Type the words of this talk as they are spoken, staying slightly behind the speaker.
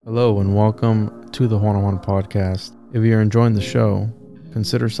Hello and welcome to the One-on-One Podcast. If you're enjoying the show,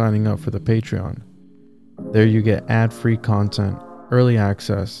 consider signing up for the Patreon. There you get ad-free content, early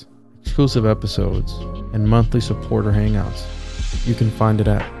access, exclusive episodes, and monthly supporter hangouts. You can find it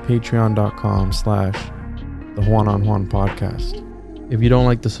at patreon.com/the One-on-One Podcast. If you don't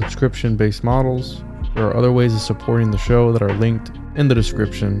like the subscription-based models, there are other ways of supporting the show that are linked in the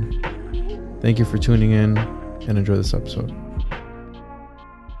description. Thank you for tuning in and enjoy this episode.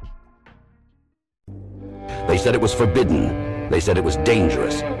 They said it was forbidden. They said it was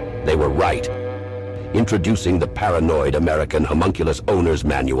dangerous. They were right. Introducing the Paranoid American Homunculus Owner's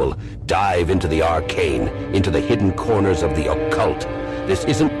Manual. Dive into the arcane, into the hidden corners of the occult. This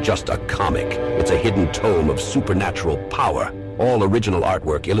isn't just a comic. It's a hidden tome of supernatural power. All original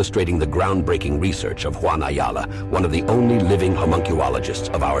artwork illustrating the groundbreaking research of Juan Ayala, one of the only living homunculologists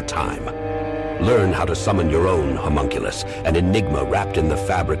of our time. Learn how to summon your own homunculus, an enigma wrapped in the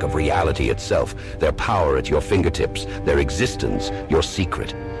fabric of reality itself, their power at your fingertips, their existence, your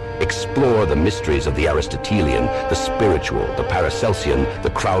secret. Explore the mysteries of the Aristotelian, the spiritual, the Paracelsian,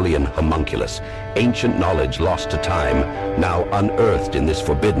 the Crowleyan homunculus. Ancient knowledge lost to time, now unearthed in this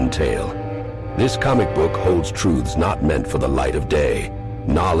forbidden tale. This comic book holds truths not meant for the light of day.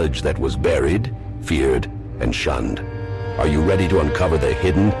 Knowledge that was buried, feared, and shunned. Are you ready to uncover the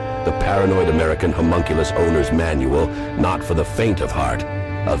hidden? The Paranoid American Homunculus Owner's Manual, not for the faint of heart.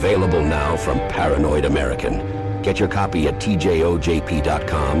 Available now from Paranoid American. Get your copy at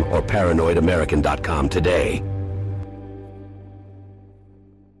tjojp.com or paranoidamerican.com today.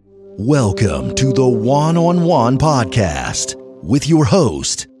 Welcome to the One-on-One Podcast with your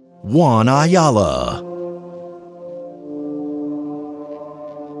host, Juan Ayala.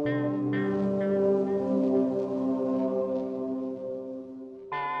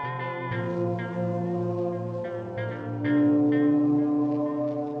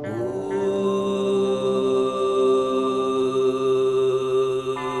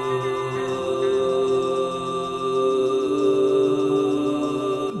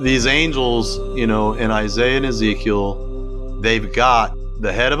 These angels, in Isaiah and Ezekiel, they've got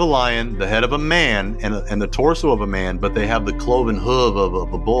the head of a lion, the head of a man, and the torso of a man, but they have the cloven hoof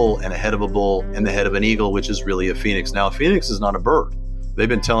of a bull and a head of a bull and the head of an eagle, which is really a phoenix. Now, a phoenix is not a bird. They've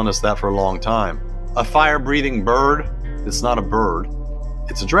been telling us that for a long time. A fire-breathing bird, it's not a bird,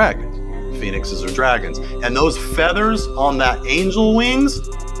 it's a dragon. Phoenixes are dragons. And those feathers on that angel wings,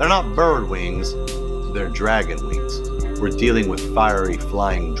 they're not bird wings, they're dragon wings. We're dealing with fiery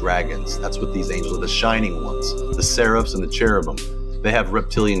flying dragons. That's what these angels are, the shining ones, the seraphs and the cherubim. They have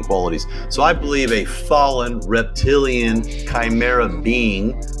reptilian qualities. So I believe a fallen reptilian chimera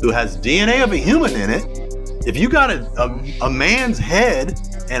being who has DNA of a human in it. If you got a man's head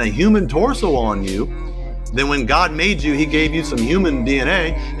and a human torso on you, then when God made you, he gave you some human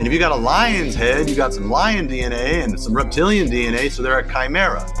DNA. And if you got a lion's head, you got some lion DNA and some reptilian DNA, so they're a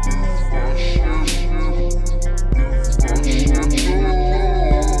chimera.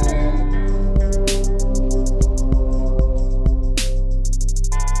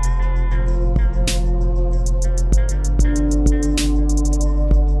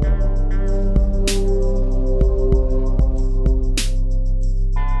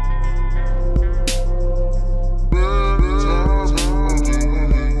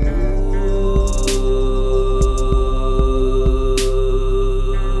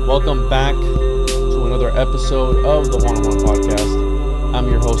 Welcome back to another episode of the One-on-One Podcast. I'm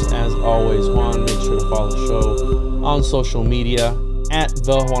your host, as always, Juan. Make sure to follow the show on social media at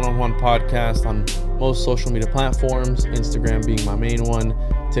the One-on-One Podcast on most social media platforms, Instagram being my main one,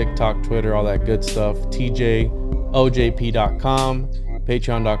 TikTok, Twitter, all that good stuff, tjojp.com,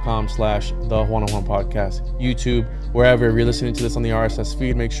 patreon.com/the One-on-One Podcast, YouTube, wherever. If you're listening to this on the RSS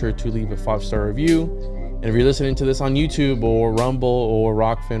feed, make sure to leave a 5-star review. And if you're listening to this on YouTube or Rumble or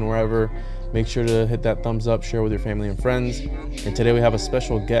Rockfin, wherever, make sure to hit that thumbs up, share with your family and friends. And today we have a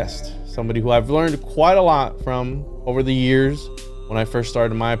special guest, somebody who I've learned quite a lot from over the years when I first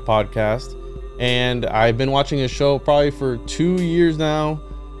started my podcast. And I've been watching his show probably for 2 years now,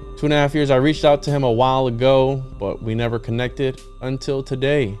 2.5 years. I reached out to him a while ago, but we never connected until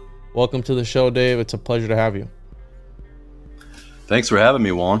today. Welcome to the show, Dave. It's a pleasure to have you. Thanks for having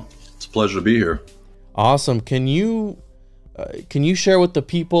me, Juan. It's a pleasure to be here. Awesome. Can you share with the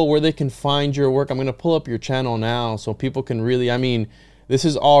people where they can find your work? I'm going to pull up your channel now so people can really, this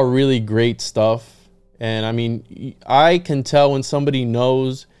is all really great stuff. And I can tell when somebody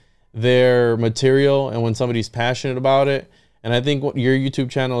knows their material and when somebody's passionate about it. And I think your YouTube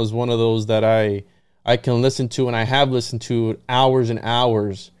channel is one of those that I can listen to, and I have listened to hours and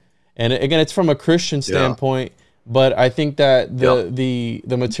hours. And again, it's from a Christian standpoint. but I think that Yep.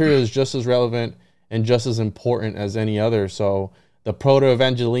 the material is just as relevant and just as important as any other. So the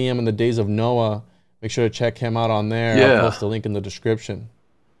Protoevangelium in the Days of Noah, make sure to check him out on there. I'll Yeah. post a link in the description.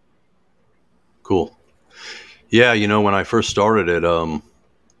 Cool. Yeah, when I first started it,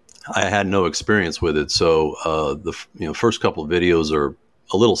 I had no experience with it, so the first couple of videos are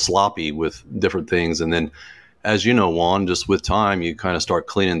a little sloppy with different things, and then, as you know, Juan, just with time, you kind of start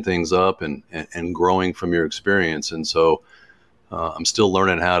cleaning things up and growing from your experience, and so I'm still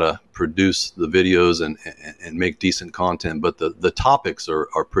learning how to produce the videos and make decent content, but the topics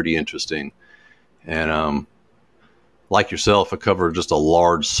are pretty interesting, and like yourself, I cover just a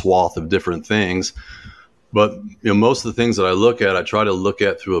large swath of different things. But most of the things that I look at, I try to look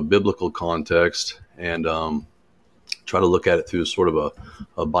at through a biblical context, and try to look at it through sort of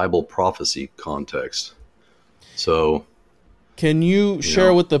a Bible prophecy context. So, Can you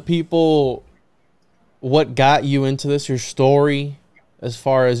share with the people what got you into this, your story, as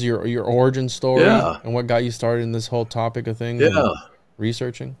far as your origin story, and what got you started in this whole topic of things and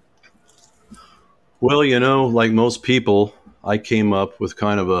researching? Well, like most people, I came up with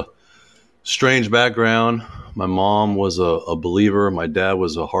kind of a strange background. My mom was a believer. My dad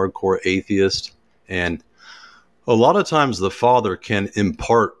was a hardcore atheist. And a lot of times the father can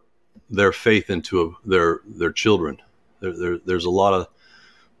impart their faith into their children. There's a lot of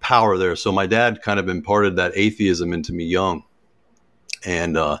power there. So my dad kind of imparted that atheism into me young.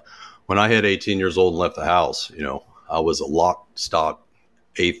 And when I hit 18 years old and left the house, I was a lock, stock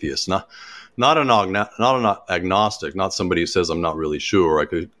atheist. Not an agnostic, not somebody who says I'm not really sure. I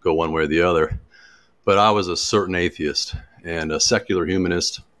could go one way or the other. But I was a certain atheist and a secular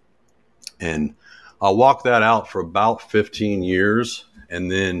humanist. And I walked that out for about 15 years. And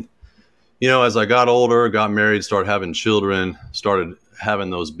then, as I got older, got married, started having children, started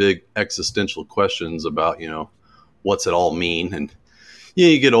having those big existential questions about, what's it all mean? And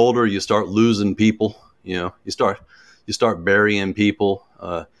you get older, you start losing people, you start burying people.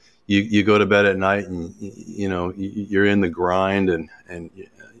 You go to bed at night and, you're in the grind and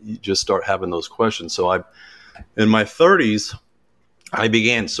you just start having those questions. So in my 30s, I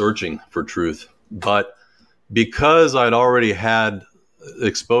began searching for truth. But because I'd already had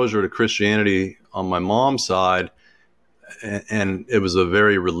exposure to Christianity on my mom's side, and it was a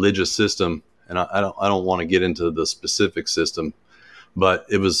very religious system, and I don't want to get into the specific system, but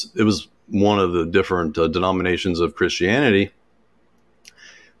it was one of the different denominations of Christianity.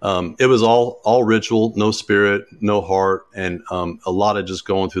 It was all ritual, no spirit, no heart, and a lot of just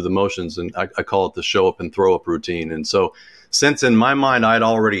going through the motions. And I call it the show up and throw up routine. And so since in my mind I'd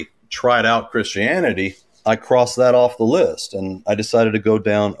already tried out Christianity, I crossed that off the list, and I decided to go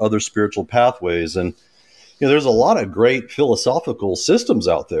down other spiritual pathways. And there's a lot of great philosophical systems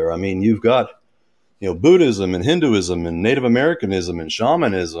out there. I mean, you've got Buddhism and Hinduism and Native Americanism and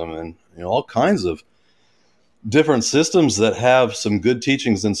shamanism and all kinds of different systems that have some good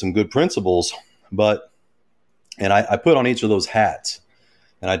teachings and some good principles, and I put on each of those hats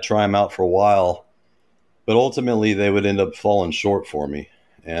and I'd try them out for a while, but ultimately they would end up falling short for me.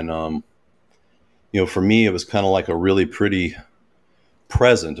 And, for me, it was kind of like a really pretty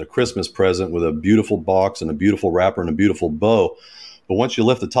present, a Christmas present with a beautiful box and a beautiful wrapper and a beautiful bow. But once you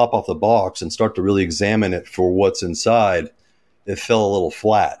lift the top off the box and start to really examine it for what's inside, it fell a little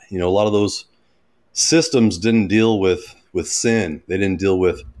flat. A lot of those systems didn't deal with sin. They didn't deal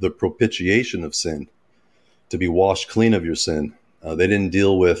with the propitiation of sin, to be washed clean of your sin. They didn't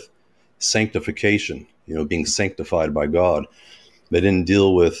deal with sanctification, being sanctified by God. They didn't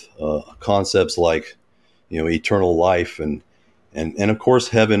deal with concepts like, eternal life and of course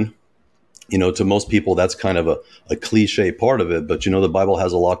heaven. To most people, that's kind of a cliche part of it. But, the Bible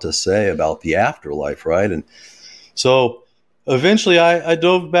has a lot to say about the afterlife, right? And so eventually I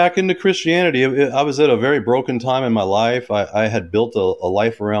dove back into Christianity. I was at a very broken time in my life. I had built a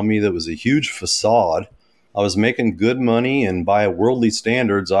life around me that was a huge facade. I was making good money, and by worldly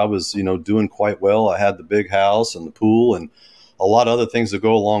standards, I was, doing quite well. I had the big house and the pool and a lot of other things that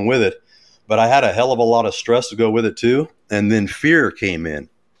go along with it. But I had a hell of a lot of stress to go with it too. And then fear came in.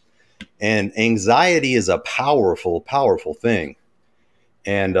 And anxiety is a powerful, powerful thing.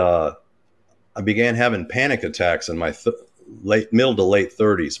 And I began having panic attacks in my middle to late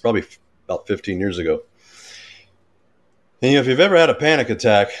 30s, probably about 15 years ago. And if you've ever had a panic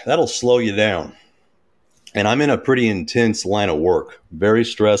attack, that'll slow you down. And I'm in a pretty intense line of work, very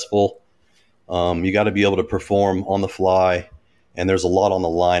stressful. You got to be able to perform on the fly, and there's a lot on the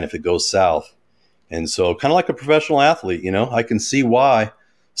line if it goes south. And so kind of like a professional athlete, I can see why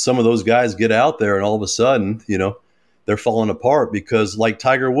some of those guys get out there and all of a sudden, they're they're falling apart because, like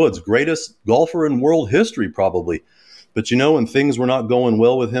Tiger Woods, greatest golfer in world history probably. But, when things were not going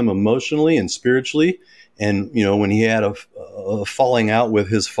well with him emotionally and spiritually, and, when he had a falling out with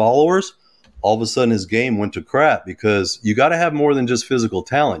his followers, all of a sudden his game went to crap, because you got to have more than just physical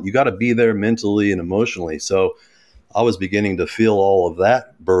talent. You got to be there mentally and emotionally. So I was beginning to feel all of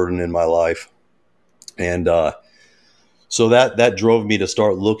that burden in my life. And so that drove me to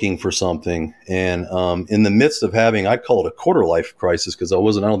start looking for something. And in the midst of having, I call it a quarter life crisis, because I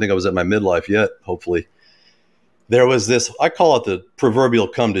don't think I was at my midlife yet, hopefully. There was this, I call it the proverbial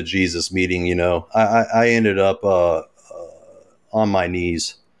come to Jesus meeting. I ended up on my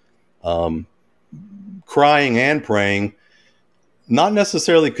knees, crying and praying, not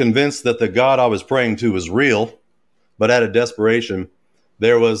necessarily convinced that the God I was praying to was real, but out of desperation.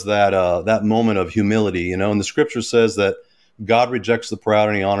 There was that moment of humility, and the scripture says that God rejects the proud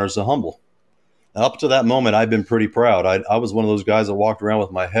and he honors the humble. Now, up to that moment, I'd been pretty proud. I was one of those guys that walked around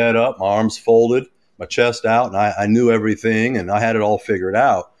with my head up, my arms folded, my chest out, and I knew everything, and I had it all figured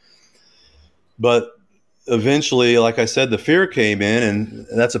out. But eventually, like I said, the fear came in, and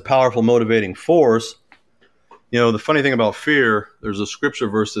that's a powerful motivating force. The funny thing about fear, there's a scripture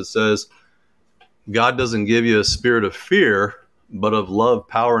verse that says, God doesn't give you a spirit of fear, but of love,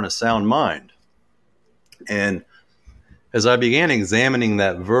 power, and a sound mind. And as I began examining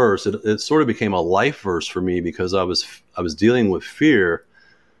that verse, it sort of became a life verse for me, because I was dealing with fear,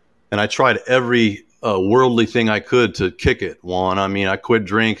 and I tried every worldly thing I could to kick it. One, I quit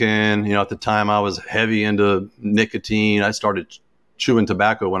drinking. At the time I was heavy into nicotine. I started chewing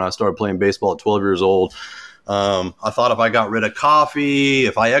tobacco when I started playing baseball at 12 years old. I thought if I got rid of coffee,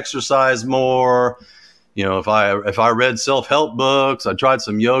 if I exercised more, if I read self-help books, I tried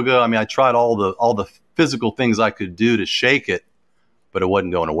some yoga. I tried all the physical things I could do to shake it, but it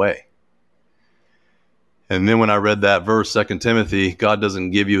wasn't going away. And then when I read that verse, 2 Timothy, God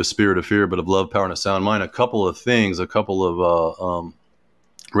doesn't give you a spirit of fear, but of love, power, and a sound mind. A couple of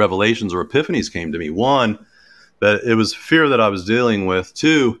revelations or epiphanies came to me. One, that it was fear that I was dealing with.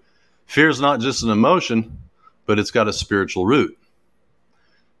 Two, fear is not just an emotion, but it's got a spiritual root.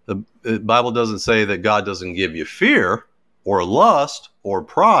 The Bible doesn't say that God doesn't give you fear or lust or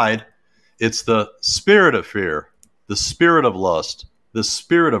pride. It's the spirit of fear, the spirit of lust, the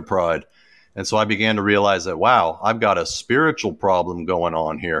spirit of pride. And so I began to realize that, wow, I've got a spiritual problem going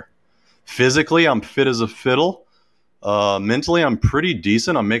on here. Physically, I'm fit as a fiddle. Mentally, I'm pretty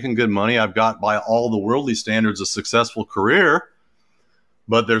decent. I'm making good money. I've got, by all the worldly standards, a successful career.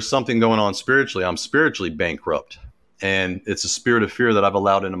 But there's something going on spiritually. I'm spiritually bankrupt. And it's a spirit of fear that I've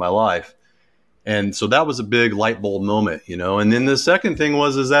allowed into my life. And so that was a big light bulb moment, And then the second thing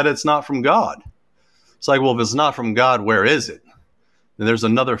is that it's not from God. It's like, well, if it's not from God, where is it? And there's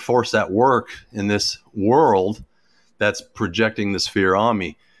another force at work in this world that's projecting this fear on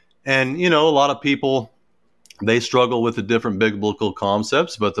me. And, a lot of people, they struggle with the different biblical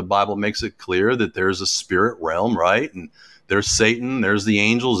concepts, but the Bible makes it clear that there's a spirit realm, right? And there's Satan, there's the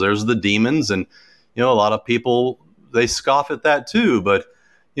angels, there's the demons. And, a lot of people, they scoff at that too. But,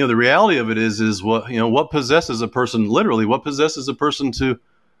 the reality of it is what possesses a person, literally, what possesses a person to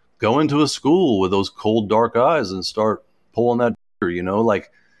go into a school with those cold, dark eyes and start pulling that,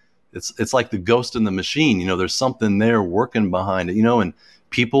 like it's like the ghost in the machine. There's something there working behind it, and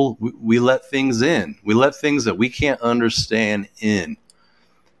people, we let things in. We let things that we can't understand in.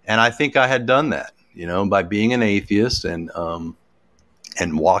 And I think I had done that, by being an atheist and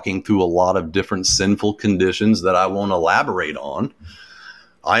walking through a lot of different sinful conditions that I won't elaborate on.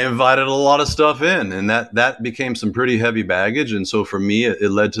 I invited a lot of stuff in, and that became some pretty heavy baggage. And so for me, it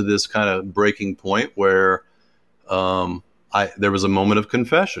led to this kind of breaking point where there was a moment of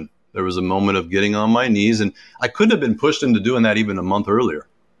confession. There was a moment of getting on my knees, and I couldn't have been pushed into doing that even a month earlier.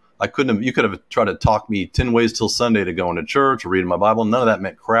 You could have tried to talk me 10 ways till Sunday to going to church or reading my Bible. None of that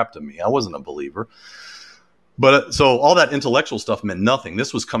meant crap to me. I wasn't a believer. But so all that intellectual stuff meant nothing.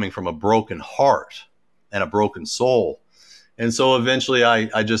 This was coming from a broken heart and a broken soul. And so eventually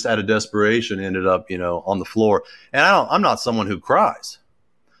I just, out of desperation, ended up, on the floor. And I'm not someone who cries.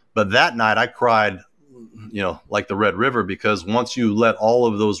 But that night I cried, like the Red River, because once you let all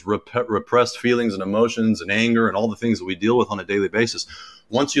of those repressed feelings and emotions and anger and all the things that we deal with on a daily basis,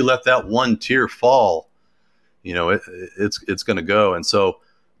 once you let that one tear fall, it's going to go. And so,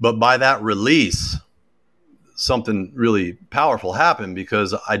 but by that release, something really powerful happened,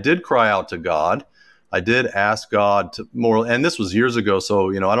 because I did cry out to God. I did ask God to more, and this was years ago,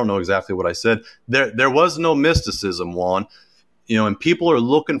 so, I don't know exactly what I said. There was no mysticism, Juan, and people are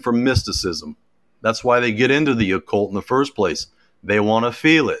looking for mysticism. That's why they get into the occult in the first place. They want to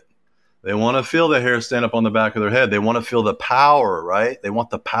feel it. They want to feel the hair stand up on the back of their head. They want to feel the power, right? They want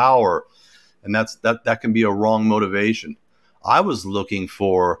the power. And that can be a wrong motivation. I was looking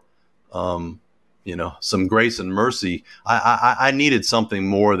for, some grace and mercy. I needed something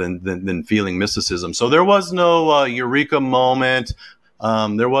more than feeling mysticism. So there was no eureka moment.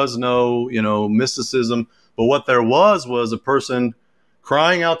 There was no, mysticism. But what there was a person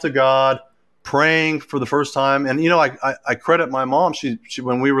crying out to God, praying for the first time. And, I credit my mom. She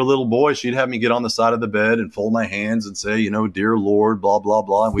when we were little boys, she'd have me get on the side of the bed and fold my hands and say, dear Lord, blah, blah,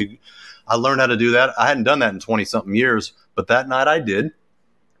 blah. And I learned how to do that. I hadn't done that in 20 something years, but that night I did.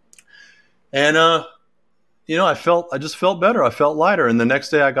 And, I just felt better. I felt lighter. And the next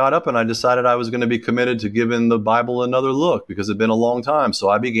day I got up and I decided I was going to be committed to giving the Bible another look because it had been a long time. So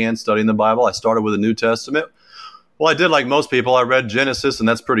I began studying the Bible. I started with the New Testament. Well, I did like most people. I read Genesis, and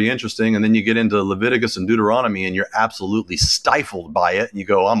that's pretty interesting. And then you get into Leviticus and Deuteronomy, and you're absolutely stifled by it. And you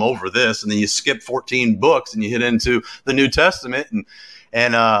go, I'm over this. And then you skip 14 books, and you hit into the New Testament.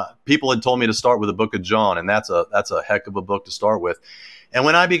 And people had told me to start with the book of John, and that's a heck of a book to start with. And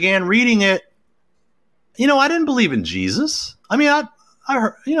when I began reading it, I didn't believe in Jesus. I mean, I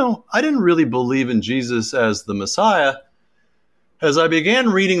heard, I didn't really believe in Jesus as the Messiah. As I began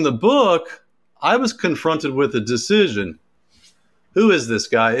reading the book, I was confronted with a decision. Who is this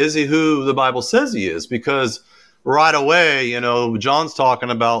guy? Is he who the Bible says he is? Because right away, John's talking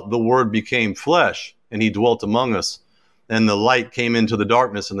about the Word became flesh and he dwelt among us. And the light came into the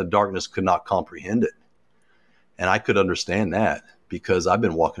darkness and the darkness could not comprehend it. And I could understand that because I've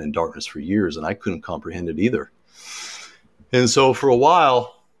been walking in darkness for years and I couldn't comprehend it either. And so for a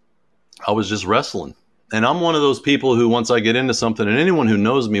while, I was just wrestling. And I'm one of those people who, once I get into something, and anyone who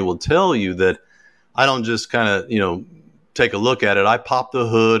knows me will tell you that I don't just kind of, take a look at it. I pop the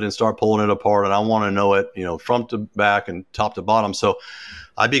hood and start pulling it apart, and I want to know it, front to back and top to bottom. So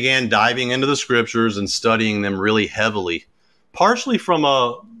I began diving into the scriptures and studying them really heavily, partially from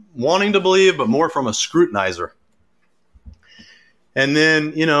a wanting to believe, but more from a scrutinizer. And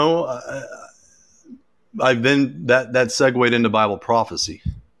then, I've been that segued into Bible prophecy.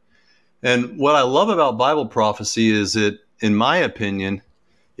 And what I love about Bible prophecy is in my opinion,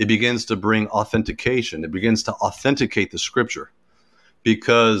 it begins to bring authentication. It begins to authenticate the scripture,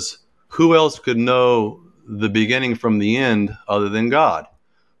 because who else could know the beginning from the end other than God?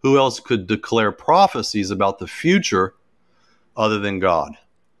 Who else could declare prophecies about the future other than God?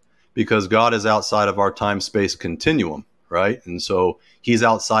 Because God is outside of our time-space continuum, right? And so he's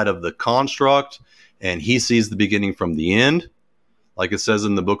outside of the construct, and he sees the beginning from the end. Like it says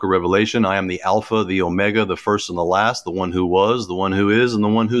in the book of Revelation, I am the Alpha, the Omega, the first and the last, the one who was, the one who is, and the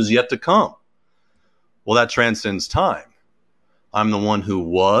one who's yet to come. Well, that transcends time. I'm the one who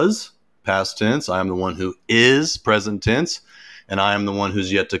was, past tense. I am the one who is, present tense. And I am the one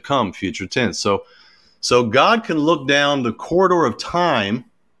who's yet to come, future tense. So God can look down the corridor of time,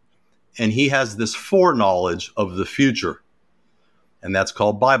 and he has this foreknowledge of the future. And that's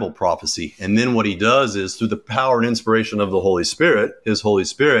called Bible prophecy. And then what he does is, through the power and inspiration of the Holy Spirit, his Holy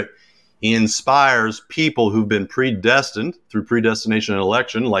Spirit, he inspires people who've been predestined through predestination and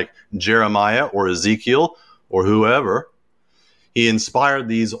election, like Jeremiah or Ezekiel or whoever. He inspired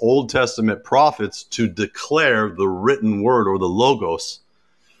these Old Testament prophets to declare the written word, or the Logos.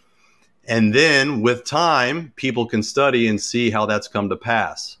 And then with time, people can study and see how that's come to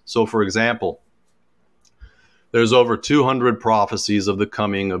pass. So for example, there's over 200 prophecies of the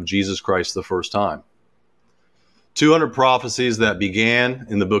coming of Jesus Christ the first time. 200 prophecies that began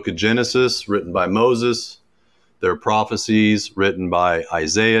in the book of Genesis, written by Moses. There are prophecies written by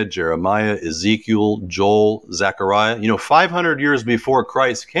Isaiah, Jeremiah, Ezekiel, Joel, Zechariah. 500 years before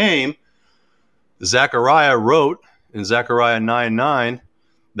Christ came, Zechariah wrote in Zechariah 9:9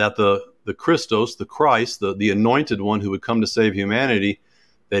 that the Christos, the Christ, the anointed one who would come to save humanity,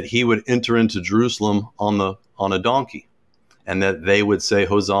 that he would enter into Jerusalem on a donkey, and that they would say,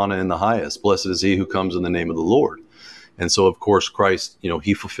 Hosanna in the highest, blessed is he who comes in the name of the Lord. And so, of course, Christ,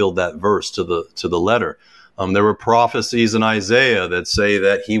 he fulfilled that verse to the letter. There were prophecies in Isaiah that say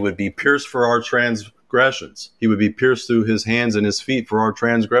that he would be pierced for our transgressions. He would be pierced through his hands and his feet for our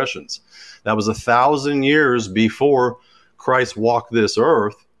transgressions. That was 1,000 years before Christ walked this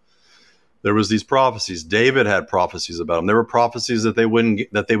earth. There was these prophecies. David had prophecies about him. There were prophecies that they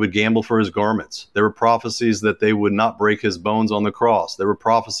would gamble for his garments. There were prophecies that they would not break his bones on the cross. There were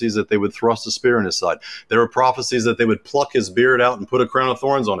prophecies that they would thrust a spear in his side. There were prophecies that they would pluck his beard out and put a crown of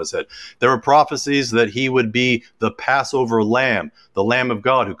thorns on his head. There were prophecies that he would be the Passover lamb, the Lamb of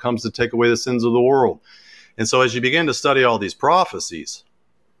God who comes to take away the sins of the world. And so as you begin to study all these prophecies,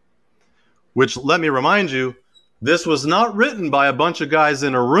 which, let me remind you, this was not written by a bunch of guys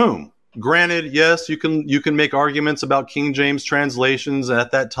in a room. granted, yes, you can make arguments about King James translations.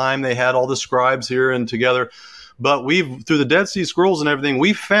 At that time, they had all the scribes here and together. But we've, through the Dead Sea Scrolls and everything,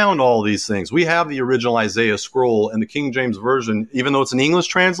 we found all these things. We have the original Isaiah scroll and the King James Version, even though it's an English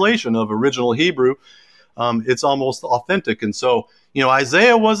translation of original Hebrew, it's almost authentic. And so,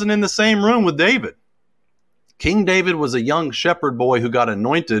 Isaiah wasn't in the same room with David. King David was a young shepherd boy who got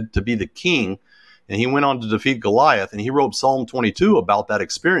anointed to be the king, and he went on to defeat Goliath, and he wrote Psalm 22 about that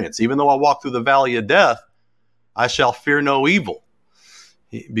experience. Even though I walk through the valley of death, I shall fear no evil,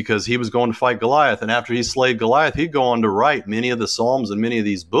 because he was going to fight Goliath. And after he slayed Goliath, he'd go on to write many of the Psalms and many of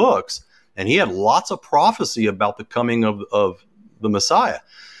these books, and he had lots of prophecy about the coming of the Messiah.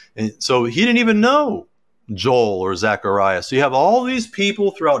 And so he didn't even know Joel or Zechariah. So you have all these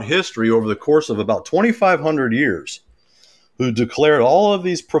people throughout history over the course of about 2,500 years who declared all of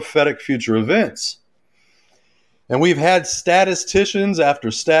these prophetic future events. And we've had statisticians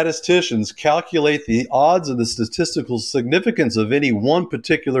after statisticians calculate the odds of the statistical significance of any one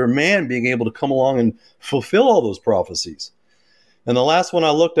particular man being able to come along and fulfill all those prophecies. And the last one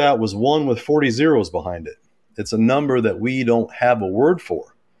I looked at was one with 40 zeros behind it. It's a number that we don't have a word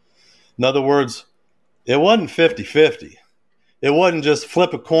for. In other words, it wasn't 50-50. It wasn't just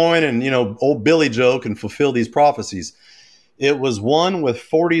flip a coin and, old Billy Joe can fulfill these prophecies. It was one with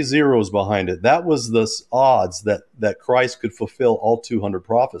 40 zeros behind it. That was the odds that Christ could fulfill all 200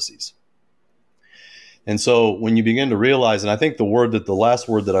 prophecies. And so when you begin to realize, and I think the last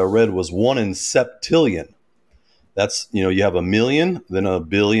word that I read was 1 in septillion. That's, you have a million, then a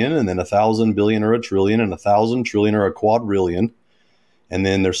billion, and then 1,000 billion or a trillion, and 1,000 trillion or a quadrillion. And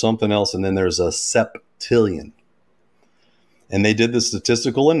then there's something else, and then there's a septillion. And they did the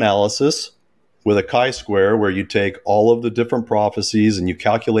statistical analysis with a chi-square where you take all of the different prophecies and you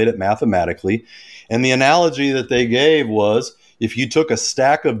calculate it mathematically. And the analogy that they gave was, if you took a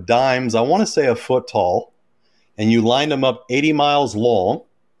stack of dimes, I want to say a foot tall, and you lined them up 80 miles long,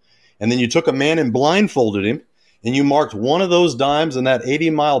 and then you took a man and blindfolded him, and you marked one of those dimes in that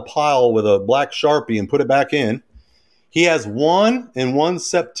 80-mile pile with a black Sharpie and put it back in, he has 1 in 1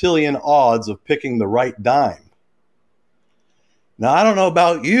 septillion odds of picking the right dime. Now, I don't know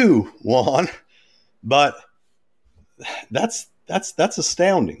about you, Juan, but that's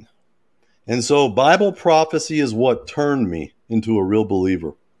astounding. And so Bible prophecy is what turned me into a real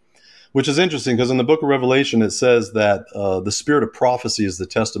believer, which is interesting because in the book of Revelation, it says that the spirit of prophecy is the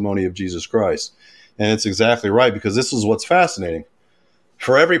testimony of Jesus Christ. And it's exactly right, because this is what's fascinating.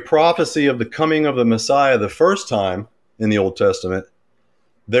 For every prophecy of the coming of the Messiah the first time in the Old Testament,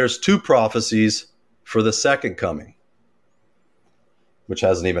 there's 2 prophecies for the second coming, which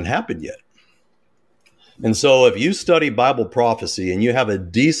hasn't even happened yet. And so if you study Bible prophecy and you have a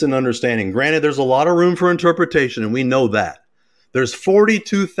decent understanding, granted, there's a lot of room for interpretation, and we know that. There's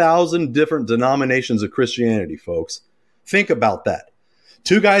 42,000 different denominations of Christianity, folks. Think about that.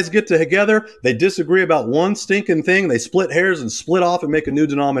 2 guys get together, they disagree about one stinking thing, they split hairs and split off and make a new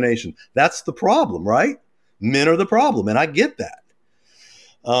denomination. That's the problem, right? Men are the problem, and I get that.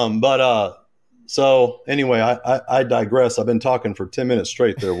 So anyway, I digress. I've been talking for 10 minutes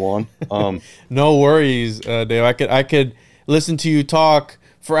straight there, Juan. No worries, Dave. I could listen to you talk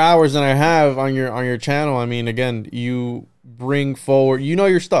for hours, and I have on your channel. I mean, again, you bring forward,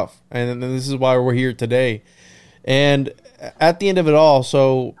 your stuff, and this is why we're here today. And at the end of it all,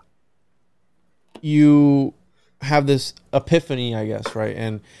 so you have this epiphany, I guess, right?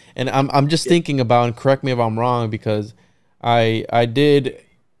 And I'm just thinking about, and correct me if I'm wrong, because I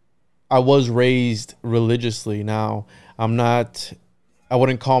was raised religiously. Now, I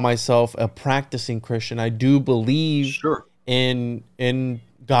wouldn't call myself a practicing Christian. I do believe in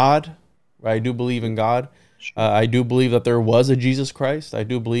God, right? I do believe in God. Sure. I do believe that there was a Jesus Christ. I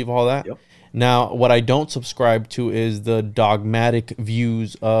do believe all that. Yep. Now, what I don't subscribe to is the dogmatic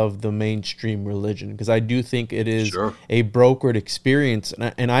views of the mainstream religion, because I do think it is a brokered experience.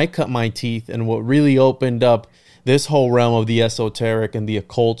 And I cut my teeth, and what really opened up this whole realm of the esoteric and the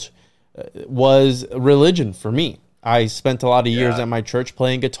occult was religion for me. I spent a lot of years at my church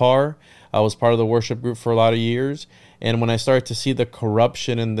playing guitar. I was part of the worship group for a lot of years. And when I started to see the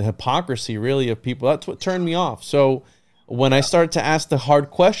corruption and the hypocrisy, really, of people, that's what turned me off. So when I started to ask the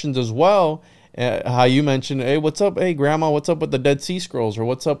hard questions as well, how you mentioned, hey, what's up? Hey, Grandma, what's up with the Dead Sea Scrolls? Or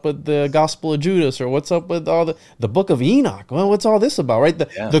what's up with the Gospel of Judas? Or what's up with all the Book of Enoch? Well, what's all this about, right?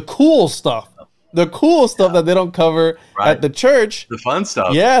 The cool stuff. The cool stuff that they don't cover at the church. The fun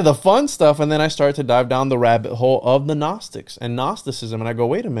stuff. Yeah, the fun stuff. And then I started to dive down the rabbit hole of the Gnostics and Gnosticism. And I go,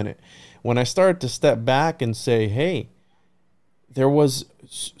 wait a minute. When I started to step back and say, hey, there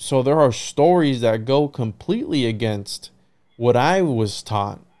are stories that go completely against what I was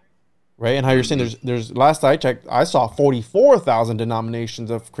taught. right? And how you're saying there's last I checked, I saw 44,000 denominations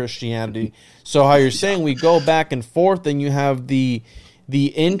of Christianity. So how you're saying we go back and forth, and you have the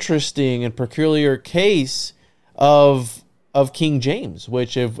interesting and peculiar case of King James,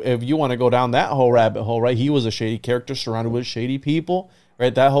 which if you want to go down that whole rabbit hole, right? He was a shady character surrounded with shady people,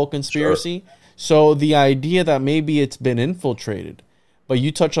 right? That whole conspiracy. Sure. So the idea that maybe it's been infiltrated, but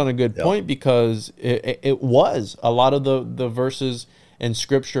you touch on a good point, because it was a lot of the verses in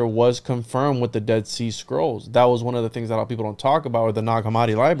Scripture was confirmed with the Dead Sea Scrolls. That was one of the things that a lot of people don't talk about, or the Nag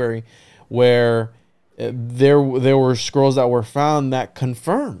Hammadi library, where there were scrolls that were found that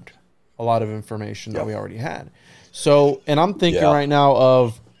confirmed a lot of information that we already had. So, and I'm thinking right now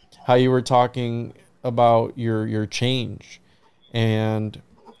of how you were talking about your change, and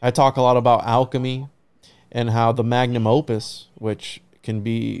I talk a lot about alchemy and how the magnum opus, which can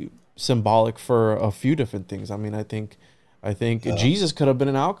be symbolic for a few different things. I mean, I think Jesus could have been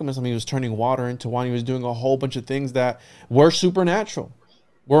an alchemist. I mean, he was turning water into wine. He was doing a whole bunch of things that were supernatural,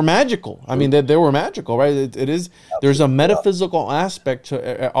 were magical. I mean, they were magical, right? It is. There's a metaphysical aspect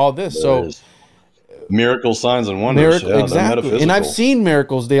to all this. There is. Miracle signs and wonders. Exactly. And I've seen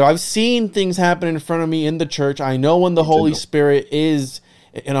miracles, Dave. I've seen things happen in front of me in the church. I know when the Holy Spirit is,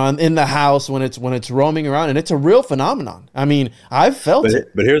 in the house, when it's roaming around, and it's a real phenomenon. I mean, I've felt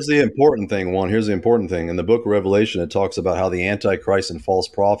it. But here's the important thing, Juan. Here's the important thing. In the book of Revelation, it talks about how the Antichrist and false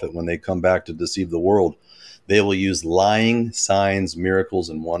prophet, when they come back to deceive the world, they will use lying signs, miracles,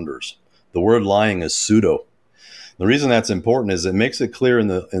 and wonders. The word lying is pseudo. The reason that's important is it makes it clear in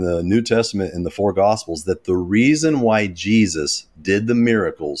the New Testament, in the four Gospels, that the reason why Jesus did the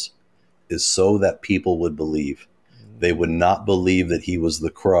miracles is so that people would believe. They would not believe that he was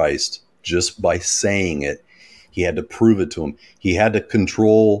the Christ just by saying it. He had to prove it to them. He had to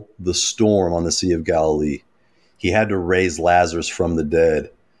control the storm on the Sea of Galilee. He had to raise Lazarus from the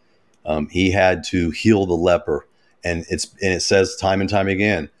dead. He had to heal the leper. And it says time and time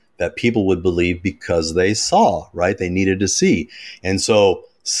again that people would believe because they saw, right? They needed to see. And so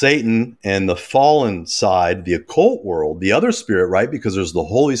Satan and the fallen side, the occult world, the other spirit, right? Because there's the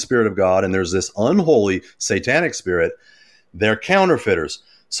Holy Spirit of God and there's this unholy satanic spirit. They're counterfeiters.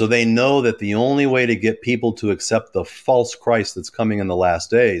 So they know that the only way to get people to accept the false Christ that's coming in the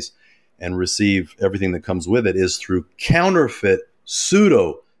last days and receive everything that comes with it is through counterfeit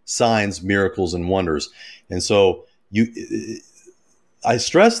pseudo signs, miracles, and wonders. And so I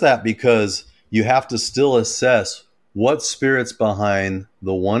stress that because you have to still assess what spirit's behind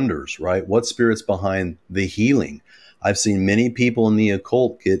the wonders, right? What spirit's behind the healing? I've seen many people in the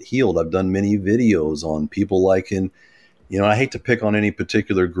occult get healed. I've done many videos on people like I hate to pick on any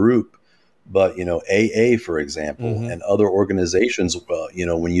particular group, but, AA, for example, and other organizations,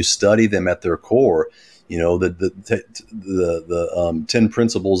 when you study them at their core, the 10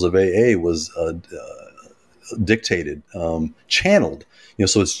 principles of AA was dictated, channeled,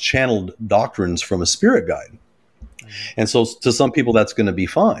 so it's channeled doctrines from a spirit guide. And so to some people, that's going to be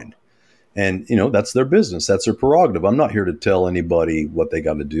fine. And, that's their business. That's their prerogative. I'm not here to tell anybody what they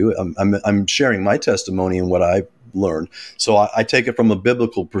got to do. I'm sharing my testimony and what I've learned. So I take it from a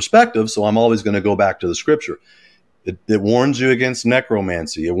biblical perspective. So I'm always going to go back to the scripture. It warns you against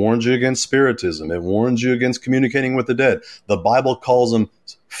necromancy. It warns you against spiritism. It warns you against communicating with the dead. The Bible calls them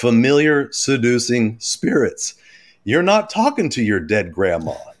familiar seducing spirits. You're not talking to your dead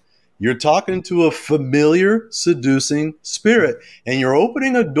grandma. You're talking to a familiar seducing spirit, and you're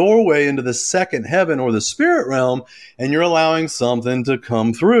opening a doorway into the second heaven or the spirit realm, and you're allowing something to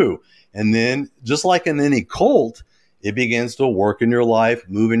come through. And then, just like in any cult, it begins to work in your life,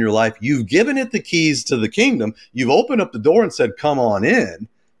 move in your life. You've given it the keys to the kingdom. You've opened up the door and said, come on in,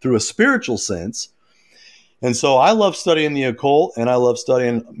 through a spiritual sense. And so I love studying the occult, and I love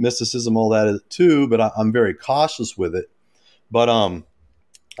studying mysticism, all that too, but I'm very cautious with it. But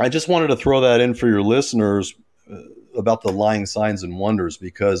I just wanted to throw that in for your listeners about the lying signs and wonders,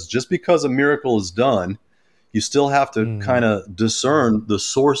 because just because a miracle is done, you still have to kind of discern the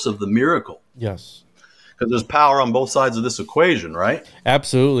source of the miracle. Yes. Because there's power on both sides of this equation, right?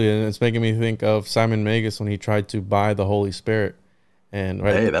 Absolutely. And it's making me think of Simon Magus when he tried to buy the Holy Spirit. And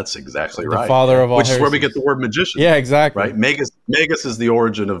hey, that's exactly right. The father of all Which heresies. is where we get the word magician. Yeah, exactly. Right? Magus is the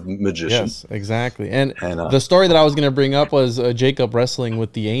origin of magician. Yes, exactly. And the story that I was going to bring up was Jacob wrestling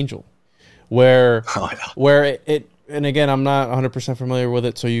with the angel, where it and again, I'm not 100% familiar with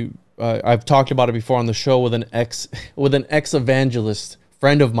it, so I've talked about it before on the show with an ex-evangelist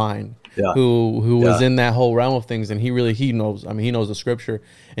friend of mine who was in that whole realm of things, and he knows. I mean, he knows the scripture,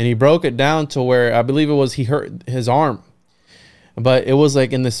 and he broke it down to where I believe it was he hurt his arm. but it was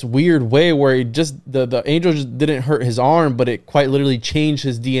like in this weird way where it just the angel just didn't hurt his arm, but it quite literally changed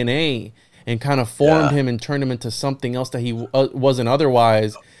his DNA and kind of formed him and turned him into something else that he wasn't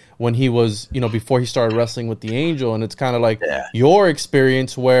otherwise when he was, before he started wrestling with the angel. And it's kind of like your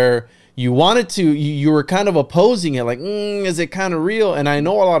experience where you wanted to, you were kind of opposing it, like, is it kind of real? And I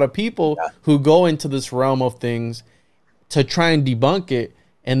know a lot of people who go into this realm of things to try and debunk it,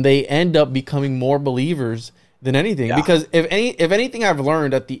 and they end up becoming more believers than anything. Because if anything I've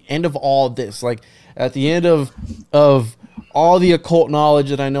learned at the end of all this, like at the end of all the occult knowledge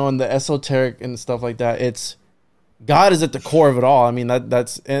that I know and the esoteric and stuff like that, it's God is at the core of it all. I mean,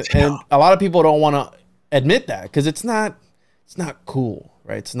 that's and a lot of people don't want to admit that because it's not cool,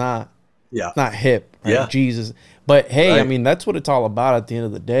 right? It's not hip, right? Jesus. But hey, I mean, that's what it's all about at the end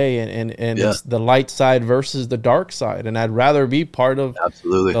of the day. And it's the light side versus the dark side. And I'd rather be part of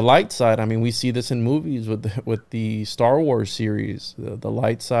the light side. I mean, we see this in movies with the Star Wars series, the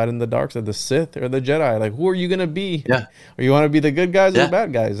light side and the dark side, the Sith or the Jedi. Like, who are you going to be? Yeah. Or you want to be the good guys or the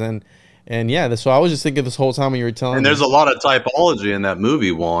bad guys? And so I was just thinking this whole time when you were telling me. And there's a lot of typology in that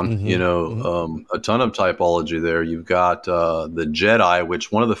movie, Juan. A ton of typology there. You've got the Jedi,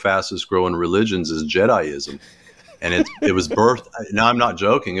 which one of the fastest growing religions is Jediism. And it was birthed. Now, I'm not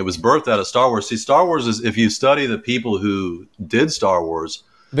joking. It was birthed out of Star Wars. See, Star Wars is, if you study the people who did Star Wars,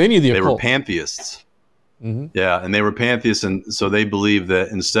 they were pantheists. Yeah, and they were pantheists, and so they believe that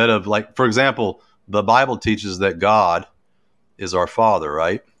instead of, like, for example, the Bible teaches that God is our Father,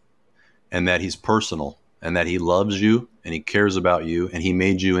 right? And that he's personal, and that he loves you, and he cares about you, and he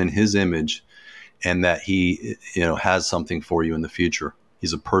made you in his image, and that he, has something for you in the future.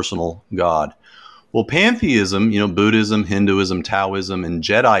 He's a personal God. Well, pantheism, Buddhism, Hinduism, Taoism, and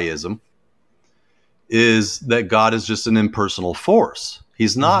Jediism is that God is just an impersonal force.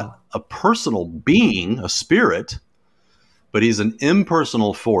 He's not a personal being, a spirit, but he's an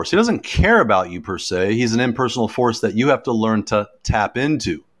impersonal force. He doesn't care about you per se. He's an impersonal force that you have to learn to tap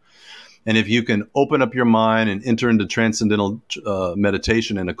into. And if you can open up your mind and enter into transcendental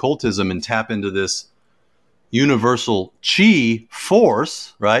meditation and occultism and tap into this universal chi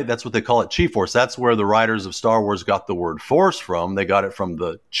force, right? That's what they call it, chi force. That's where the writers of Star Wars got the word force from. They got it from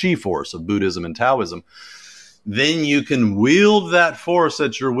the chi force of Buddhism and Taoism. Then you can wield that force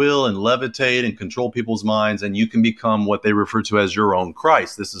at your will and levitate and control people's minds, and you can become what they refer to as your own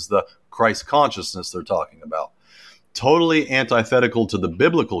Christ. This is the Christ consciousness they're talking about. Totally antithetical to the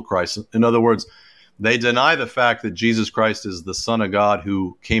biblical Christ. In other words, they deny the fact that Jesus Christ is the Son of God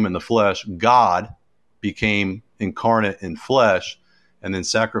who came in the flesh. God became incarnate in flesh and then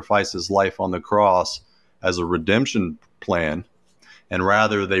sacrificed his life on the cross as a redemption plan. And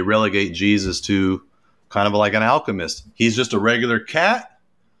rather, they relegate Jesus to kind of like an alchemist. He's just a regular cat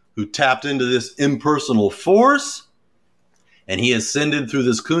who tapped into this impersonal force, and he ascended through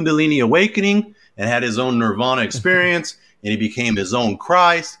this Kundalini awakening and had his own nirvana experience, and he became his own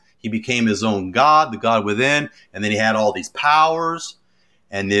Christ. He became his own God, the God within, and then he had all these powers.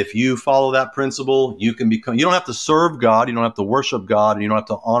 And if you follow that principle, you can become, you don't have to serve God, you don't have to worship God, and you don't have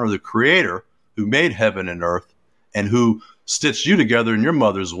to honor the Creator who made heaven and earth and who stitched you together in your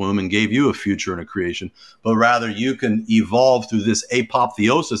mother's womb and gave you a future and a creation, but rather you can evolve through this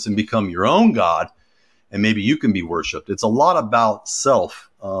apotheosis and become your own God, and maybe you can be worshipped. It's a lot about self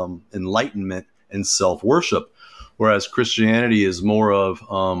enlightenment and self-worship, whereas Christianity is more of,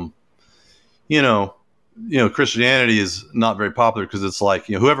 Christianity is not very popular because it's like,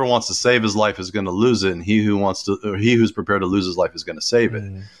 whoever wants to save his life is going to lose it, and he who's prepared to lose his life is going to save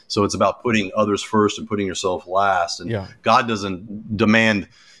it. So it's about putting others first and putting yourself last. And God doesn't demand,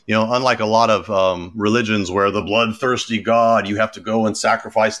 unlike a lot of religions where the bloodthirsty God, you have to go and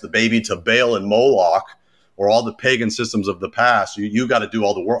sacrifice the baby to Baal and Moloch, or all the pagan systems of the past. You got to do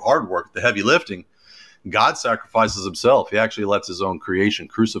all the hard work, the heavy lifting. God sacrifices himself. He actually lets his own creation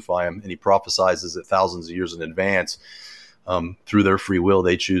crucify him, and he prophesizes it thousands of years in advance. Through their free will,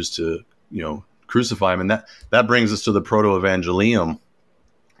 they choose to, crucify him. And that brings us to the Protoevangelium,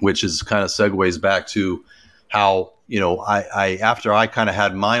 which is kind of segues back to how, I after I kind of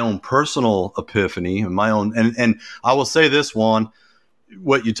had my own personal epiphany and my own, and I will say this one,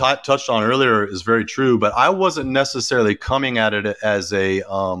 what you touched on earlier is very true, but I wasn't necessarily coming at it as a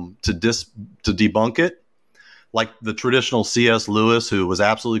to debunk it, like the traditional C.S. Lewis, who was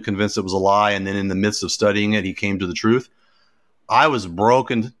absolutely convinced it was a lie, and then in the midst of studying it, he came to the truth. I was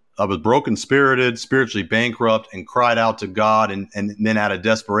broken spirited, spiritually bankrupt, and cried out to God, and then out of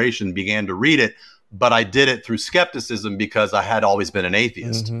desperation began to read it. But I did it through skepticism because I had always been an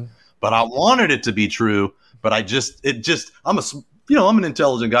atheist. But I wanted it to be true. But I'm a I'm an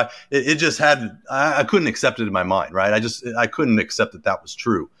intelligent guy. It just I couldn't accept it in my mind, right? I couldn't accept that was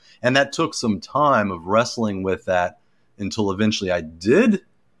true. And that took some time of wrestling with that until eventually I did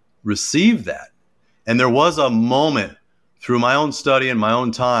receive that. And there was a moment through my own study and my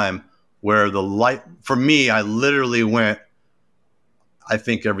own time where the light, for me, I literally went, I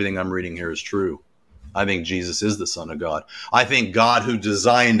think everything I'm reading here is true. I think Jesus is the Son of God. I think God, who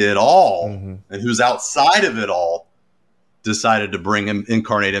designed it all and who's outside of it all, decided to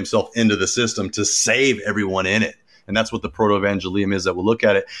incarnate himself into the system to save everyone in it. And that's what the Protoevangelium is, that we'll look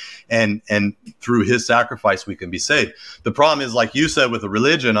at it. And through his sacrifice, we can be saved. The problem is, like you said, with the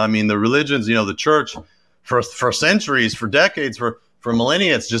religion, I mean, the religions, the church for centuries, for decades, for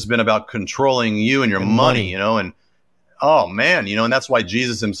millennia, it's just been about controlling you and your money, and oh man, and that's why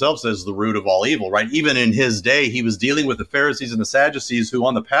Jesus himself says the root of all evil, right? Even in his day, he was dealing with the Pharisees and the Sadducees, who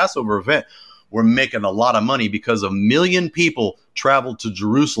on the Passover event were making a lot of money because 1 million people traveled to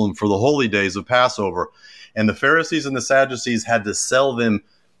Jerusalem for the holy days of Passover. And the Pharisees and the Sadducees had to sell them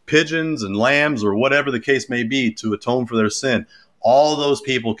pigeons and lambs or whatever the case may be to atone for their sin. All those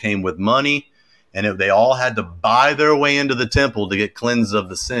people came with money, and they all had to buy their way into the temple to get cleansed of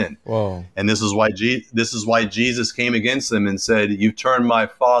the sin. Whoa. And this is why Jesus came against them and said, "You turned my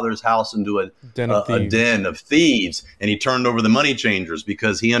Father's house into a den of thieves." And he turned over the money changers,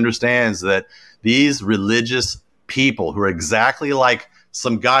 because he understands that these religious people, who are exactly like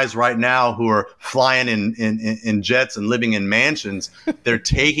some guys right now who are flying in jets and living in mansions, they're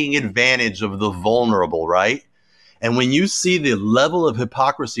taking advantage of the vulnerable, right? And when you see the level of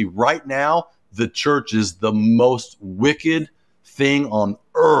hypocrisy right now, the church is the most wicked thing on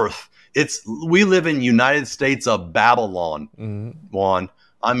earth. We live in United States of Babylon, Juan.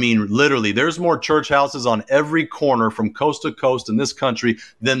 I mean, literally, there's more church houses on every corner from coast to coast in this country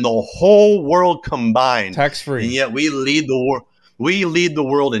than the whole world combined. Tax-free. And yet we lead the world. We lead the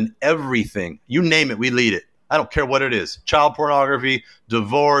world in everything. You name it, we lead it. I don't care what it is. Child pornography,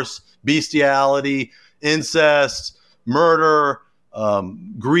 divorce, bestiality, incest, murder,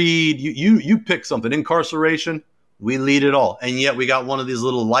 greed. You pick something. Incarceration, we lead it all. And yet we got one of these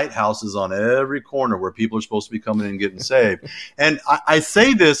little lighthouses on every corner where people are supposed to be coming in and getting saved. And I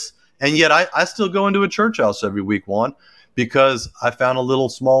say this, and yet I still go into a church house every week, Juan, because I found a little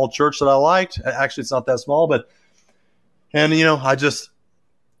small church that I liked. Actually, it's not that small, but I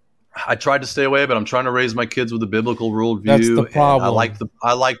tried to stay away, but I'm trying to raise my kids with a biblical worldview. That's the problem.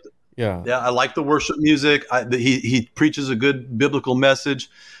 I like the worship music. He preaches a good biblical message.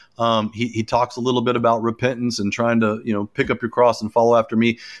 He talks a little bit about repentance and trying to, pick up your cross and follow after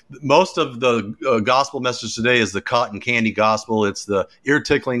me. Most of the gospel message today is the cotton candy gospel. It's the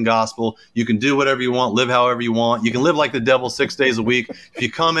ear-tickling gospel. You can do whatever you want, live however you want. You can live like the devil 6 days a week. If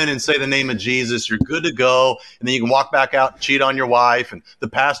you come in and say the name of Jesus, you're good to go. And then you can walk back out and cheat on your wife. And the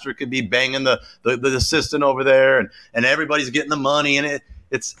pastor could be banging the assistant over there. And everybody's getting the money. And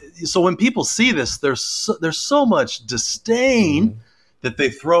it's so when people see this, there's so much disdain that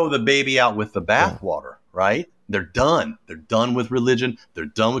they throw the baby out with the bathwater, right? They're done. They're done with religion. They're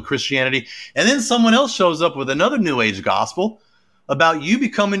done with Christianity. And then someone else shows up with another new age gospel about you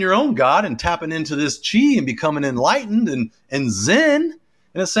becoming your own God and tapping into this chi and becoming enlightened and Zen.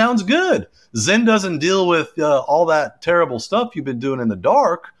 And it sounds good. Zen doesn't deal with all that terrible stuff you've been doing in the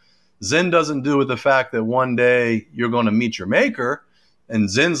dark. Zen doesn't do with the fact that one day you're going to meet your maker. And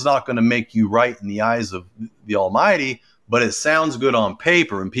Zen's not going to make you right in the eyes of the Almighty. But it sounds good on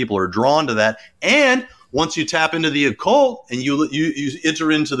paper, and people are drawn to that. And once you tap into the occult and you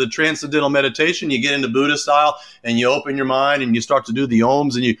enter into the transcendental meditation, you get into Buddha style, and you open your mind and you start to do the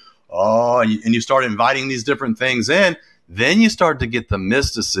ohms, and you start inviting these different things in. Then you start to get the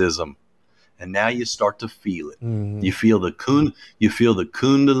mysticism, and now you start to feel it. Mm-hmm. You feel the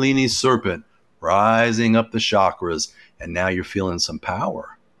Kundalini serpent rising up the chakras, and now you're feeling some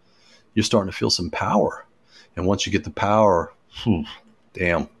power. You're starting to feel some power. And once you get the power,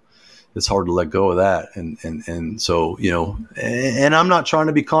 damn, it's hard to let go of that. And so, and I'm not trying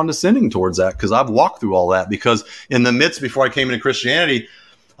to be condescending towards that, because I've walked through all that. Because in the midst, before I came into Christianity,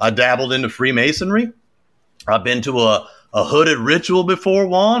 I dabbled into Freemasonry. I've been to a hooded ritual before,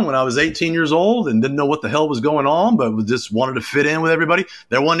 Juan, when I was 18 years old and didn't know what the hell was going on, but just wanted to fit in with everybody.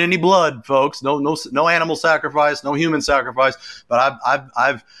 There wasn't any blood, folks. No animal sacrifice, no human sacrifice. But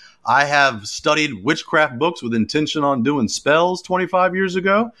I have studied witchcraft books with intention on doing spells 25 years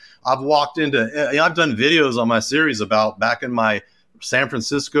ago. I've done videos on my series about back in my San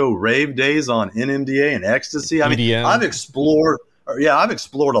Francisco rave days on NMDA and ecstasy. I mean, I've explored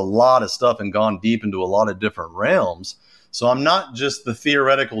a lot of stuff and gone deep into a lot of different realms. So I'm not just the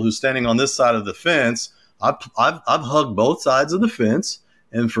theoretical who's standing on this side of the fence. I've hugged both sides of the fence.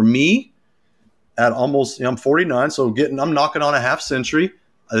 And for me, at almost, I'm 49, so I'm knocking on a half century.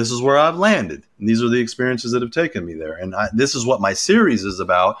 This is where I've landed. And these are the experiences that have taken me there. And this is what my series is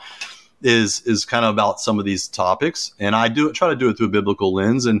about, is kind of about some of these topics. And I try to do it through a biblical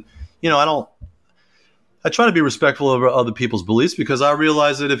lens. And, I try to be respectful of other people's beliefs, because I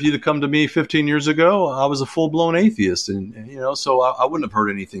realize that if you'd have come to me 15 years ago, I was a full-blown atheist. And so I wouldn't have heard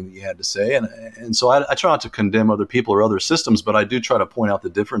anything that you had to say. And so I try not to condemn other people or other systems, but I do try to point out the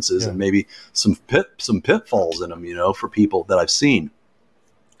differences and maybe some pitfalls in them, for people that I've seen.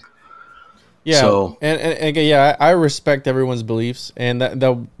 Yeah. So, and again, I respect everyone's beliefs. And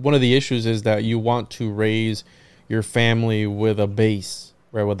that one of the issues is that you want to raise your family with a base,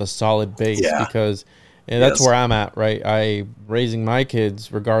 right? With a solid base, because that's where I'm at, right? I'm raising my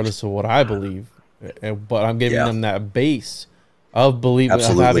kids regardless of what I believe, but I'm giving them that base of believing,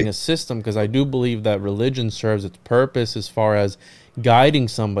 of having a system, because I do believe that religion serves its purpose as far as guiding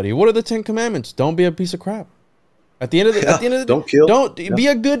somebody. What are the 10 Commandments? Don't be a piece of crap. At the end of the don't kill. Be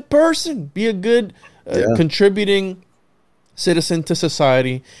a good person. Be a good contributing citizen to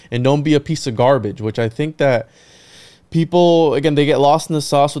society, and don't be a piece of garbage. Which I think that people, again, they get lost in the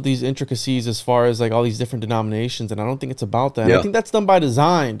sauce with these intricacies as far as like all these different denominations, and I don't think it's about that. I think that's done by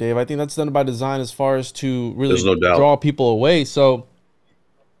design, Dave. I think that's done by design as far as to really draw people away. So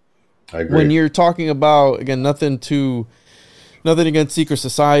I agree. When you're talking about, again, nothing against secret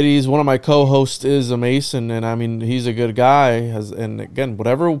societies. One of my co-hosts is a Mason, and I mean, he's a good guy. And again,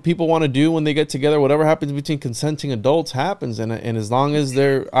 whatever people want to do when they get together, whatever happens between consenting adults happens. And as long as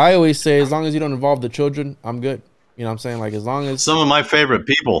I always say, as long as you don't involve the children, I'm good. You know what I'm saying? Like, as long as some of my favorite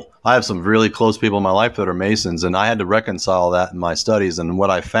people, I have some really close people in my life that are Masons, and I had to reconcile that in my studies. And what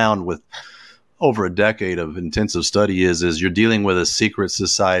I found with over a decade of intensive study is you're dealing with a secret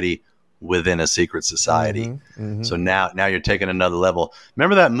society within a secret society. So now you're taking another level.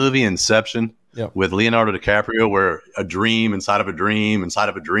 Remember that movie Inception with Leonardo DiCaprio, where a dream inside of a dream inside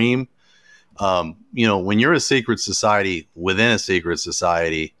of a dream? When you're a secret society within a secret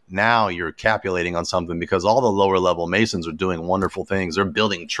society, now you're capitulating on something, because all the lower level Masons are doing wonderful things. They're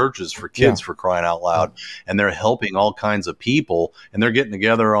building churches for kids, for crying out loud, and they're helping all kinds of people, and they're getting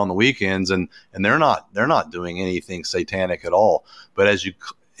together on the weekends, and they're not doing anything satanic at all. But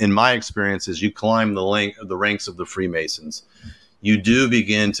in my experience, as you climb the ranks of the Freemasons, you do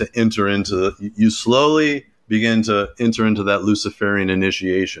begin to you slowly begin to enter into that Luciferian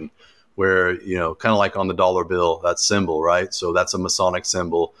initiation, where, kind of like on the dollar bill, that symbol, right? So that's a Masonic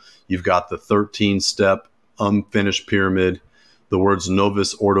symbol. You've got the 13-step unfinished pyramid, the words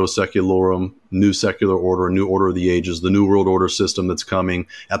Novus Ordo Secularum, new secular order, new order of the ages, the new world order system that's coming.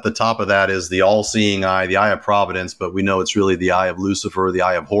 At the top of that is the all-seeing eye, the eye of providence, but we know it's really the eye of Lucifer, the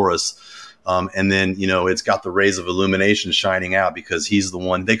eye of Horus. And then, it's got the rays of illumination shining out, because he's the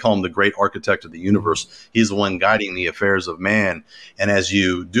one, they call him the great architect of the universe. He's the one guiding the affairs of man. And as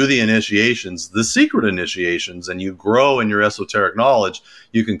you do the initiations, the secret initiations, and you grow in your esoteric knowledge,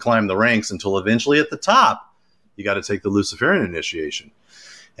 you can climb the ranks until eventually at the top, you got to take the Luciferian initiation.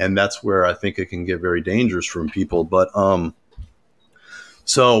 And that's where I think it can get very dangerous from people. But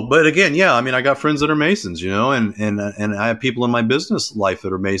again, I got friends that are Masons, and I have people in my business life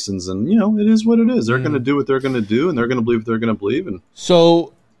that are Masons, and, it is what it is. They're going to do what they're going to do, and they're going to believe what they're going to believe. And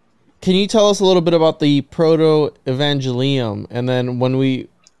so can you tell us a little bit about the Protoevangelium? And then when we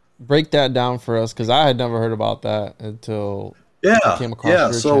break that down for us, because I had never heard about that until I came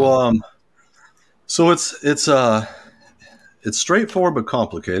across your channel. So it's straightforward but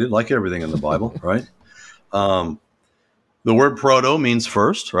complicated, like everything in the Bible, right? The word proto means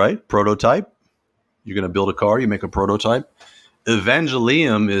first, right? Prototype. You're going to build a car, you make a prototype.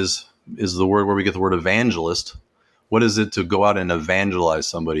 Evangelium is the word where we get the word evangelist. What is it to go out and evangelize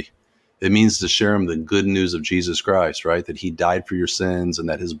somebody? It means to share them the good news of Jesus Christ, right? That he died for your sins, and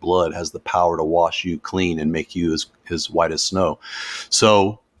that his blood has the power to wash you clean and make you as white as snow.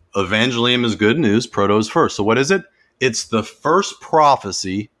 So Evangelium is good news. Proto is first. So what is it? It's the first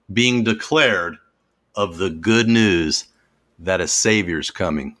prophecy being declared of the good news that a Savior's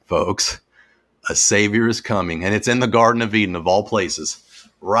coming, folks. A Savior is coming, and it's in the Garden of Eden, of all places.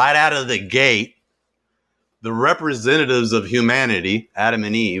 Right out of the gate, the representatives of humanity, Adam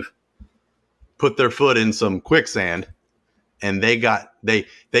and Eve, put their foot in some quicksand, and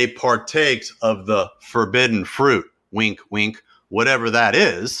they partaked of the forbidden fruit. Wink, wink. Whatever that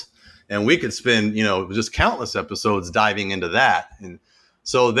is. And we could spend, just countless episodes diving into that. And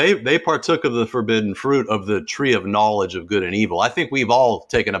so they partook of the forbidden fruit of the tree of knowledge of good and evil. I think we've all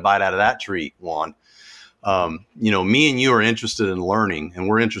taken a bite out of that tree, Juan. Me and you are interested in learning, and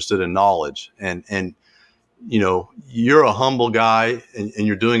we're interested in knowledge. And you're a humble guy and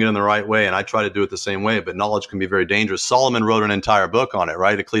you're doing it in the right way, and I try to do it the same way, but knowledge can be very dangerous. Solomon wrote an entire book on it,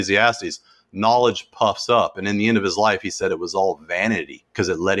 right? Ecclesiastes. Knowledge puffs up. And in the end of his life, he said it was all vanity because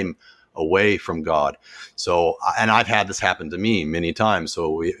it led him away from God. So, and I've had this happen to me many times.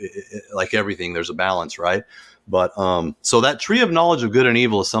 So like everything, there's a balance, right? But so that tree of knowledge of good and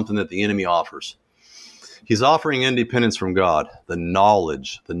evil is something that the enemy offers. He's offering independence from God, the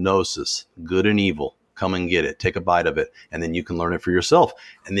knowledge, the gnosis, good and evil. Come and get it. Take a bite of it. And then you can learn it for yourself.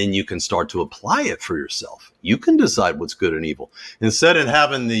 And then you can start to apply it for yourself. You can decide what's good and evil. Instead of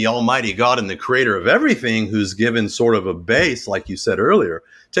having the Almighty God and the creator of everything who's given sort of a base, like you said earlier,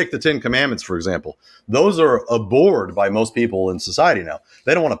 take the 10 Commandments, for example. Those are abhorred by most people in society now.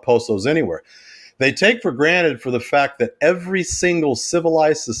 They don't want to post those anywhere. They take for granted for the fact that every single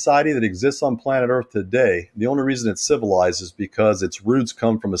civilized society that exists on planet Earth today, the only reason it's civilized is because its roots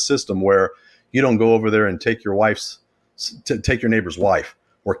come from a system where you don't go over there and take your neighbor's wife,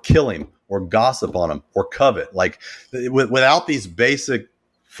 or kill him, or gossip on him, or covet. Like without these basic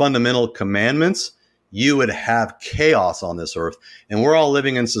fundamental commandments, you would have chaos on this earth. And we're all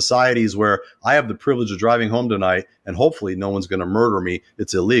living in societies where I have the privilege of driving home tonight, and hopefully no one's going to murder me.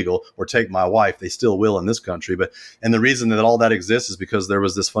 It's illegal, or take my wife. They still will in this country. And the reason that all that exists is because there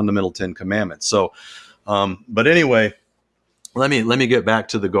was this fundamental 10 Commandments. So, but anyway, let me get back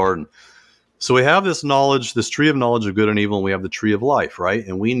to the garden. So we have this knowledge, this tree of knowledge of good and evil, and we have the tree of life, right?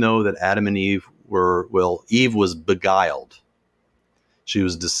 And we know that Adam and Eve Eve was beguiled. She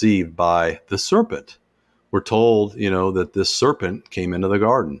was deceived by the serpent. We're told, that this serpent came into the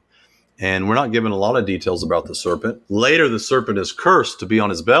garden. And we're not given a lot of details about the serpent. Later, the serpent is cursed to be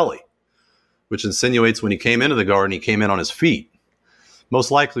on his belly, which insinuates when he came into the garden, he came in on his feet. Most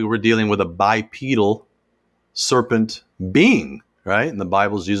likely, we're dealing with a bipedal serpent being, right? And the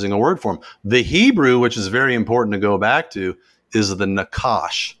Bible's using a word for him. The Hebrew, which is very important to go back to, is the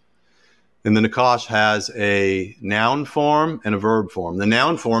nakash. And the nakash has a noun form and a verb form. The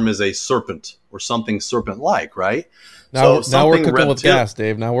noun form is a serpent or something serpent-like, right? Now we're cooking with gas,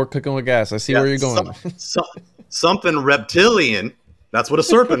 Dave. Now we're cooking with gas. I see where you're going. Something reptilian. That's what a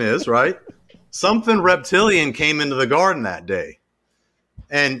serpent is, right? Something reptilian came into the garden that day.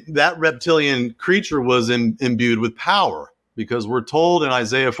 And that reptilian creature was imbued with power. Because we're told in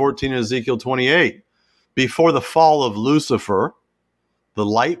Isaiah 14 and Ezekiel 28, before the fall of Lucifer, the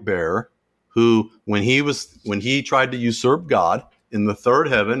light bearer, who when he tried to usurp God in the third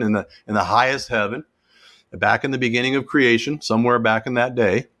heaven, in the highest heaven, back in the beginning of creation, somewhere back in that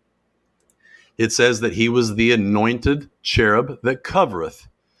day, it says that he was the anointed cherub that covereth.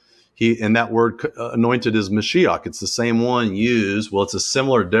 And that word anointed is Mashiach. It's the same one used. Well, it's a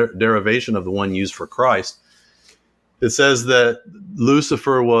similar derivation of the one used for Christ. It says that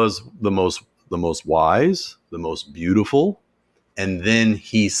Lucifer was the most wise, the most beautiful, and then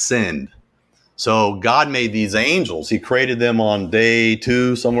he sinned. So God made these angels. He created them on day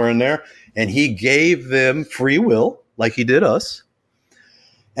 2, somewhere in there, and he gave them free will, like he did us.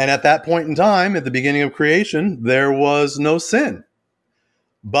 And at that point in time, at the beginning of creation, there was no sin.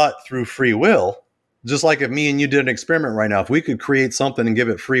 But through free will, just like if me and you did an experiment right now, if we could create something and give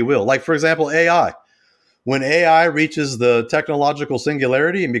it free will, like, for example, AI. When AI reaches the technological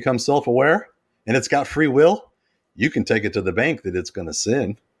singularity and becomes self-aware and it's got free will, you can take it to the bank that it's going to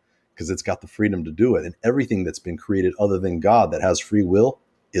sin because it's got the freedom to do it. And everything that's been created other than God that has free will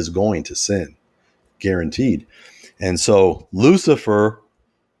is going to sin, guaranteed. And so Lucifer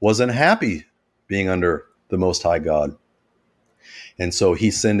wasn't happy being under the Most High God. And so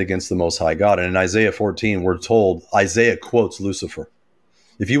he sinned against the Most High God. And in Isaiah 14, we're told, Isaiah quotes Lucifer.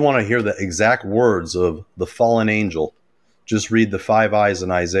 If you want to hear the exact words of the fallen angel, just read the 5 eyes in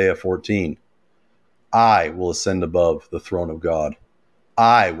Isaiah 14. I will ascend above the throne of God.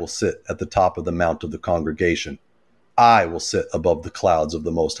 I will sit at the top of the mount of the congregation. I will sit above the clouds of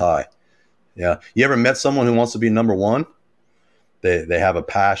the Most High. Yeah. You ever met someone who wants to be number one? They have a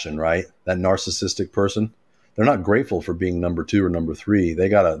passion, right? That narcissistic person. They're not grateful for being number 2 or number 3. They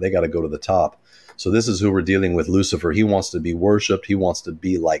gotta go to the top. So this is who we're dealing with, Lucifer. He wants to be worshipped. He wants to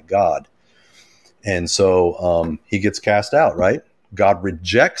be like God. And so he gets cast out, right? God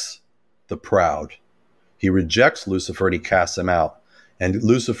rejects the proud. He rejects Lucifer and he casts him out. And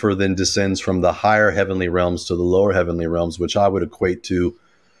Lucifer then descends from the higher heavenly realms to the lower heavenly realms, which I would equate to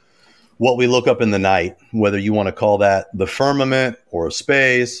what we look up in the night, whether you want to call that the firmament or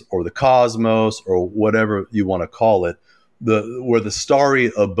space or the cosmos or whatever you want to call it. Where the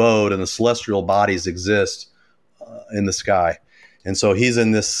starry abode and the celestial bodies exist in the sky. And so he's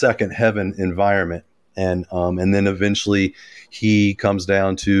in this second heaven environment. And then eventually he comes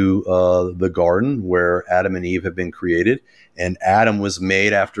down to the garden where Adam and Eve have been created. And Adam was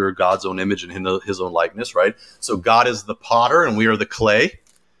made after God's own image and his own likeness, right? So God is the potter and we are the clay.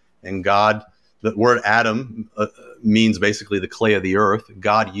 And God, the word Adam means basically the clay of the earth.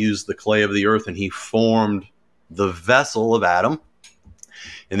 God used the clay of the earth and he formed the vessel of Adam.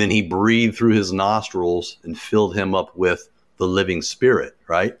 And then he breathed through his nostrils and filled him up with the living spirit,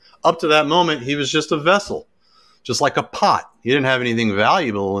 right? Up to that moment, he was just a vessel, just like a pot. He didn't have anything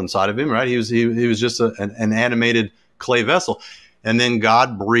valuable inside of him, right? He was just an animated clay vessel. And then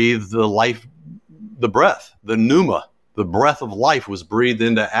God breathed the life, the breath, the pneuma, the breath of life was breathed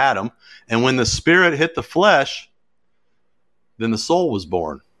into Adam. And when the spirit hit the flesh, then the soul was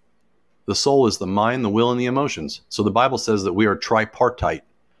born. The soul is the mind, the will, and the emotions. So the Bible says that we are tripartite.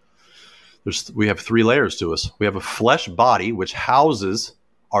 We have three layers to us. We have a flesh body, which houses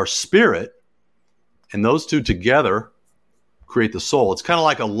our spirit, and those two together create the soul. It's kind of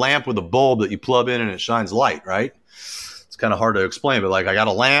like a lamp with a bulb that you plug in and it shines light, right? It's kind of hard to explain, but like I got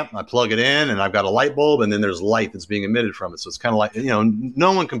a lamp, I plug it in, and I've got a light bulb, and then there's light that's being emitted from it. So it's kind of like,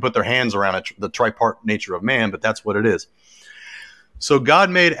 no one can put their hands around the tripart nature of man, but that's what it is. So God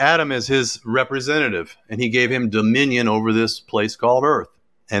made Adam as his representative, and he gave him dominion over this place called earth.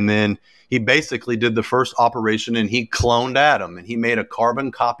 And then he basically did the first operation, and he cloned Adam, and he made a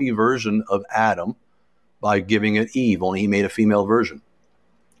carbon copy version of Adam by giving it Eve, only he made a female version.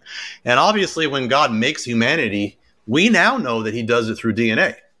 And obviously when God makes humanity, we now know that he does it through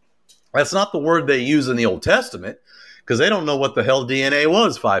DNA. That's not the word they use in the Old Testament, because they don't know what the hell DNA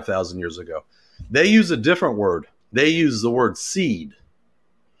was 5,000 years ago. They use a different word. They use the word seed.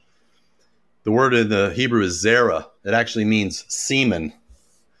 The word in the Hebrew is zera. It actually means semen,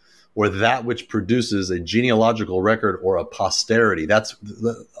 or that which produces a genealogical record or a posterity. That's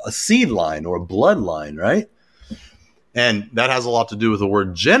a seed line or a bloodline, right? And that has a lot to do with the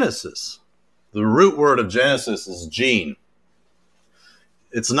word Genesis. The root word of Genesis is gene.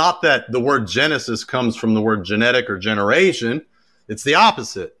 It's not that the word Genesis comes from the word genetic or generation. It's the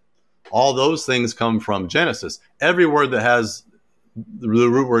opposite. All those things come from Genesis. Every word that has the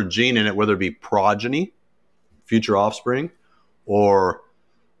root word gene in it, whether it be progeny, future offspring, or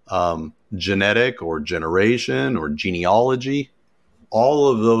genetic or generation or genealogy, all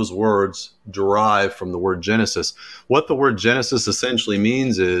of those words derive from the word Genesis. What the word Genesis essentially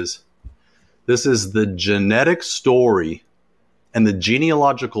means is this is the genetic story and the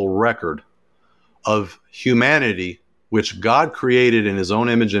genealogical record of humanity, which God created in his own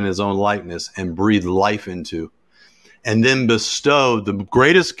image and his own likeness and breathed life into, and then bestowed the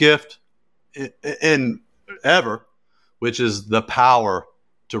greatest gift in ever, which is the power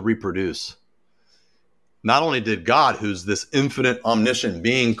to reproduce. Not only did God, who's this infinite omniscient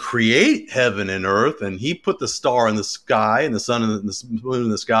being, create heaven and earth, and he put the star in the sky and the sun and the moon in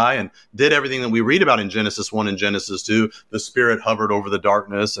the sky and did everything that we read about in Genesis 1 and Genesis 2. The Spirit hovered over the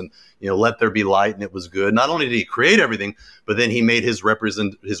darkness and, let there be light, and it was good. Not only did he create everything, but then he made his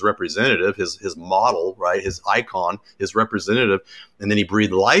representative, his model, right, his icon, his representative, and then he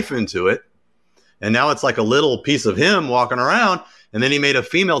breathed life into it. And now it's like a little piece of him walking around, and then he made a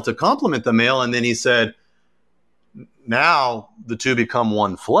female to complement the male, and then he said, now the two become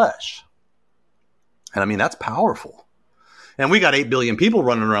one flesh. And I mean, that's powerful. And we got 8 billion people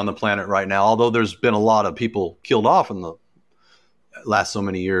running around the planet right now, although there's been a lot of people killed off in the last so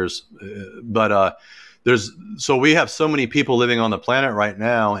many years. So we have so many people living on the planet right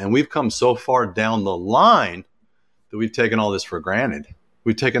now, and we've come so far down the line that we've taken all this for granted.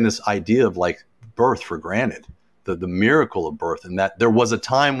 We've taken this idea of like birth for granted. The miracle of birth, and that there was a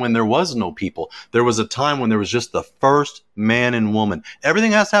time when there was no people. There was a time when there was just the first man and woman.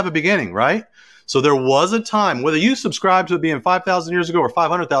 Everything has to have a beginning, right? So there was a time, whether you subscribe to it being 5,000 years ago or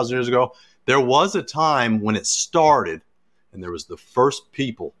 500,000 years ago, there was a time when it started, and there was the first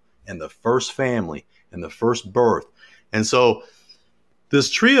people and the first family and the first birth. And so this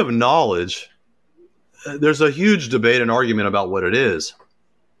tree of knowledge, there's a huge debate and argument about what it is.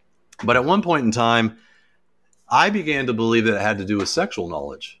 But at one point in time, I began to believe that it had to do with sexual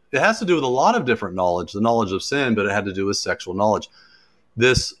knowledge. It has to do with a lot of different knowledge, the knowledge of sin, but it had to do with sexual knowledge.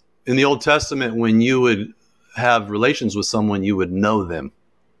 This, in the Old Testament, when you would have relations with someone, you would know them.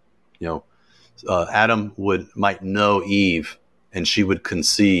 Adam might know Eve, and she would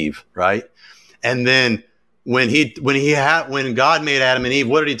conceive, right? And then when God made Adam and Eve,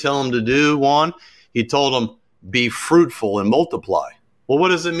 what did he tell them to do, Juan? He told them, be fruitful and multiply. Well, what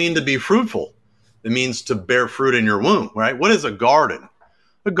does it mean to be fruitful? It means to bear fruit in your womb, right? What is a garden?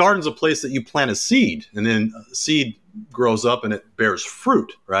 A garden's a place that you plant a seed, and then seed grows up and it bears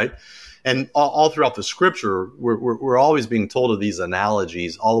fruit, right? And all throughout the scripture, we're always being told of these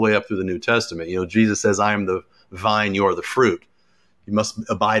analogies all the way up through the New Testament. Jesus says, I am the vine, you are the fruit. You must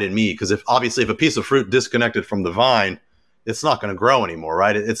abide in me. Because if a piece of fruit disconnected from the vine, it's not going to grow anymore,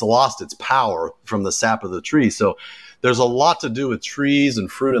 right? It's lost its power from the sap of the tree. So there's a lot to do with trees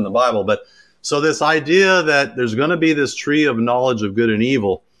and fruit in the Bible. But so this idea that there's going to be this tree of knowledge of good and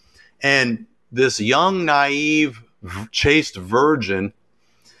evil, and this young, naive, chaste virgin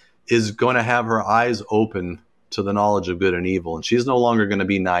is going to have her eyes open to the knowledge of good and evil, and she's no longer going to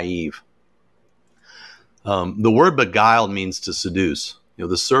be naive. The word beguiled means to seduce.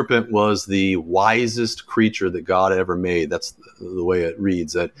 The serpent was the wisest creature that God ever made. That's the way it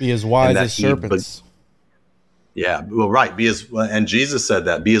reads. That be as wise as serpents. Yeah, well, right. And Jesus said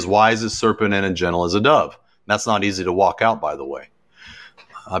that, be as wise as serpent and as gentle as a dove. That's not easy to walk out, by the way.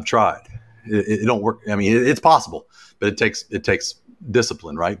 I've tried. It don't work. I mean, it's possible, but it takes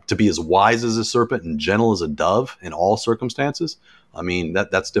discipline, right? To be as wise as a serpent and gentle as a dove in all circumstances. I mean,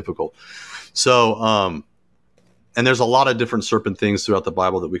 that's difficult. So, and there's a lot of different serpent things throughout the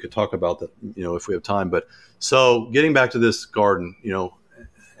Bible that we could talk about, that, if we have time. But so getting back to this garden,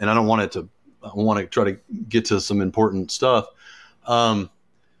 and I want to try to get to some important stuff.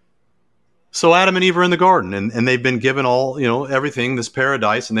 So Adam and Eve are in the garden, and they've been given all, everything, this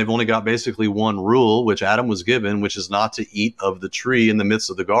paradise, and they've only got basically one rule, which Adam was given, which is not to eat of the tree in the midst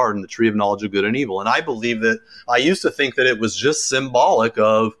of the garden, the tree of knowledge of good and evil. And I used to think that it was just symbolic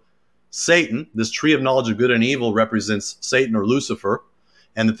of Satan. This tree of knowledge of good and evil represents Satan or Lucifer,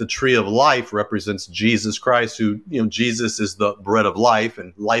 and that the tree of life represents Jesus Christ, who, Jesus is the bread of life,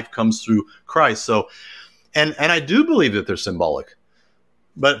 and life comes through Christ. So, and I do believe that they're symbolic.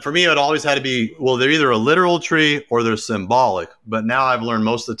 But for me, it always had to be, well, they're either a literal tree or they're symbolic. But now I've learned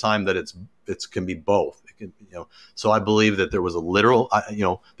most of the time that it can be both. It can, so I believe that there was a literal,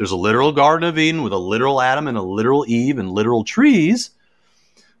 there's a literal Garden of Eden with a literal Adam and a literal Eve and literal trees.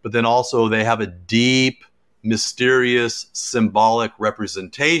 But then also they have a deep, mysterious, symbolic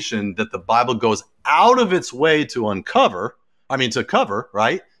representation that the Bible goes out of its way to cover,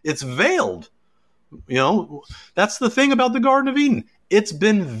 right? It's veiled. That's the thing about the Garden of Eden. It's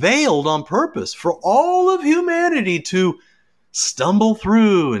been veiled on purpose for all of humanity to stumble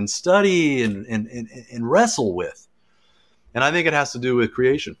through and study and wrestle with. And I think it has to do with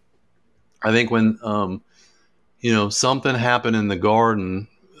creation. I think when, something happened in the garden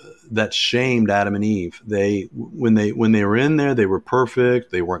that shamed Adam and Eve. When they were in there, they were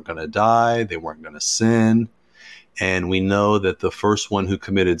perfect. They weren't going to die. They weren't going to sin. And we know that the first one who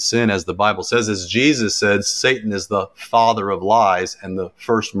committed sin, as the Bible says, as Jesus said, Satan is the father of lies and the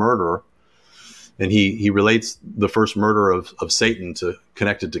first murderer. And he relates the first murder of Satan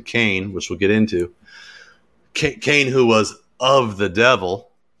connected to Cain, which we'll get into. Cain, who was of the devil.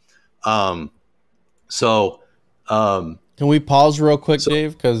 Can we pause real quick,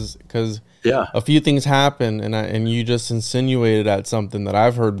 Dave? Because yeah, a few things happen, and you just insinuated at something that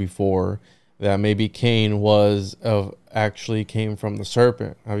I've heard before, that maybe Cain actually came from the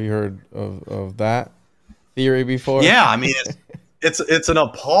serpent. Have you heard of that theory before? Yeah, I mean, it's an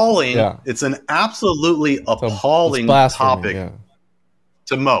appalling, it's an absolutely appalling topic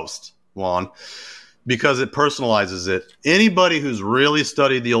to most, Juan, because it personalizes it. Anybody who's really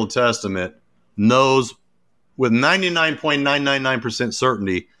studied the Old Testament knows with 99.999%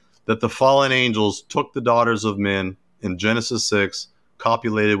 certainty that the fallen angels took the daughters of men in Genesis 6,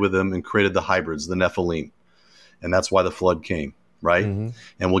 copulated with them, and created the hybrids, the Nephilim. And that's why the flood came, right? Mm-hmm.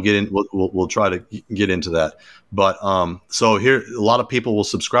 And we'll try to get into that. But so here, a lot of people will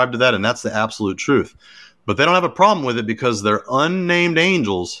subscribe to that, and that's the absolute truth. But they don't have a problem with it because they're unnamed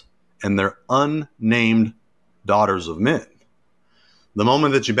angels and they're unnamed daughters of men. The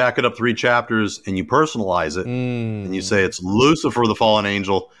moment that you back it up 3 chapters and you personalize it, and you say it's Lucifer, the fallen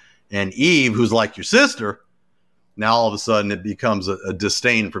angel, and Eve, who's like your sister, now all of a sudden it becomes a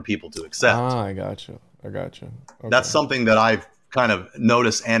disdain for people to accept. I gotcha. Okay. That's something that I've kind of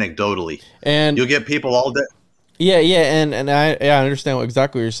noticed anecdotally. And you'll get people all day. Yeah, and I understand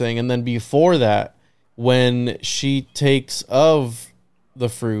exactly what you're saying. And then before that, when she takes of the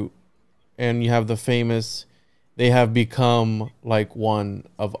fruit, and you have the famous, they have become like one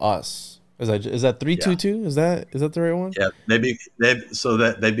of us. Is that 322? Is that the right one? Yeah,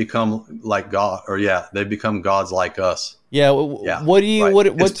 they become like God, or they become gods like us. Yeah. What do you? Right.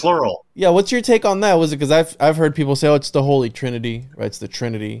 What's it's plural? Yeah. What's your take on that? Was it because I've heard people say, it's the Holy Trinity, right? It's the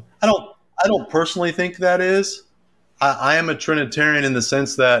Trinity. I don't personally think that is. I am a Trinitarian in the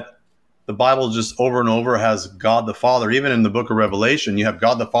sense that the Bible just over and over has God the Father. Even in the book of Revelation, you have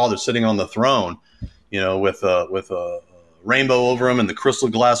God the Father sitting on the throne. with a rainbow over him and the crystal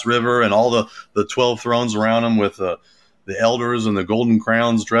glass river and all the 12 thrones around him with the elders and the golden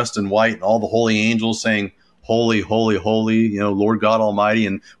crowns dressed in white and all the holy angels saying, holy, holy, holy, Lord God Almighty.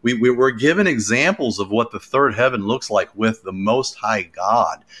 And we're given examples of what the third heaven looks like with the Most High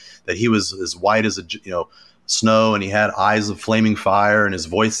God, that he was as white as snow, and he had eyes of flaming fire, and his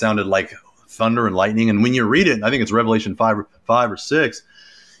voice sounded like thunder and lightning. And when you read it, I think it's Revelation 5 or 6,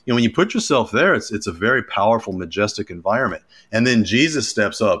 when you put yourself there, it's a very powerful, majestic environment. And then Jesus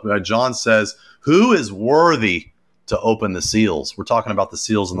steps up. John says, who is worthy to open the seals? We're talking about the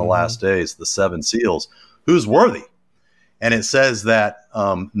seals in the last days, the 7 seals. Who's worthy? And it says that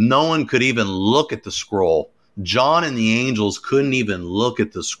no one could even look at the scroll. John and the angels couldn't even look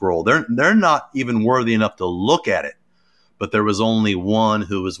at the scroll. They're not even worthy enough to look at it. But there was only one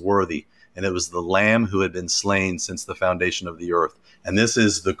who was worthy, and it was the Lamb who had been slain since the foundation of the earth. And this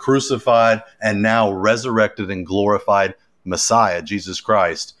is the crucified and now resurrected and glorified Messiah, Jesus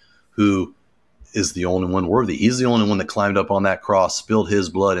Christ, who is the only one worthy. He's the only one that climbed up on that cross, spilled his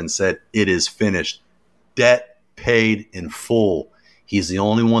blood, and said, it is finished. Debt paid in full. He's the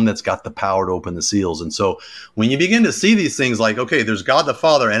only one that's got the power to open the seals. And so when you begin to see these things like, okay, there's God the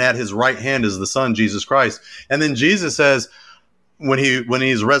Father, and at his right hand is the Son, Jesus Christ. And then Jesus says, when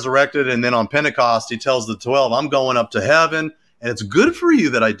he's resurrected, and then on Pentecost, he tells the 12, I'm going up to heaven, and it's good for you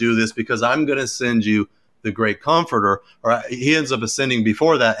that I do this because I'm going to send you the great comforter. Or he ends up ascending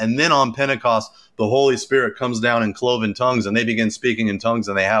before that. And then on Pentecost, the Holy Spirit comes down in cloven tongues, and they begin speaking in tongues,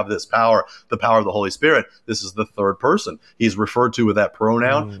 and they have this power, the power of the Holy Spirit. This is the third person. He's referred to with that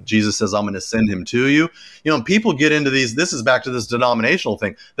pronoun. Jesus says, I'm going to send him to you. People get into these, this is back to this denominational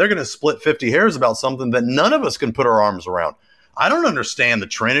thing. They're going to split 50 hairs about something that none of us can put our arms around. I don't understand the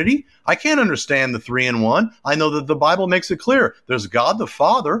Trinity. I can't understand the 3 in 1. I know that the Bible makes it clear. There's God the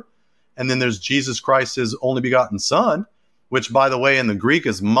Father, and then there's Jesus Christ, his only begotten Son, which, by the way, in the Greek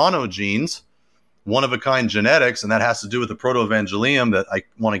is monogenes, one-of-a-kind genetics, and that has to do with the Protoevangelium that I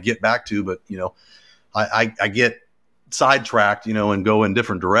want to get back to, but, I get sidetracked, and go in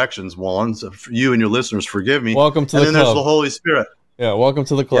different directions, Juan. So you and your listeners, forgive me. Welcome to the club. And then there's the Holy Spirit. Yeah, welcome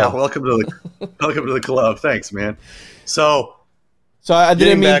to the club. Yeah, welcome to the club. Thanks, man. So I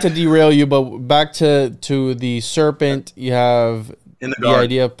didn't mean to derail you, but back to the serpent, you have the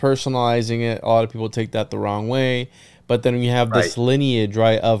idea of personalizing it. A lot of people take that the wrong way. But then you have this lineage,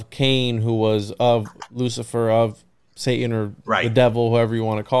 right, of Cain, who was of Lucifer, of Satan, or the devil, whoever you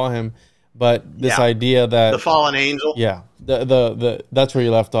want to call him. But this idea that... the fallen angel. Yeah. The that's where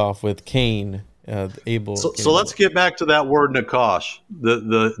you left off with Cain, Abel. So let's get back to that word Nakash.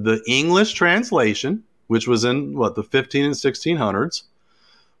 The English translation, which was in the 15 and 1600s,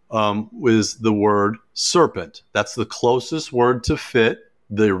 was the word serpent. That's the closest word to fit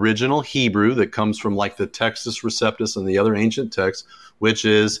the original Hebrew that comes from like the Textus Receptus and the other ancient texts, which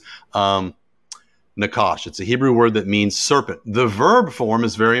is Nakash. It's a Hebrew word that means serpent. The verb form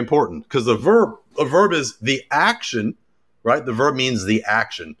is very important because a verb is the action, right? The verb means the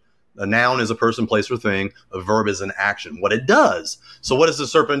action. A noun is a person, place, or thing. A verb is an action, what it does. So what does the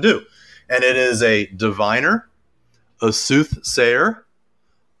serpent do? And it is a diviner, a soothsayer,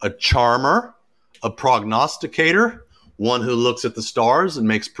 a charmer, a prognosticator, one who looks at the stars and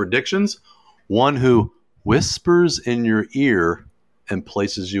makes predictions, one who whispers in your ear and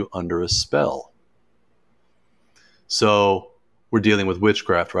places you under a spell. So we're dealing with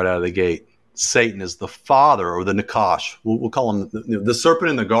witchcraft right out of the gate. Satan is the father, or the Nakash. We'll call him the serpent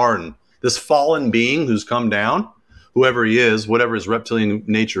in the garden. This fallen being who's come down, whoever he is, whatever his reptilian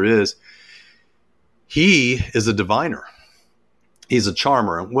nature is, he is a diviner. He's a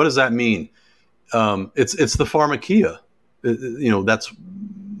charmer. And what does that mean? It's the pharmakia. That's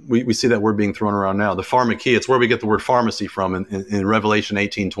we see that word being thrown around now. The pharmakia. It's where we get the word pharmacy from in Revelation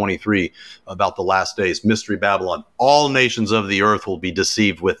 18:23 about the last days, mystery Babylon. All nations of the earth will be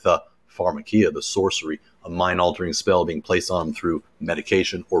deceived with the pharmakia, the sorcery, a mind-altering spell being placed on them through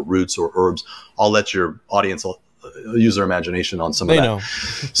medication or roots or herbs. I'll let your audience use their imagination on some of that. They know.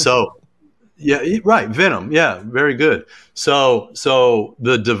 So. Yeah, right. Venom. Yeah, very good. So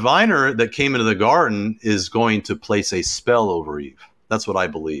the diviner that came into the garden is going to place a spell over Eve. That's what I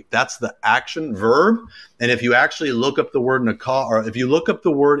believe. That's the action verb. And if you actually look up the word Nakah, or if you look up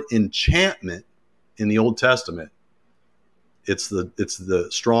the word enchantment in the Old Testament, it's the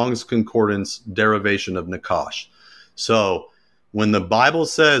Strong's Concordance derivation of Nakash. So when the Bible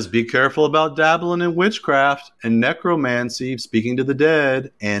says, be careful about dabbling in witchcraft and necromancy, speaking to the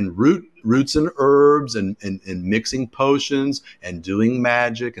dead, and roots and herbs and mixing potions and doing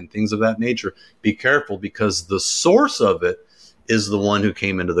magic and things of that nature, be careful, because the source of it is the one who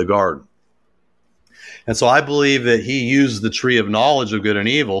came into the garden. And so I believe that he used the tree of knowledge of good and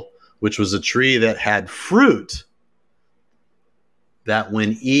evil, which was a tree that had fruit, that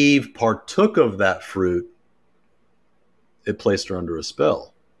when Eve partook of that fruit, it placed her under a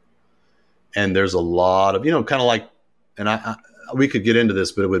spell. And there's a lot of, kind of like, and we could get into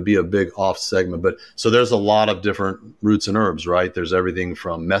this, but it would be a big off segment. But so there's a lot of different roots and herbs, right? There's everything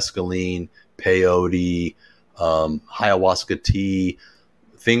from mescaline, peyote, ayahuasca tea,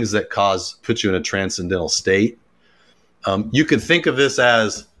 things that put you in a transcendental state. You could think of this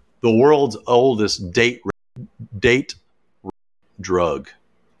as the world's oldest date drug.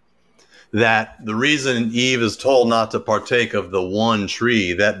 That the reason Eve is told not to partake of the one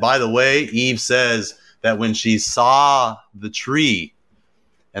tree, that, by the way, Eve says that when she saw the tree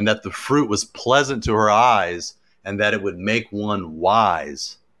and that the fruit was pleasant to her eyes and that it would make one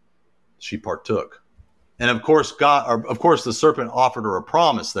wise, she partook. And of course, the serpent offered her a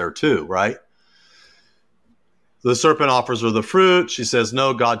promise there too, right? The serpent offers her the fruit. She says,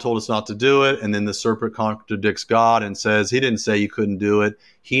 no, God told us not to do it. And then the serpent contradicts God and says, he didn't say you couldn't do it.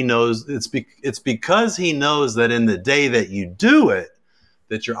 He knows it's because he knows that in the day that you do it,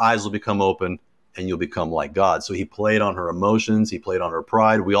 that your eyes will become open and you'll become like God. So he played on her emotions. He played on her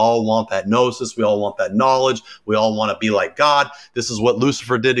pride. We all want that gnosis. We all want that knowledge. We all want to be like God. This is what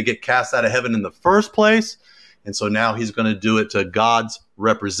Lucifer did to get cast out of heaven in the first place. And so now he's going to do it to God's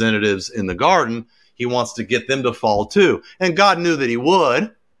representatives in the garden. He wants to get them to fall too. And God knew that he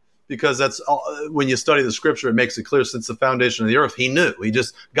would, because that's when you study the scripture, it makes it clear since the foundation of the earth, he knew.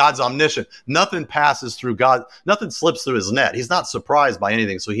 God's omniscient. Nothing passes through God. Nothing slips through his net. He's not surprised by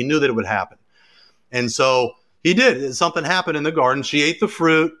anything. So he knew that it would happen. And so he did. Something happened in the garden. She ate the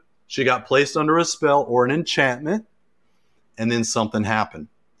fruit. She got placed under a spell or an enchantment. And then something happened.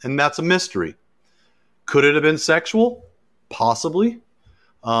 And that's a mystery. Could it have been sexual? Possibly.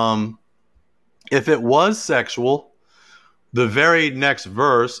 If it was sexual, the very next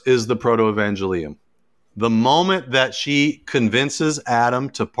verse is the Protoevangelium. The moment that she convinces Adam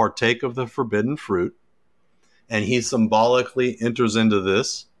to partake of the forbidden fruit, and he symbolically enters into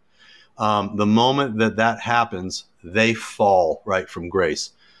this, the moment that happens, they fall right from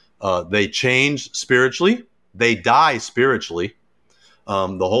grace. They change spiritually. They die spiritually.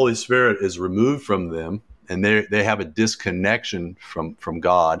 The Holy Spirit is removed from them, and they have a disconnection from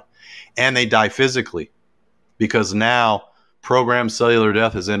God. And they die physically because now programmed cellular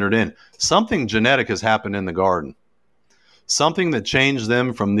death has entered in. Something genetic has happened in the garden. Something that changed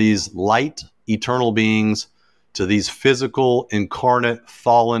them from these light, eternal beings to these physical, incarnate,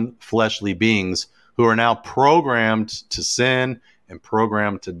 fallen, fleshly beings who are now programmed to sin and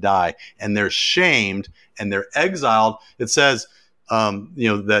programmed to die. And they're shamed and they're exiled. It says,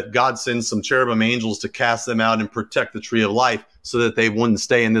 that God sends some cherubim angels to cast them out and protect the tree of life so that they wouldn't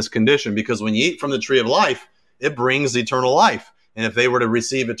stay in this condition. Because when you eat from the tree of life, it brings eternal life. And if they were to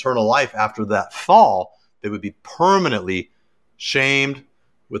receive eternal life after that fall, they would be permanently shamed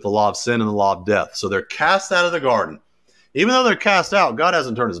with the law of sin and the law of death. So they're cast out of the garden. Even though they're cast out, God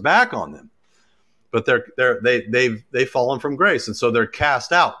hasn't turned his back on them. But they've fallen from grace. And so they're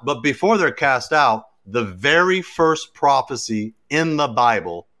cast out. But before they're cast out, the very first prophecy in the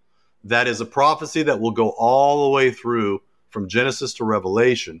Bible, that is a prophecy that will go all the way through from Genesis to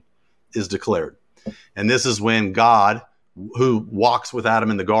Revelation, is declared. And this is when God, who walks with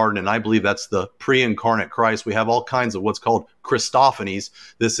Adam in the garden, and I believe that's the pre-incarnate Christ. We have all kinds of what's called Christophanies.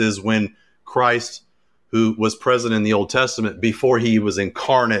 This is when Christ, who was present in the Old Testament before he was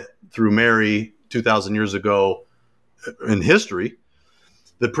incarnate through Mary 2,000 years ago in history,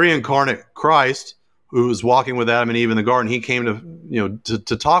 the pre-incarnate Christ, who was walking with Adam and Eve in the garden, he came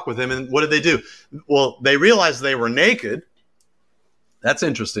to talk with him. And what did they do? Well, they realized they were naked. That's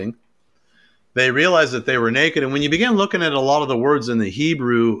interesting. They realized that they were naked. And when you begin looking at a lot of the words in the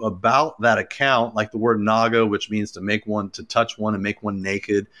Hebrew about that account, like the word naga, which means to touch one and make one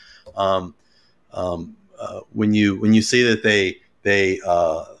naked. When you see that they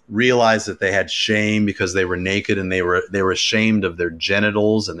realized that they had shame because they were naked and they were ashamed of their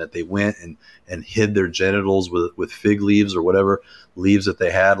genitals, and that they went and hid their genitals with fig leaves or whatever leaves that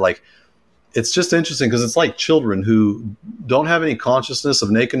they had. Like, it's just interesting because it's like children who don't have any consciousness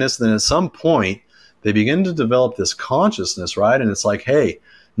of nakedness. Then at some point they begin to develop this consciousness, right? And it's like, hey,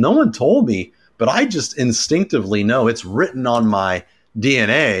 no one told me, but I just instinctively know. It's written on my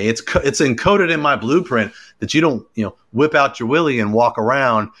DNA. It's encoded in my blueprint that you don't, whip out your willy and walk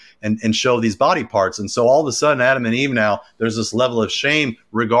around and show these body parts. And so all of a sudden, Adam and Eve now, there's this level of shame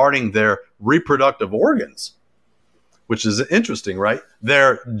regarding their reproductive organs, which is interesting, right?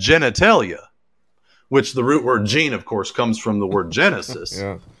 Their genitalia, which the root word gene, of course, comes from the word Genesis.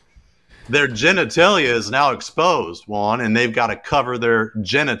 Yeah. Their genitalia is now exposed, Juan, and they've got to cover their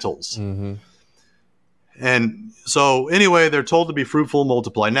genitals. Mm-hmm. And so anyway, they're told to be fruitful and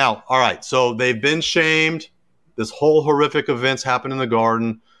multiply. Now, all right, so they've been shamed. This whole horrific events happened in the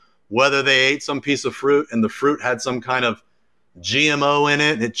garden. Whether they ate some piece of fruit and the fruit had some kind of GMO in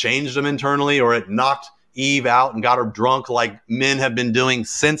it, and it changed them internally, or it knocked Eve out and got her drunk like men have been doing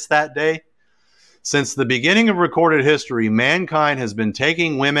since that day. Since the beginning of recorded history, mankind has been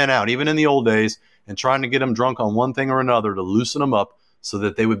taking women out, even in the old days, and trying to get them drunk on one thing or another to loosen them up so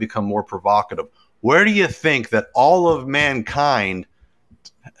that they would become more provocative. Where do you think that all of mankind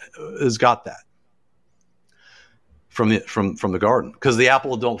has got that? From the garden. Because the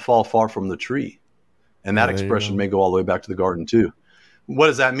apple don't fall far from the tree. And that expression may go all the way back to the garden too. What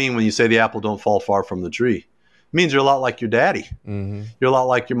does that mean when you say the apple don't fall far from the tree? It means you're a lot like your daddy. Mm-hmm. You're a lot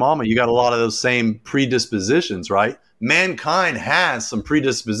like your mama. You got a lot of those same predispositions, right? Mankind has some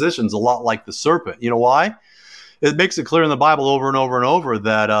predispositions a lot like the serpent. You know why? It makes it clear in the Bible over and over and over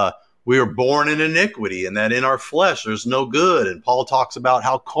that we are born in iniquity and that in our flesh there's no good. And Paul talks about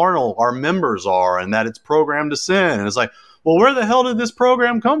how carnal our members are and that it's programmed to sin. And it's like, well, where the hell did this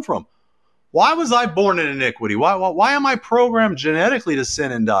program come from? Why was I born in iniquity? Why am I programmed genetically to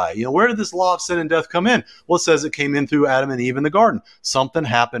sin and die? You know, where did this law of sin and death come in? Well, it says it came in through Adam and Eve in the garden. Something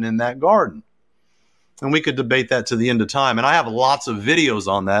happened in that garden. And we could debate that to the end of time. And I have lots of videos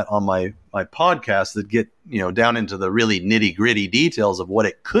on that on my podcast that get, down into the really nitty gritty details of what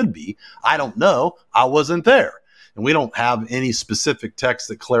it could be. I don't know. I wasn't there. And we don't have any specific texts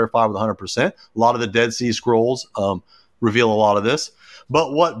that clarify with 100%. A lot of the Dead Sea Scrolls reveal a lot of this.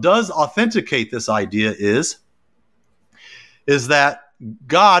 But what does authenticate this idea is that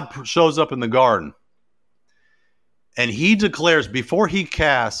God shows up in the garden and he declares before he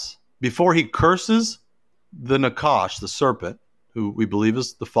curses the Nakash, the serpent, who we believe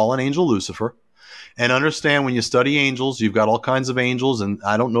is the fallen angel Lucifer. And understand when you study angels, you've got all kinds of angels. And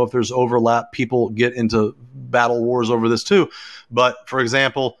I don't know if there's overlap. People get into battle wars over this too. But for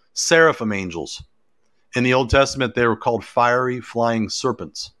example, seraphim angels. In the Old Testament, they were called fiery flying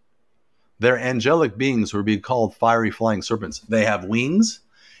serpents. They're angelic beings who are being called fiery flying serpents. They have wings,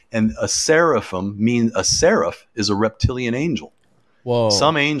 and a seraph is a reptilian angel. Whoa.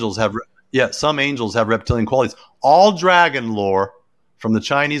 Some angels have reptilian qualities. All dragon lore from the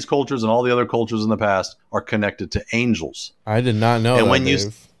Chinese cultures and all the other cultures in the past are connected to angels. I did not know and that, when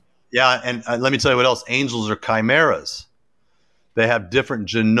Dave. And let me tell you what else. Angels are chimeras. They have different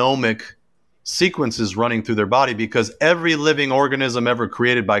genomic sequences running through their body because every living organism ever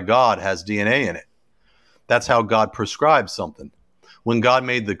created by God has DNA in it. That's how God prescribes something. When God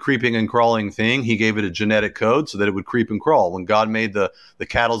made the creeping and crawling thing, he gave it a genetic code so that it would creep and crawl. When God made the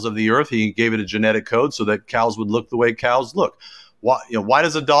cattle of the earth, he gave it a genetic code so that cows would look the way cows look. Why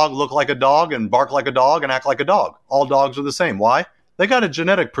does a dog look like a dog and bark like a dog and act like a dog? All dogs are the same. Why? They got a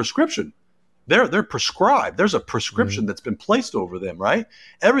genetic prescription. They're prescribed. There's a prescription that's been placed over them, right?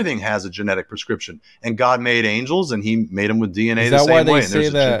 Everything has a genetic prescription. And God made angels, and he made them with DNA the same way. Is that why they say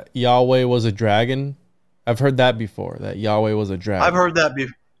that Yahweh was a dragon? I've heard that before, that Yahweh was a dragon. I've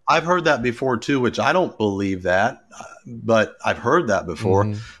heard that before, too, which I don't believe that, but I've heard that before.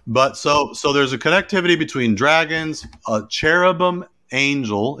 Mm-hmm. But so there's a connectivity between dragons, a cherubim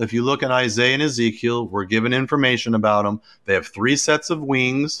angel. If you look in Isaiah and Ezekiel, we're given information about them. They have 3 sets of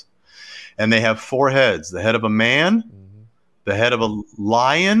wings. And they have 4 heads, the head of a man, the head of a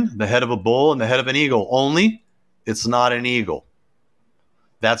lion, the head of a bull, and the head of an eagle. Only it's not an eagle.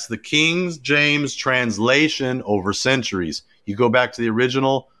 That's the King James translation over centuries. You go back to the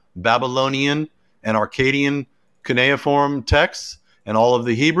original Babylonian and Akkadian cuneiform texts and all of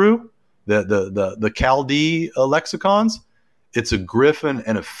the Hebrew, the Chaldee lexicons, it's a griffin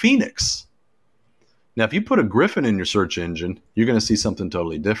and a phoenix. Now, if you put a griffin in your search engine, you're going to see something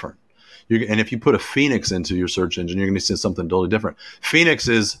totally different. And if you put a phoenix into your search engine, you're going to see something totally different. Phoenix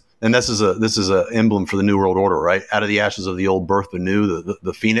is, and this is a emblem for the New World Order, right? Out of the ashes of the old, birth the new,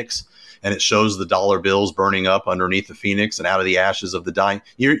 the phoenix, and it shows the dollar bills burning up underneath the phoenix, and out of the ashes of the dying.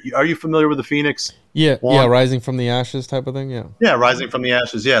 Are you familiar with the phoenix? Yeah, rising from the ashes type of thing. Yeah, rising from the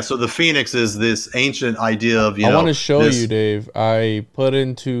ashes. Yeah, so the phoenix is this ancient idea of I want to show you, Dave. I put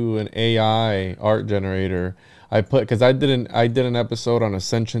into an AI art generator. Because I did an episode on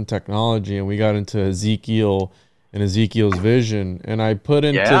ascension technology, and we got into Ezekiel and Ezekiel's vision, and I put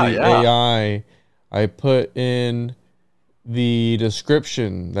into AI, I put in the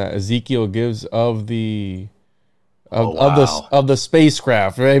description that Ezekiel gives of the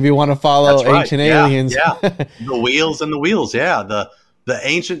spacecraft, right? If you want to follow ancient aliens, the wheels and the wheels, the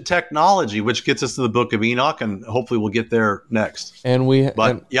ancient technology, which gets us to the Book of Enoch, and hopefully we'll get there next. And I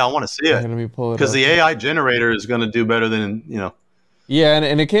want to see it, let me pull it because up. the AI generator is going to do better than Yeah,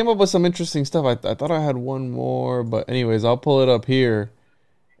 and it came up with some interesting stuff. I thought I had one more, but anyways, I'll pull it up here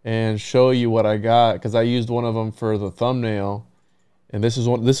and show you what I got, because I used one of them for the thumbnail, and this was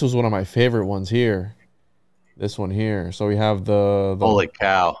one of my favorite ones here. This one here. So we have the Holy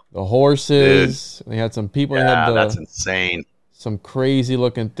cow, the horses. They had some people. yeah, Had that's insane. some crazy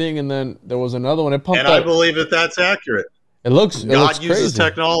looking thing, and then there was another one. It pumped And out. I believe that that's accurate. It looks God uses crazy.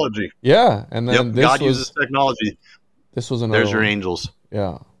 technology. Yeah, and then God uses technology. This was another. There's your one. angels.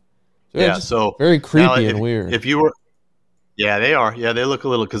 Yeah. Yeah. So very creepy now, and weird. If you were, yeah, they are. Yeah, they look a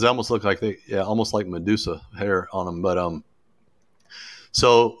little, because they almost look like almost like Medusa hair on them. But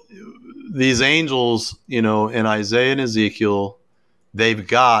so these angels, in Isaiah and Ezekiel, they've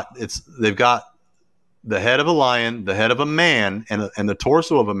got the head of a lion, the head of a man, and the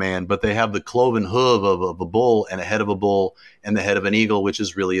torso of a man, but they have the cloven hoof of a bull, and a head of a bull, and the head of an eagle, which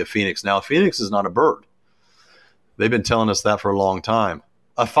is really a phoenix. Now, a phoenix is not a bird. They've been telling us that for a long time.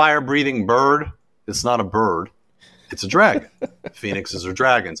 A fire-breathing bird, it's not a bird. It's a dragon. Phoenixes are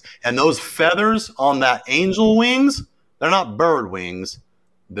dragons. And those feathers on that angel wings, they're not bird wings.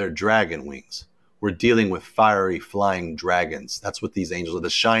 They're dragon wings. We're dealing with fiery flying dragons. That's what these angels are, the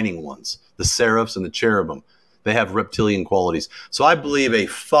shining ones, the seraphs and the cherubim. They have reptilian qualities. So I believe a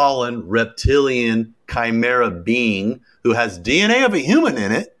fallen reptilian chimera being who has DNA of a human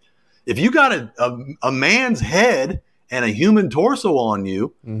in it. If you got a man's head and a human torso on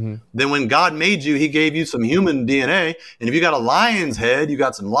you, then when God made you, he gave you some human DNA. And if you got a lion's head, you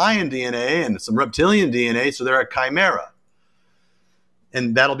got some lion DNA and some reptilian DNA, so they're a chimera.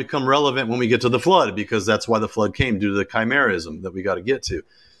 And that'll become relevant when we get to the flood, because that's why the flood came, due to the chimerism that we got to get to.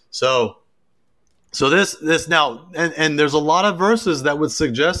 So this now, and there's a lot of verses that would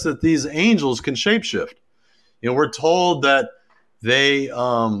suggest that these angels can shapeshift. We're told that they,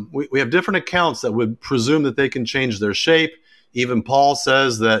 we have different accounts that would presume that they can change their shape. Even Paul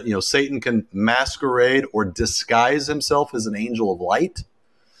says that, Satan can masquerade or disguise himself as an angel of light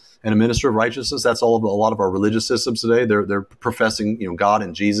and a minister of righteousness. That's a lot of our religious systems today. They're professing, God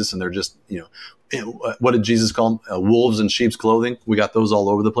and Jesus, and they're just, what did Jesus call them? Wolves in sheep's clothing. We got those all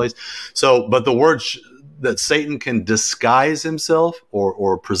over the place. So, but the word that Satan can disguise himself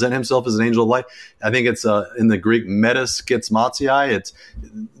or present himself as an angel of light, I think it's in the Greek meta schizmatiai. It's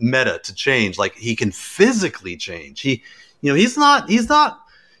meta, to change. Like, he can physically change. He's not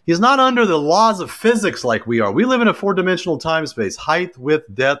under the laws of physics like we are. We live in a 4-dimensional time space, height, width,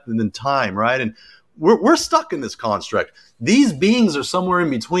 depth, and then time, right? And we're stuck in this construct. These beings are somewhere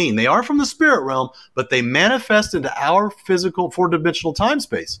in between. They are from the spirit realm, but they manifest into our physical 4-dimensional time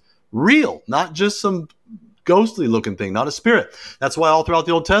space. Real, not just some ghostly looking thing, not a spirit. That's why all throughout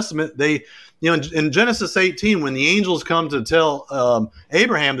the Old Testament, they, in Genesis 18, when the angels come to tell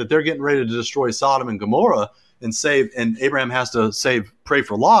Abraham that they're getting ready to destroy Sodom and Gomorrah and Abraham has to pray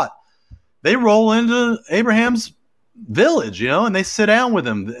for Lot, they roll into Abraham's village, and they sit down with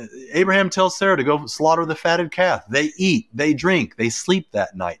him. Abraham tells Sarah to go slaughter the fatted calf. They eat, they drink, they sleep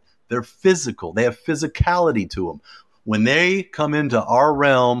that night. They're physical. They have physicality to them. When they come into our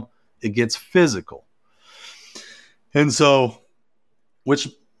realm, it gets physical. And so, which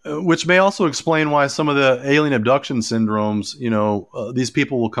may also explain why some of the alien abduction syndromes, these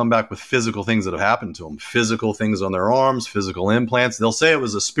people will come back with physical things that have happened to them, physical things on their arms, physical implants. They'll say it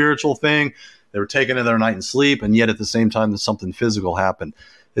was a spiritual thing. They were taken in their night and sleep, and yet at the same time, something physical happened.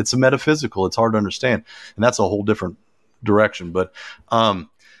 It's a metaphysical. It's hard to understand, and that's a whole different direction. But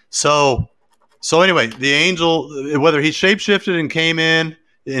so anyway, the angel, whether he shapeshifted and came in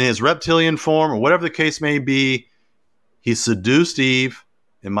his reptilian form or whatever the case may be, he seduced Eve.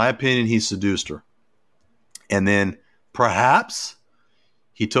 In my opinion, he seduced her. And then perhaps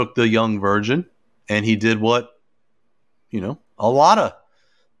he took the young virgin and he did what, a lot of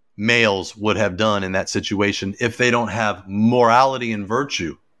males would have done in that situation if they don't have morality and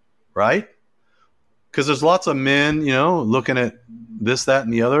virtue, right? Because there's lots of men, looking at this, that,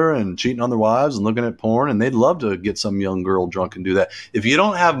 and the other and cheating on their wives and looking at porn, and they'd love to get some young girl drunk and do that. If you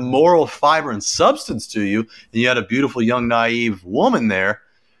don't have moral fiber and substance to you, and you had a beautiful, young, naive woman there,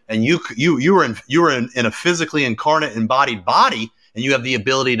 and you were in a physically incarnate, embodied body, and you have the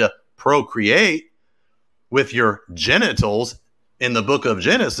ability to procreate with your genitals in the book of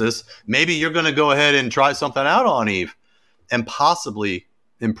Genesis, maybe you're going to go ahead and try something out on Eve and possibly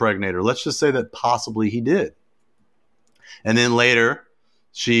impregnate her. Let's just say that possibly he did. And then later,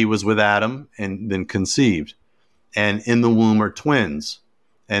 she was with Adam and then conceived. And in the womb are twins.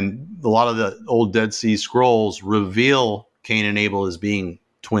 And a lot of the old Dead Sea Scrolls reveal Cain and Abel as being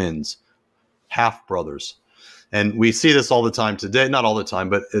twins, half brothers. And we see this all the time today. Not all the time,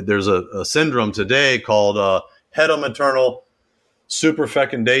 but there's a syndrome today called heteromaternal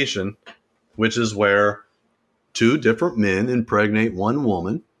superfecundation, which is where two different men impregnate one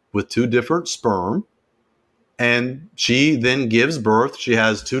woman with two different sperm. And she then gives birth. She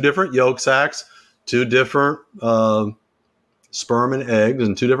has two different yolk sacs, two different sperm and eggs,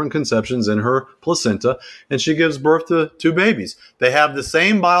 and two different conceptions in her placenta. And she gives birth to two babies. They have the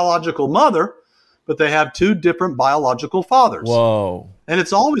same biological mother, but they have two different biological fathers. Whoa. And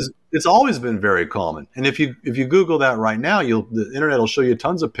it's always been very common. And if you Google that right now, the internet will show you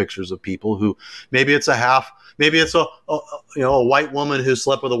tons of pictures of people who maybe it's a white woman who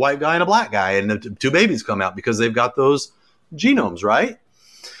slept with a white guy and a black guy, and the two babies come out because they've got those genomes, right?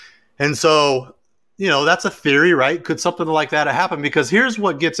 And so, that's a theory, right? Could something like that happen? Because here's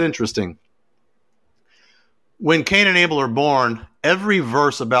what gets interesting. When Cain and Abel are born, every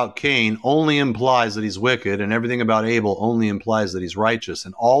verse about Cain only implies that he's wicked, and everything about Abel only implies that he's righteous.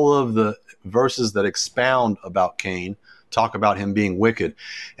 And all of the verses that expound about Cain talk about him being wicked.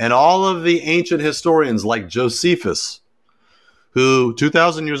 And all of the ancient historians like Josephus, who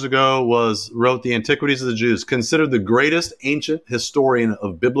 2,000 years ago wrote the Antiquities of the Jews, considered the greatest ancient historian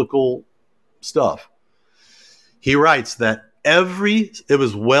of biblical stuff. He writes that it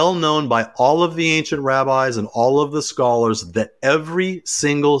was well known by all of the ancient rabbis and all of the scholars that every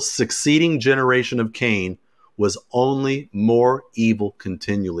single succeeding generation of Cain was only more evil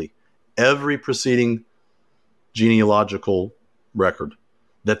continually. Every preceding genealogical record,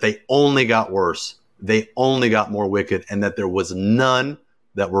 that they only got worse. They only got more wicked, and that there was none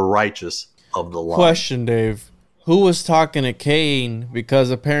that were righteous of the line. Question, Dave. Who was talking to Cain? Because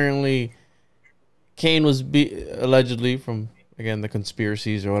apparently Cain was allegedly, from, again, the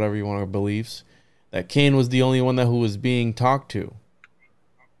conspiracies or whatever you want to beliefs, that Cain was the only one who was being talked to.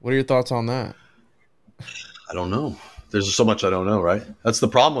 What are your thoughts on that? I don't know. There's so much I don't know, right? That's the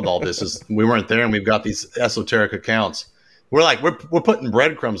problem with all this is we weren't there, and we've got these esoteric accounts. We're putting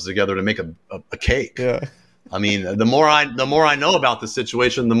breadcrumbs together to make a cake. Yeah. I mean, the more I know about the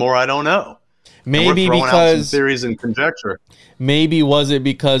situation, the more I don't know. Maybe and we're throwing out some theories and conjecture. Maybe was it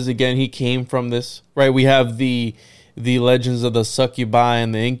because, again, he came from this, right? We have the legends of the succubi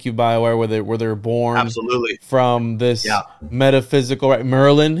and the incubi where they're born. Absolutely. From this metaphysical, right?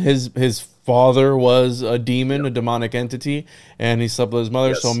 Merlin, his father was a demon, a demonic entity, and he slept with his mother.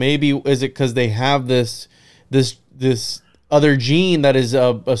 Yes. So maybe is it because they have this other gene that is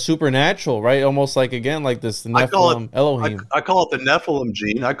a supernatural, right? Almost like, again, like this Nephilim, Elohim. I call it the Nephilim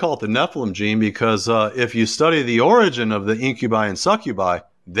gene. I call it the Nephilim gene because if you study the origin of the incubi and succubi,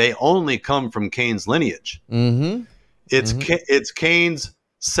 they only come from Cain's lineage. Mm-hmm. It's Cain's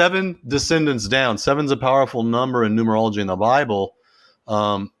 7 descendants down. 7's a powerful number in numerology in the Bible.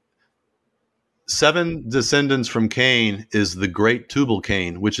 7 descendants from Cain is the great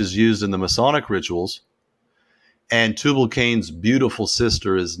Tubal-Cain, which is used in the Masonic rituals. And Tubal-Cain's beautiful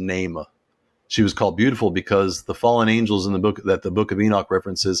sister is Naamah. She was called beautiful because the fallen angels in the book of Enoch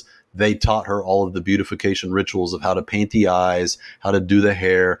references, they taught her all of the beautification rituals of how to paint the eyes, how to do the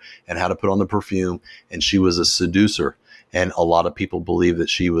hair, and how to put on the perfume. And she was a seducer. And a lot of people believe that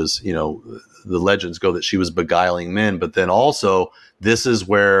she was, the legends go that she was beguiling men. But then also, this is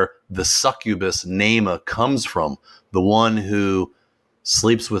where the succubus Naamah comes from, the one who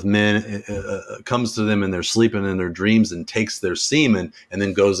sleeps with men, comes to them and they're sleeping in their dreams and takes their semen and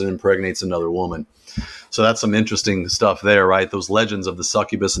then goes and impregnates another woman. So that's some interesting stuff there, right? Those legends of the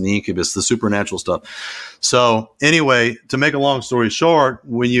succubus and the incubus, the supernatural stuff. So anyway, to make a long story short,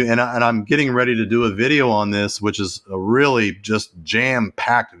 and I'm getting ready to do a video on this, which is a really just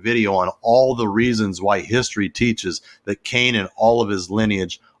jam-packed video on all the reasons why history teaches that Cain and all of his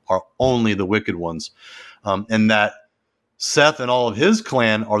lineage are only the wicked ones, and that Seth and all of his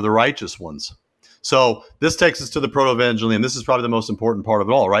clan are the righteous ones. So this takes us to the Protoevangelium. This is probably the most important part of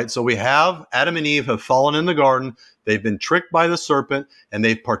it all, right? So we have Adam and Eve have fallen in the garden. They've been tricked by the serpent, and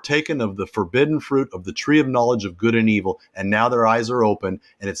they've partaken of the forbidden fruit of the tree of knowledge of good and evil. And now their eyes are open,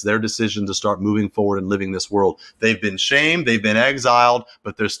 and it's their decision to start moving forward and living this world. They've been shamed. They've been exiled,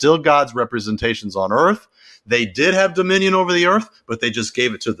 but they're still God's representations on earth. They did have dominion over the earth, but they just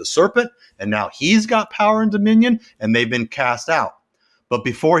gave it to the serpent, and now he's got power and dominion, and they've been cast out. But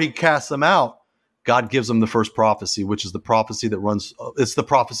before he casts them out, God gives them the first prophecy, which is the prophecy it's the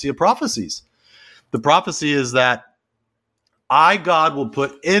prophecy of prophecies. The prophecy is that I, God, will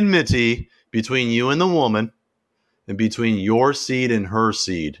put enmity between you and the woman, and between your seed and her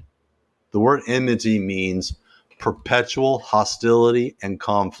seed. The word enmity means perpetual hostility and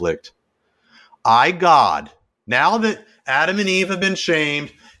conflict. I, God, now that Adam and Eve have been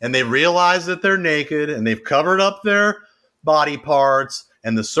shamed, and they realize that they're naked, and they've covered up their body parts,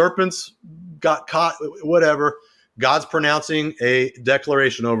 and the serpents got caught, whatever. God's pronouncing a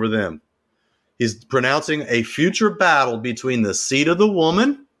declaration over them. He's pronouncing a future battle between the seed of the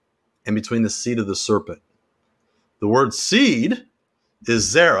woman and between the seed of the serpent. The word seed is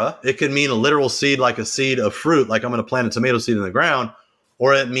zera. It can mean a literal seed, like a seed of fruit, like I'm going to plant a tomato seed in the ground,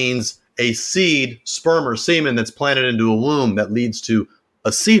 or it means a seed, sperm or semen, that's planted into a womb that leads to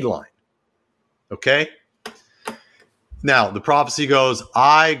a seed line. Okay? Now, the prophecy goes,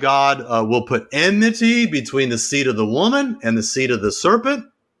 I, God, will put enmity between the seed of the woman and the seed of the serpent.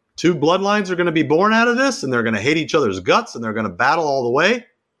 Two bloodlines are going to be born out of this, and they're going to hate each other's guts, and they're going to battle all the way.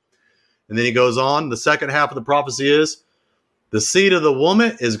 And then he goes on. The second half of the prophecy is, the seed of the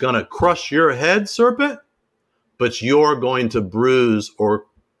woman is going to crush your head, serpent, but you're going to bruise or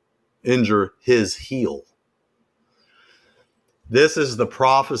injure his heel. This is the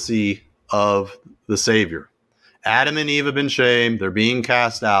prophecy of the Savior. Adam and Eve have been shamed. They're being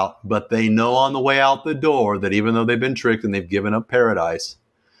cast out, but they know on the way out the door that even though they've been tricked and they've given up paradise,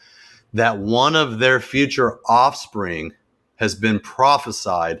 that one of their future offspring has been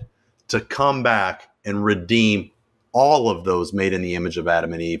prophesied to come back and redeem all of those made in the image of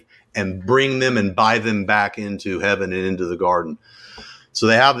Adam and Eve and bring them and buy them back into heaven and into the garden. So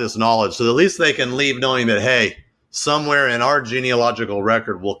they have this knowledge. So at least they can leave knowing that, hey, somewhere in our genealogical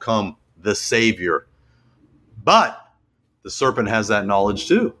record will come the Savior. But the serpent has that knowledge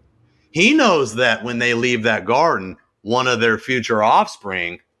too. He knows that when they leave that garden, one of their future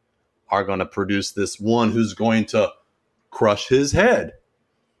offspring are going to produce this one who's going to crush his head.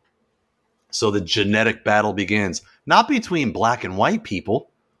 So the genetic battle begins, not between black and white people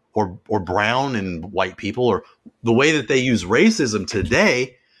or brown and white people, or the way that they use racism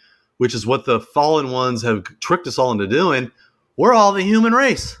today, which is what the fallen ones have tricked us all into doing. We're all the human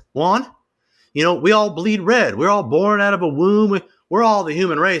race, Juan. You know, we all bleed red. We're all born out of a womb. We're all the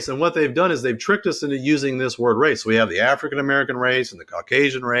human race. And what they've done is they've tricked us into using this word race. So we have the African-American race and the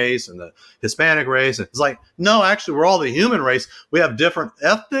Caucasian race and the Hispanic race. And it's like, no, actually, we're all the human race. We have different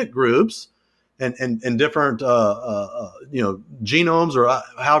ethnic groups and different, genomes, or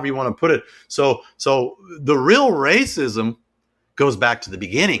however you want to put it. So the real racism goes back to the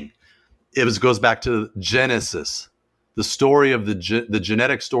beginning. Goes back to Genesis, the story of the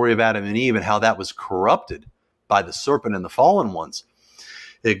genetic story of Adam and Eve and how that was corrupted by the serpent and the fallen ones.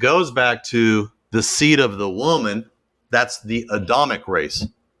 It goes back to the seed of the woman. That's the Adamic race.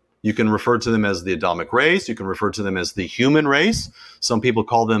 You can refer to them as the Adamic race. You can refer to them as the human race. Some people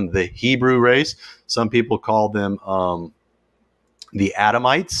call them the Hebrew race. Some people call them the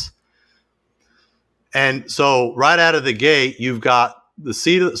Adamites. And so right out of the gate, you've got the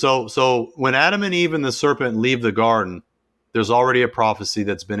seed. So when Adam and Eve and the serpent leave the garden, there's already a prophecy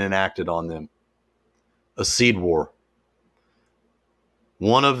that's been enacted on them. A seed war.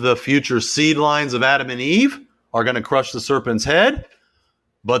 One of the future seed lines of Adam and Eve are going to crush the serpent's head.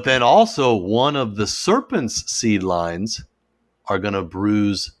 But then also one of the serpent's seed lines are going to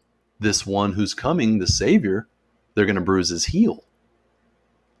bruise this one who's coming, the Savior. They're going to bruise his heel.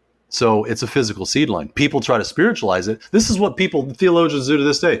 So it's a physical seed line. People try to spiritualize it. This is what theologians do to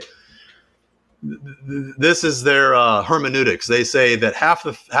this day. This is their hermeneutics. They say that half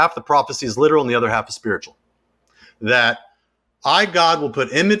the prophecy is literal and the other half is spiritual. That I, God, will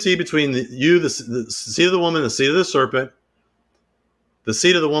put enmity between you, the seed of the woman, the seed of the serpent. The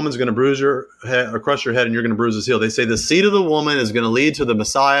seed of the woman is going to bruise your head or crush your head, and you're going to bruise his heel. They say the seed of the woman is going to lead to the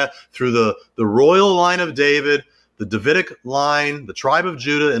Messiah through the royal line of David, the Davidic line, the tribe of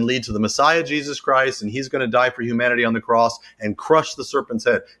Judah, and lead to the Messiah, Jesus Christ, and he's going to die for humanity on the cross and crush the serpent's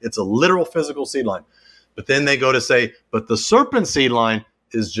head. It's a literal physical seed line. But then they go to say, but the serpent seed line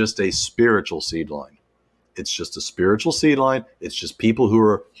is just a spiritual seed line. It's just a spiritual seed line. It's just people who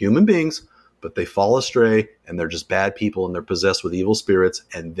are human beings, but they fall astray, and they're just bad people, and they're possessed with evil spirits,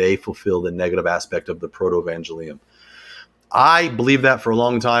 and they fulfill the negative aspect of the Protoevangelium. I believe that for a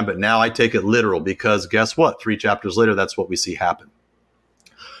long time, but now I take it literal because guess what? 3 chapters later, that's what we see happen.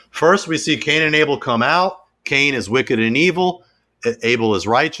 First, we see Cain and Abel come out. Cain is wicked and evil. Abel is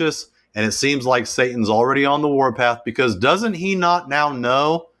righteous. And it seems like Satan's already on the warpath because doesn't he not now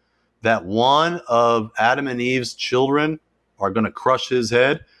know that one of Adam and Eve's children are going to crush his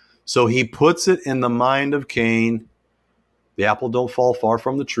head? So he puts it in the mind of Cain, the apple don't fall far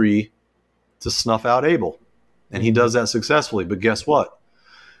from the tree, to snuff out Abel. And he does that successfully. But guess what?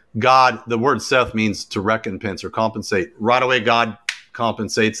 God, the word Seth means to recompense or compensate. Right away, God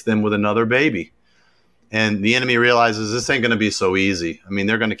compensates them with another baby. And the enemy realizes this ain't going to be so easy. I mean,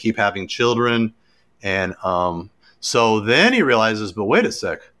 they're going to keep having children. And So then he realizes, but wait a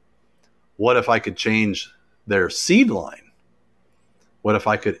sec. What if I could change their seed line? What if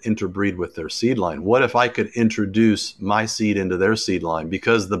I could interbreed with their seed line? What if I could introduce my seed into their seed line?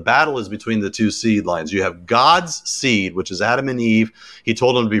 Because the battle is between the two seed lines. You have God's seed, which is Adam and Eve. He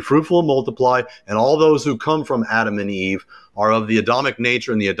told them to be fruitful and multiply, and all those who come from Adam and Eve are of the Adamic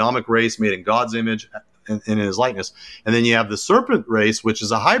nature and the Adamic race, made in God's image and in his likeness. And then you have the serpent race, which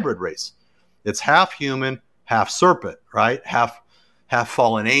is a hybrid race. It's half human, half serpent, right? Half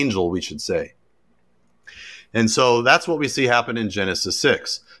fallen angel, we should say. And so that's what we see happen in Genesis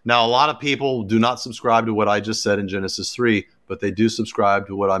 6. Now, a lot of people do not subscribe to what I just said in Genesis 3, but they do subscribe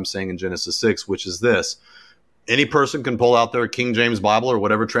to what I'm saying in Genesis 6, which is this. Any person can pull out their King James Bible or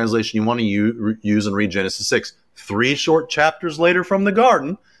whatever translation you want to use and read Genesis 6. 3 short chapters later from the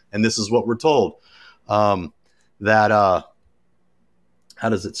garden, and this is what we're told. How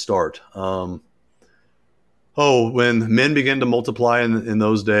does it start? When men began to multiply in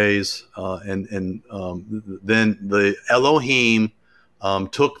those days, then the Elohim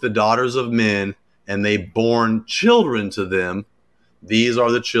took the daughters of men, and they born children to them. These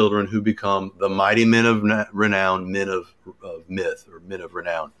are the children who become the mighty men of renown, men of myth, or men of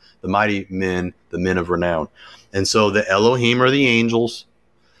renown. The mighty men, the men of renown. And so the Elohim are the angels,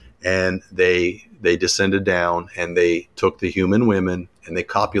 and they descended down, and they took the human women, and they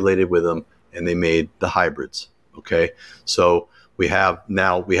copulated with them, and they made the hybrids. Okay, so we have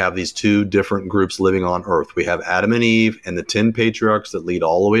these two different groups living on earth. We have Adam and Eve and the 10 patriarchs that lead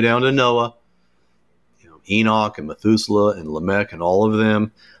all the way down to Noah, Enoch and Methuselah and Lamech and all of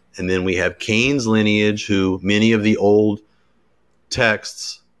them. And then we have Cain's lineage, who many of the old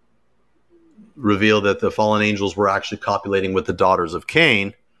texts reveal that the fallen angels were actually copulating with the daughters of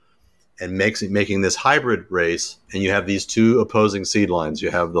Cain and making this hybrid race. And you have these two opposing seed lines. You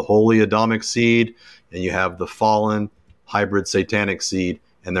have the holy Adamic seed, and you have the fallen hybrid satanic seed,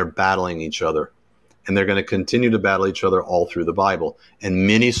 and they're battling each other. And they're going to continue to battle each other all through the Bible. And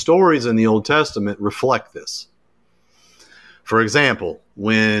many stories in the Old Testament reflect this. For example,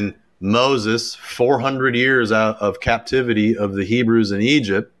 when Moses, 400 years out of captivity of the Hebrews in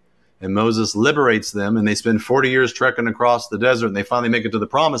Egypt, and Moses liberates them, and they spend 40 years trekking across the desert, and they finally make it to the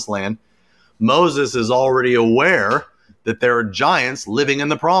Promised Land, Moses is already aware that there are giants living in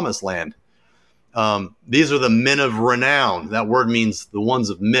the Promised Land. These are the men of renown. That word means the ones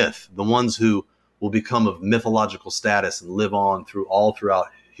of myth, the ones who will become of mythological status and live on throughout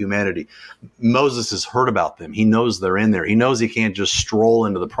humanity. Moses has heard about them. He knows they're in there. He knows he can't just stroll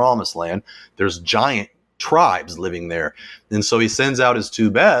into the Promised Land. There's giant tribes living there. And so he sends out his two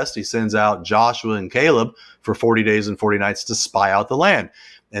best. He sends out Joshua and Caleb for 40 days and 40 nights to spy out the land.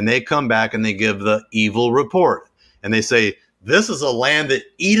 And they come back and they give the evil report. And they say, this is a land that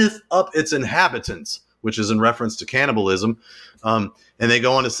eateth up its inhabitants, which is in reference to cannibalism. And they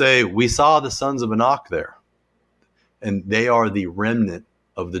go on to say, we saw the sons of Anak there, and they are the remnant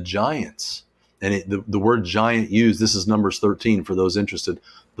of the giants. And the word giant used, this is Numbers 13 for those interested.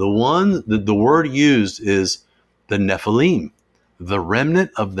 The word used is the Nephilim. The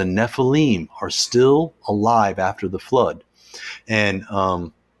remnant of the Nephilim are still alive after the flood. And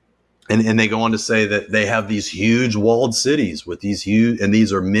they go on to say that they have these huge walled cities with these huge, and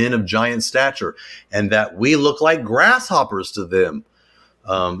these are men of giant stature, and that we look like grasshoppers to them.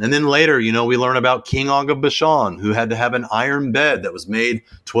 And then later, we learn about King Og of Bashan, who had to have an iron bed that was made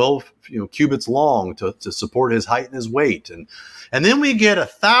 12 cubits long to support his height and his weight. And then we get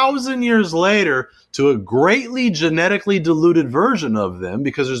 1,000 years later to a greatly genetically diluted version of them,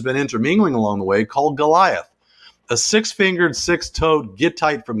 because there's been intermingling along the way, called Goliath. A 6-fingered, 6-toed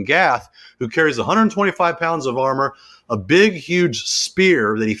Gittite from Gath who carries 125 pounds of armor, a big, huge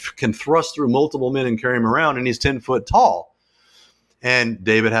spear that he can thrust through multiple men and carry him around, and he's 10 foot tall. And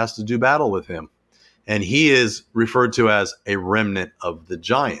David has to do battle with him. And he is referred to as a remnant of the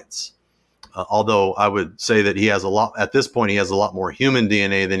giants. Although I would say that at this point, he has a lot more human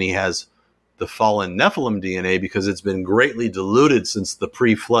DNA than he has the fallen Nephilim DNA, because it's been greatly diluted since the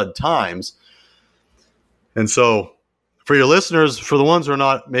pre-flood times. And so for your listeners, for the ones who are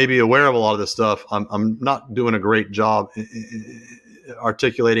not maybe aware of a lot of this stuff, I'm not doing a great job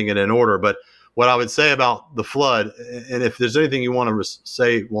articulating it in order. But what I would say about the flood, and if there's anything you want to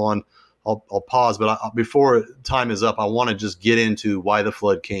say, Juan, I'll pause. But before time is up, I want to just get into why the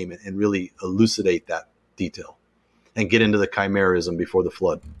flood came and really elucidate that detail and get into the chimerism before the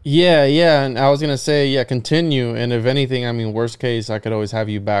flood. Yeah. And I was going to say, continue. And if anything, worst case, I could always have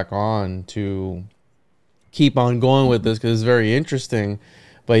you back on to keep on going with this, because it's very interesting.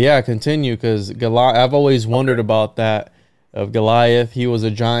 But continue, because Goliath, I've always wondered about that, of Goliath. He was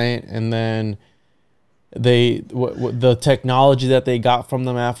a giant, and then the technology that they got from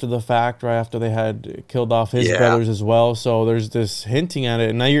them after the fact, right after they had killed off his brothers as well. So there's this hinting at it.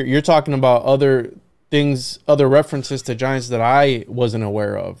 And now you're talking about other things, other references to giants that I wasn't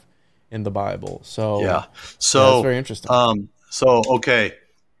aware of in the Bible. So that's very interesting. Okay,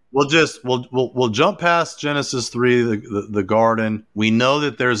 we'll jump past Genesis 3, the garden. We know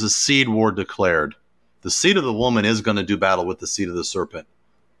that there's a seed war declared. The seed of the woman is going to do battle with the seed of the serpent.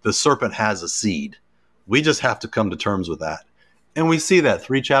 The serpent has a seed. We just have to come to terms with that. And we see that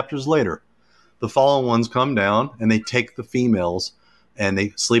 3 chapters later. The fallen ones come down and they take the females and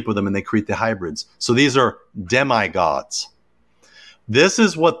they sleep with them and they create the hybrids. So these are demigods. This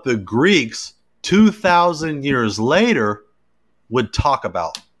is what the Greeks 2,000 years later would talk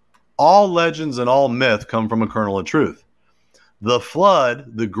about. All legends and all myth come from a kernel of truth. The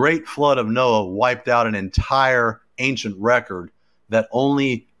flood, the great flood of Noah, wiped out an entire ancient record that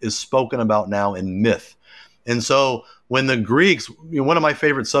only is spoken about now in myth. And so when the Greeks, one of my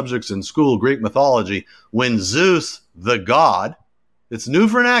favorite subjects in school, Greek mythology, when Zeus, the god, it's new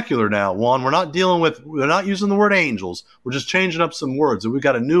vernacular now, Juan. We're not using the word angels. We're just changing up some words. And we've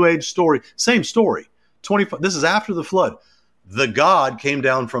got a new age story, same story. This is after the flood. The god came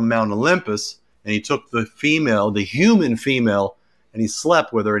down from Mount Olympus and he took the female, the human female, and he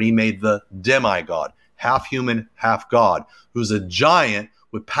slept with her and he made the demigod, half human, half god, who's a giant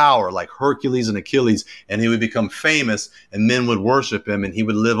with power like Hercules and Achilles, and he would become famous and men would worship him and he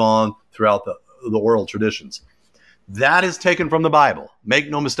would live on throughout the oral traditions. That is taken from the Bible. Make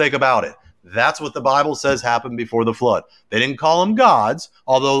no mistake about it. That's what the Bible says happened before the flood. They didn't call them gods,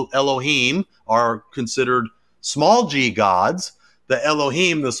 although Elohim are considered small g gods. The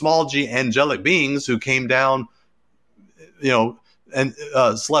Elohim, the small g angelic beings who came down, and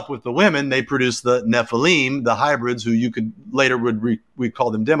slept with the women, they produced the Nephilim, the hybrids, who you could later we'd call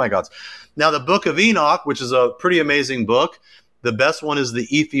them demigods. Now, the Book of Enoch, which is a pretty amazing book, the best one is the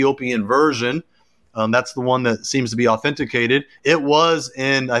Ethiopian version. That's the one that seems to be authenticated. It was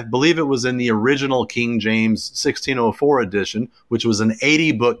I believe it was in the original King James 1604 edition, which was an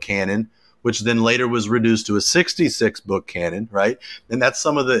 80-book canon, which then later was reduced to a 66-book canon, right? And that's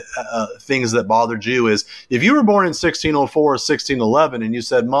some of the things that bothered you is if you were born in 1604 or 1611 and you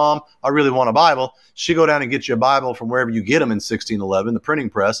said, Mom, I really want a Bible, she'd go down and get you a Bible from wherever you get them in 1611, the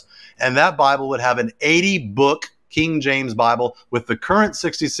printing press, and that Bible would have an 80-book King James Bible with the current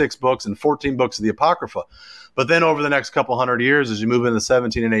 66 books and 14 books of the Apocrypha. But then over the next couple hundred years, as you move into the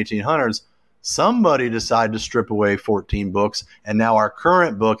 17 and 1800s, somebody decided to strip away 14 books, and now our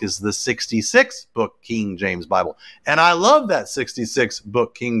current book is the 66-book King James Bible. And I love that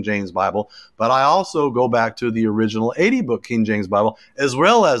 66-book King James Bible, but I also go back to the original 80-book King James Bible, as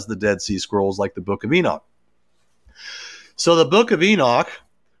well as the Dead Sea Scrolls like the Book of Enoch. So the Book of Enoch,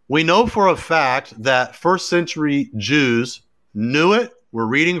 we know for a fact that first century Jews knew it, were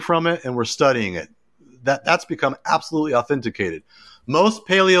reading from it, and were studying it. That's become absolutely authenticated. Most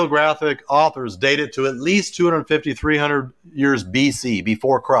paleographic authors date it to at least 250, 300 years BC,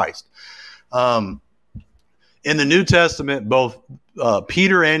 before Christ. In the New Testament, both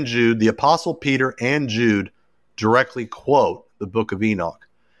Peter and Jude, the Apostle Peter and Jude, directly quote the Book of Enoch.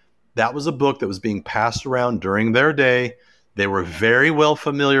 That was a book that was being passed around during their day. They were very well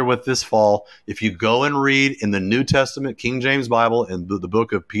familiar with this fall. If you go and read in the New Testament, King James Bible, and the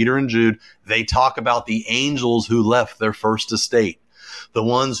book of Peter and Jude, they talk about the angels who left their first estate, the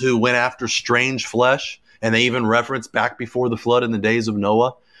ones who went after strange flesh, and they even reference back before the flood in the days of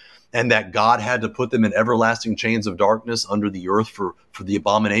Noah, and that God had to put them in everlasting chains of darkness under the earth for the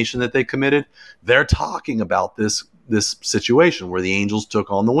abomination that they committed. They're talking about this situation where the angels took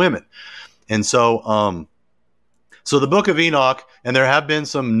on the women. And so the Book of Enoch, and there have been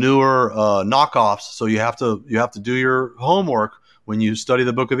some newer knockoffs, so you have to do your homework when you study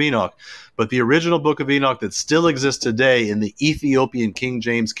the Book of Enoch. But the original Book of Enoch that still exists today in the Ethiopian King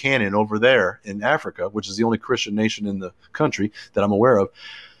James canon over there in Africa, which is the only Christian nation in the country that I'm aware of,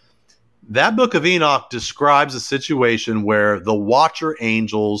 that Book of Enoch describes a situation where the watcher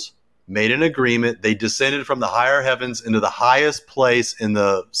angels made an agreement. They descended from the higher heavens into the highest place in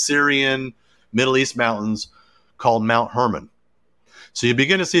the Syrian Middle East mountains called Mount Hermon. So you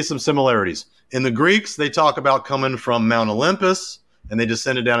begin to see some similarities. In the Greeks, they talk about coming from Mount Olympus, and they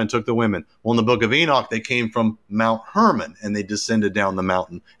descended down and took the women. Well, in the Book of Enoch, they came from Mount Hermon, and they descended down the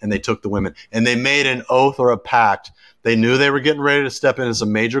mountain, and they took the women. And they made an oath or a pact. They knew they were getting ready to step into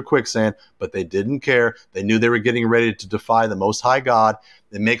some major quicksand, but they didn't care. They knew they were getting ready to defy the Most High God.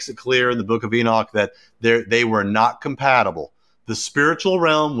 It makes it clear in the Book of Enoch that they were not compatible. The spiritual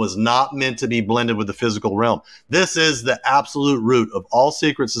realm was not meant to be blended with the physical realm. This is the absolute root of all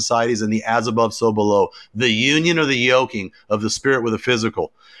secret societies and the as above, so below. The union or the yoking of the spirit with the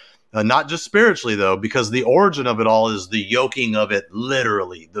physical. Not just spiritually, though, because the origin of it all is the yoking of it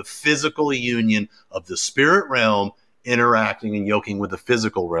literally. The physical union of the spirit realm interacting and yoking with the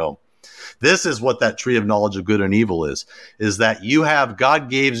physical realm. This is what that tree of knowledge of good and evil is that you have, God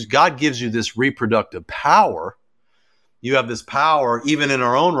gives you this reproductive power. You have this power, even in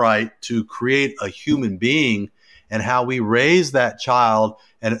our own right, to create a human being, and how we raise that child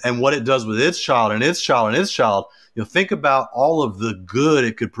and what it does with its child and its child and its child. Think about all of the good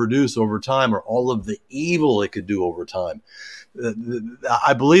it could produce over time, or all of the evil it could do over time.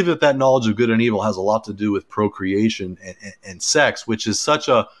 I believe that knowledge of good and evil has a lot to do with procreation and sex, which is such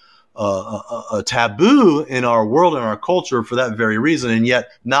a taboo in our world and our culture for that very reason. And yet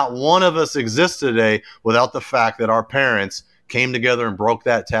not one of us exists today without the fact that our parents came together and broke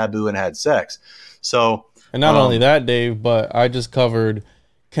that taboo and had sex. So, and not only that, Dave, but I just covered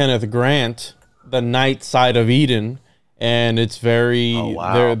Kenneth Grant, The Night Side of Eden, and it's very,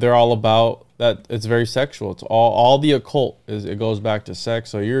 they're all about that. It's very sexual. It's all the occult it goes back to sex.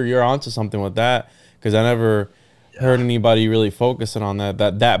 So you're onto something with that, because I never heard anybody really focusing on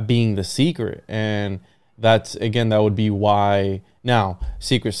that being the secret. And that's, again, that would be why now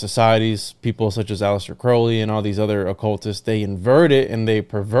secret societies, people such as Aleister Crowley and all these other occultists, they invert it and they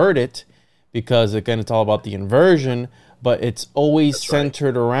pervert it, because again, it's all about the inversion, but it's always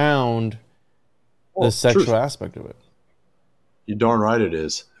centered around the sexual aspect of it. You're darn right it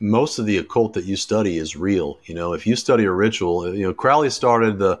is. Most of the occult that you study is real. If you study a ritual, Crowley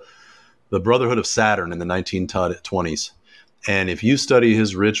started the Brotherhood of Saturn in the 1920s. And if you study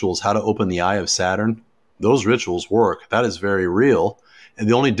his rituals, how to open the eye of Saturn, those rituals work. That is very real. And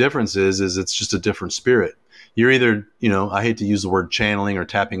the only difference is it's just a different spirit. You're either, I hate to use the word channeling or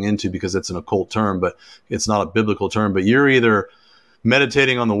tapping into, because it's an occult term, but it's not a biblical term, but you're either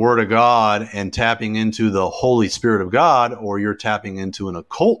meditating on the Word of God and tapping into the Holy Spirit of God, or you're tapping into an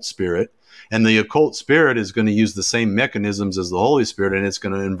occult spirit. And the occult spirit is going to use the same mechanisms as the Holy Spirit, and it's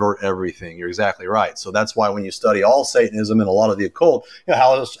going to invert everything. You're exactly right. So that's why when you study all Satanism and a lot of the occult,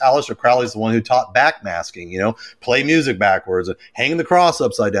 Aleister Crowley is the one who taught backmasking, play music backwards, and hang the cross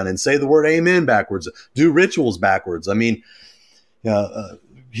upside down, and say the word amen backwards, do rituals backwards. I mean,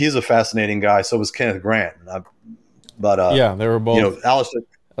 he's a fascinating guy. So was Kenneth Grant. They were both Aleister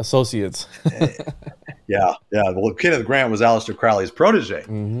associates. Yeah. Well, Kenneth Grant was Aleister Crowley's protege,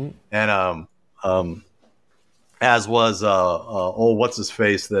 and as was what's his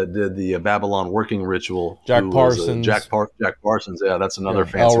face that did the Babylon working ritual? Jack Parsons. Jack Parsons. Yeah, that's another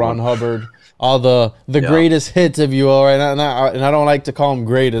fancy L. Ron one. Hubbard. All the greatest hits, if you will, right? And I don't like to call them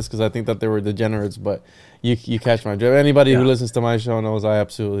greatest, because I think that they were degenerates, but you catch my drift. Anybody who listens to my show knows I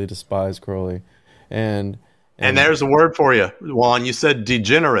absolutely despise Crowley, and there's a word for you, Juan. You said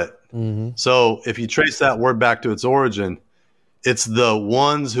degenerate. So if you trace that word back to its origin, it's the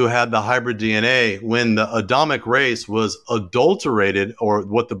ones who had the hybrid DNA when the Adamic race was adulterated, or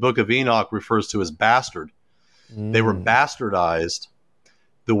what the Book of Enoch refers to as bastard. They were bastardized.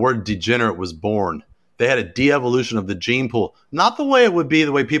 The word degenerate was born. They had a de-evolution of the gene pool, not the way it would be,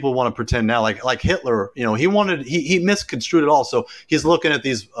 the way people want to pretend now. Like Hitler, he misconstrued it all. So he's looking at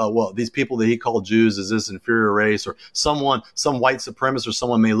these people that he called Jews as this inferior race, or some white supremacist, or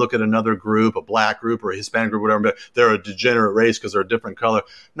someone may look at another group, a black group or a Hispanic group, whatever, but they're a degenerate race because they're a different color.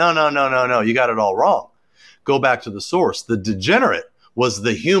 No. You got it all wrong. Go back to the source. The degenerate was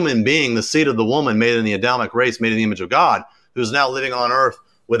the human being, the seed of the woman, made in the Adamic race, made in the image of God, who's now living on earth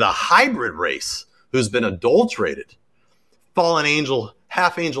with a hybrid race, who's been adulterated, fallen angel,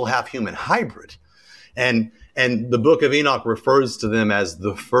 half human hybrid. And the Book of Enoch refers to them as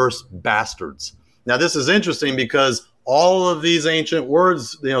the first bastards. Now, this is interesting because all of these ancient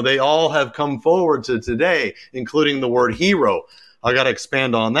words, they all have come forward to today, including the word hero. I got to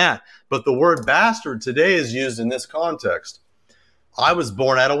expand on that. But the word bastard today is used in this context. I was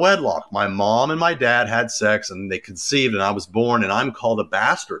born out of wedlock. My mom and my dad had sex and they conceived, and I was born, and I'm called a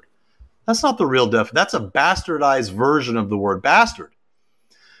bastard. That's not the real definition. That's a bastardized version of the word bastard.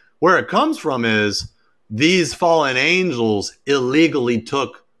 Where it comes from is these fallen angels illegally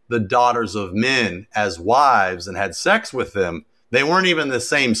took the daughters of men as wives and had sex with them. They weren't even the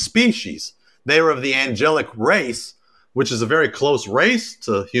same species. They were of the angelic race, which is a very close race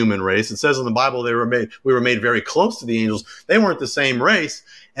to human race. It says in the Bible we were made very close to the angels. They weren't the same race.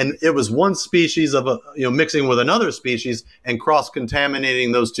 And it was one species of mixing with another species and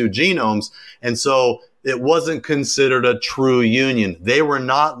cross-contaminating those two genomes. And so it wasn't considered a true union. They were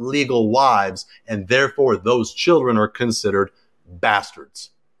not legal wives, and therefore those children are considered bastards.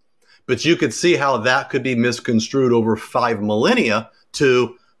 But you could see how that could be misconstrued over 5 millennia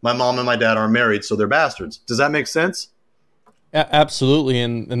to my mom and my dad are married, so they're bastards. Does that make sense? Absolutely,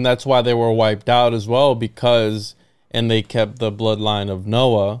 and that's why they were wiped out as well, because they kept the bloodline of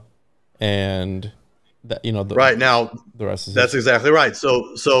Noah, and that, right now the rest is that's exactly right.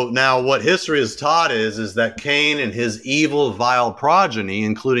 So now what history has taught is that Cain and his evil, vile progeny,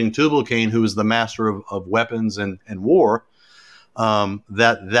 including Tubal-Cain, who was the master of weapons and war,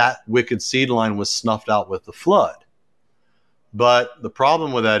 that wicked seed line was snuffed out with the flood. But the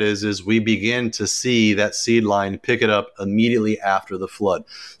problem with that is we begin to see that seed line pick it up immediately after the flood.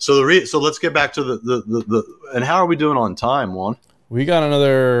 So let's get back to the and how are we doing on time, Juan? We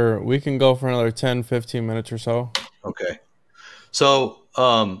can go for another 10, 15 minutes or so. Okay. So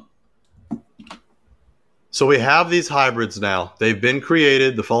we have these hybrids now. They've been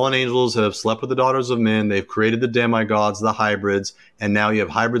created. The fallen angels have slept with the daughters of men. They've created the demigods, the hybrids, and now you have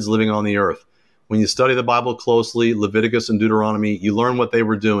hybrids living on the earth. When you study the Bible closely, Leviticus and Deuteronomy, you learn what they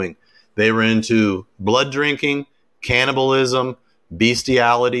were doing. They were into blood drinking, cannibalism,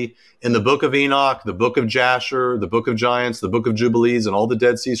 bestiality. In the book of Enoch, the book of Jasher, the book of Giants, the book of Jubilees, and all the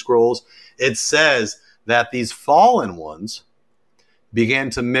Dead Sea Scrolls, it says that these fallen ones began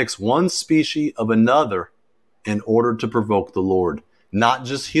to mix one species of another in order to provoke the Lord. Not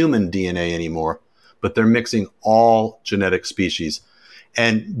just human DNA anymore, but they're mixing all genetic species.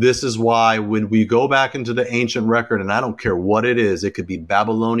 And this is why when we go back into the ancient record, and I don't care what it is, it could be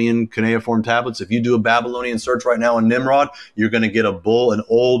Babylonian cuneiform tablets. If you do a Babylonian search right now on Nimrod, you're going to get an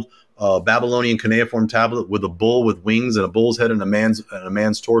old Babylonian cuneiform tablet with a bull with wings and a bull's head and a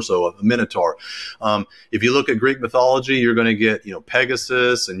man's torso, a minotaur. If you look at Greek mythology, you're going to get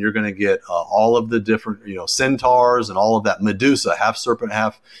Pegasus, and you're going to get all of the different centaurs and all of that. Medusa, half serpent,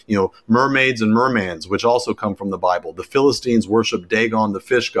 half mermaids and mermans, which also come from the Bible. The Philistines worshiped Dagon, the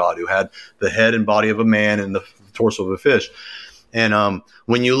fish god, who had the head and body of a man and the torso of a fish. And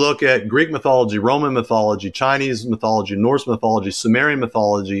when you look at Greek mythology, Roman mythology, Chinese mythology, Norse mythology, Sumerian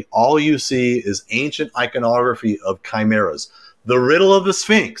mythology, all you see is ancient iconography of chimeras. The riddle of the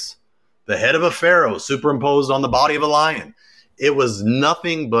Sphinx, the head of a pharaoh superimposed on the body of a lion. It was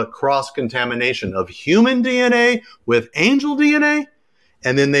nothing but cross-contamination of human DNA with angel DNA.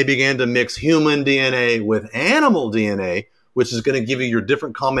 And then they began to mix human DNA with animal DNA, which is going to give you your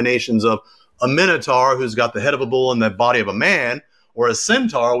different combinations of a minotaur who's got the head of a bull and the body of a man, or a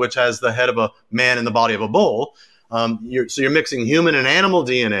centaur which has the head of a man and the body of a bull. So you're mixing human and animal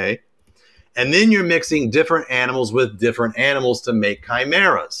DNA, and then you're mixing different animals with different animals to make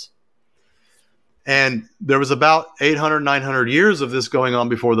chimeras. And there was about 800, 900 years of this going on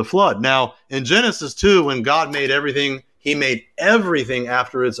before the flood. Now, in Genesis 2, when God made everything, he made everything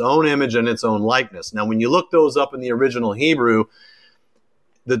after its own image and its own likeness. Now, when you look those up in the original Hebrew,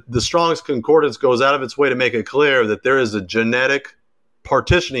 the Strong's Concordance goes out of its way to make it clear that there is a genetic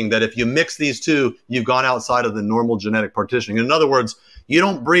partitioning, that if you mix these two, you've gone outside of the normal genetic partitioning. In other words, you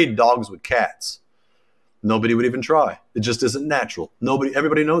don't breed dogs with cats. Nobody would even try. It just isn't natural.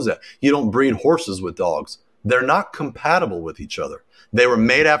 Everybody knows that. You don't breed horses with dogs. They're not compatible with each other. They were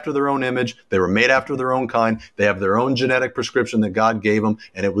made after their own image. They were made after their own kind. They have their own genetic prescription that God gave them,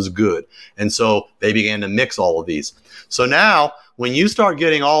 and it was good. And so they began to mix all of these. So now, when you start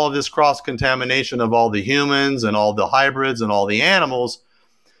getting all of this cross-contamination of all the humans and all the hybrids and all the animals,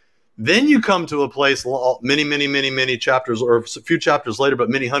 then you come to a place many chapters, or a few chapters later, but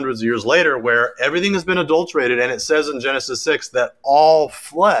many hundreds of years later, where everything has been adulterated. And it says in Genesis 6 that all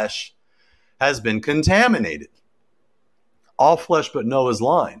flesh has been contaminated. All flesh but Noah's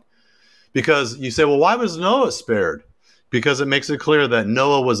line. Because you say, well, why was Noah spared? Because it makes it clear that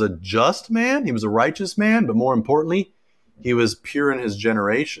Noah was a just man. He was a righteous man. But more importantly, he was pure in his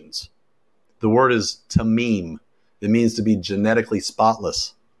generations. The word is tamim. It means to be genetically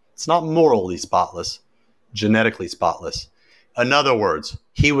spotless. It's not morally spotless, genetically spotless. In other words,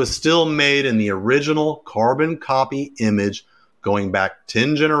 he was still made in the original carbon copy image going back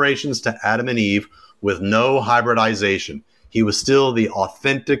 10 generations to Adam and Eve with no hybridization. He was still the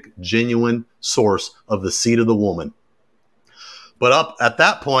authentic, genuine source of the seed of the woman. But up at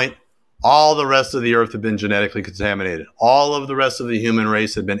that point, all the rest of the earth had been genetically contaminated. All of the rest of the human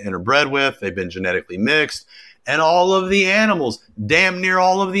race had been interbred with. They've been genetically mixed. And all of the animals, damn near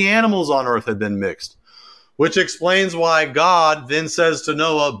all of the animals on earth had been mixed. Which explains why God then says to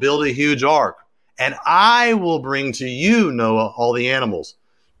Noah, build a huge ark. And I will bring to you, Noah, all the animals.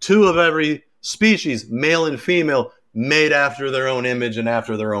 2 of every species, male and female, made after their own image and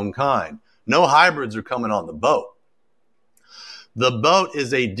after their own kind. No hybrids are coming on the boat. The boat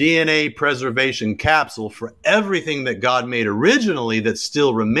is a DNA preservation capsule for everything that God made originally that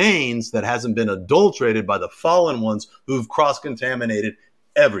still remains, that hasn't been adulterated by the fallen ones who've cross-contaminated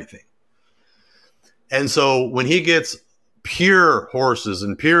everything. And so when he gets pure horses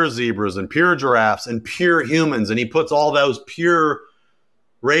and pure zebras and pure giraffes and pure humans, and he puts all those pure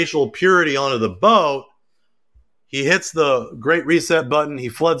racial purity onto the boat, he hits the great reset button, he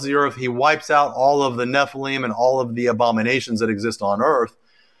floods the earth, he wipes out all of the Nephilim and all of the abominations that exist on earth.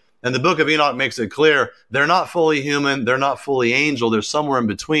 And the book of Enoch makes it clear they're not fully human, they're not fully angel, they're somewhere in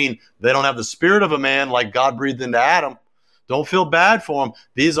between. They don't have the spirit of a man like God breathed into Adam. Don't feel bad for them.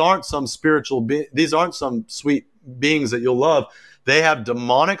 These aren't some these aren't some sweet beings that you'll love. They have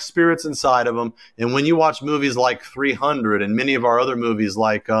demonic spirits inside of them. And when you watch movies like 300 and many of our other movies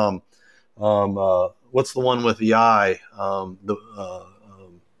like what's the one with the eye? Oh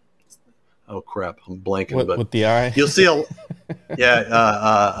crap, I'm blanking. But with the eye, you'll see with the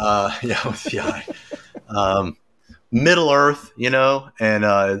eye. Middle Earth, and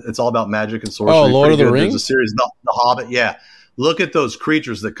it's all about magic and sorcery. Oh, Lord of the Rings. There's a series, The Hobbit. Yeah, look at those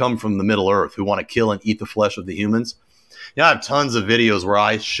creatures that come from the Middle Earth who want to kill and eat the flesh of the humans. I have tons of videos where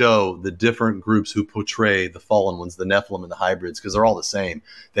I show the different groups who portray the fallen ones, the Nephilim and the hybrids, because they're all the same.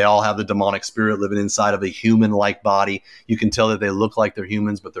 They all have the demonic spirit living inside of a human-like body. You can tell that they look like they're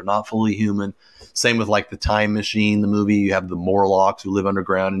humans, but they're not fully human. Same with like the Time Machine, the movie. You have the Morlocks who live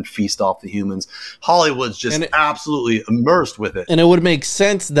underground and feast off the humans. Hollywood's just absolutely immersed with it. And it would make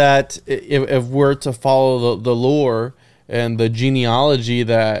sense that if we're to follow the lore and the genealogy,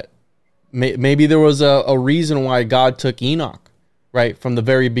 that maybe there was a reason why God took Enoch, right, from the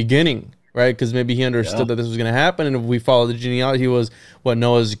very beginning, right? Because maybe he understood that this was going to happen. And if we follow the genealogy, he was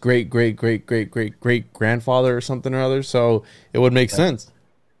Noah's great grandfather or something or other. So it would make sense.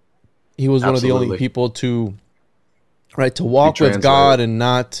 He was one of the only people to walk with God and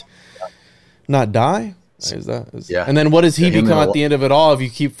not die. And then what does he become at the end of it all? If you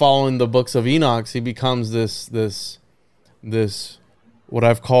keep following the books of Enoch, he becomes this what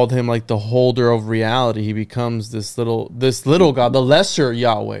I've called him, like the holder of reality. He becomes this little God, the lesser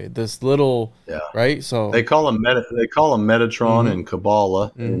Yahweh, this little, right? So they call him Metatron in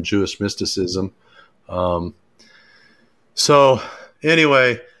Kabbalah and Jewish mysticism. So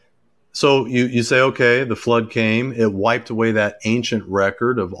anyway, so you say, okay, the flood came, it wiped away that ancient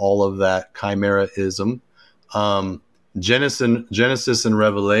record of all of that chimeraism. Genesis and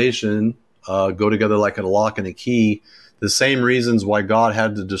Revelation go together like a lock and a key. The same reasons why God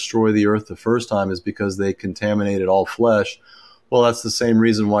had to destroy the earth the first time is because they contaminated all flesh. Well, that's the same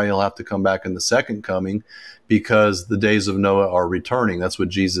reason why he'll have to come back in the second coming, because the days of Noah are returning. That's what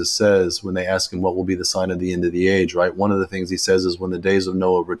Jesus says when they ask him what will be the sign of the end of the age, right? One of the things he says is when the days of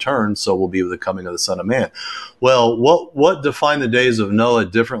Noah return, so will be the coming of the Son of Man. Well, what defined the days of Noah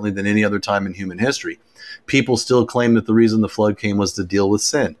differently than any other time in human history? People still claim that the reason the flood came was to deal with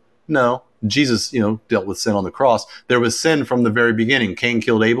sin. No. Jesus, dealt with sin on the cross. There was sin from the very beginning. Cain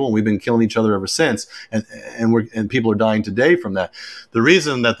killed Abel, and we've been killing each other ever since. And people are dying today from that. The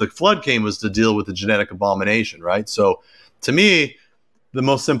reason that the flood came was to deal with the genetic abomination, right? So, to me, the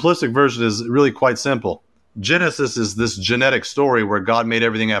most simplistic version is really quite simple. Genesis is this genetic story where God made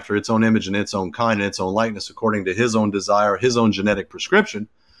everything after its own image and its own kind and its own likeness, according to his own desire, his own genetic prescription.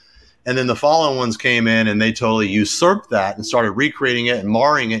 And then the fallen ones came in and they totally usurped that and started recreating it and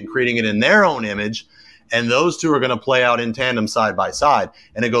marring it and creating it in their own image. And those two are going to play out in tandem side by side.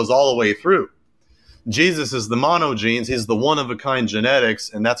 And it goes all the way through. Jesus is the monogenes. He's the one-of-a-kind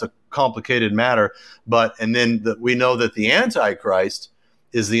genetics, and that's a complicated matter. And then we know that the Antichrist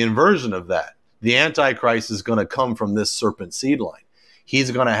is the inversion of that. The Antichrist is going to come from this serpent seed line.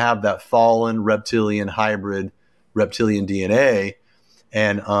 He's going to have that fallen reptilian hybrid reptilian DNA.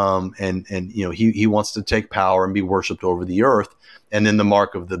 And he wants to take power and be worshipped over the earth. And then the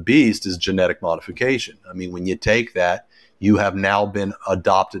mark of the beast is genetic modification. I mean, when you take that, you have now been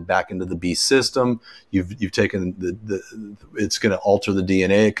adopted back into the beast system. You've taken it's going to alter the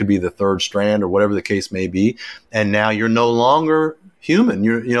DNA. It could be the third strand or whatever the case may be. And now you're no longer human.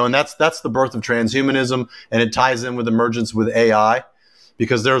 And that's the birth of transhumanism. And it ties in with emergence with AI,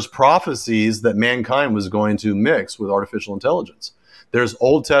 because there's prophecies that mankind was going to mix with artificial intelligence. There's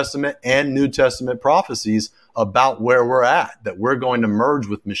Old Testament and New Testament prophecies about where we're at, that we're going to merge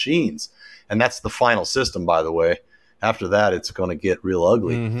with machines. And that's the final system, by the way. After that, it's going to get real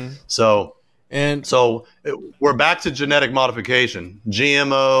ugly. Mm-hmm. So we're back to genetic modification,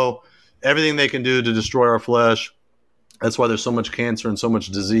 GMO, everything they can do to destroy our flesh. That's why there's so much cancer and so much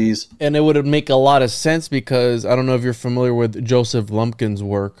disease. And it would make a lot of sense, because I don't know if you're familiar with Joseph Lumpkin's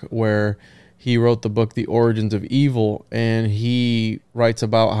work, where he wrote the book The Origins of Evil, and he writes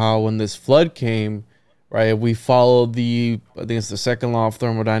about how when this flood came, right, we followed I think it's the second law of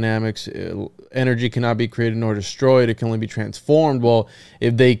thermodynamics, energy cannot be created nor destroyed, it can only be transformed. Well,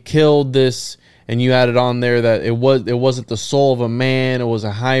 if they killed this and you added on there that it wasn't the soul of a man, it was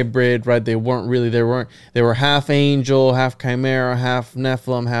a hybrid, right? They were half angel, half chimera, half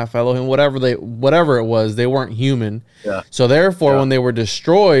Nephilim, half Elohim, whatever it was, they weren't human. Yeah. So therefore, when they were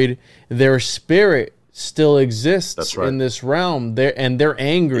destroyed, their spirit still exists in this realm. They're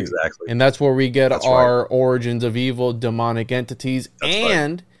angry. Exactly. And that's where we get our origins of evil, demonic entities.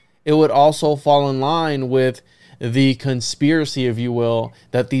 It would also fall in line with the conspiracy, if you will,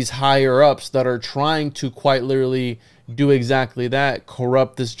 that these higher ups that are trying to quite literally do exactly that,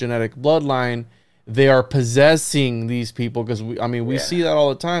 corrupt this genetic bloodline, they are possessing these people, because we see that all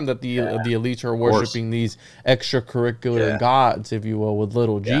the time, that the elites are worshiping these extracurricular gods, if you will, with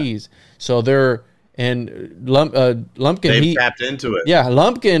little g's. So they're Lumpkin, they've tapped into it. Yeah,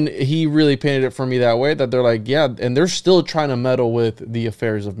 Lumpkin, he really painted it for me that way, that they're like, and they're still trying to meddle with the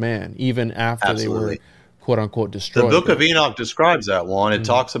affairs of man, even after they were quote unquote destroyed. The book of Enoch describes that one. It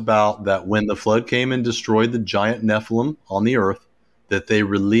talks about that when the flood came and destroyed the giant Nephilim on the earth, that they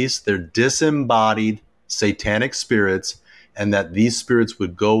released their disembodied satanic spirits, and that these spirits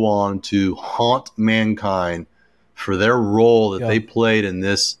would go on to haunt mankind for their role that they played in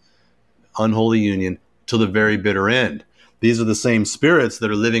this unholy union to the very bitter end. These are the same spirits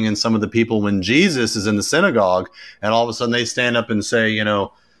that are living in some of the people when Jesus is in the synagogue, and all of a sudden they stand up and say,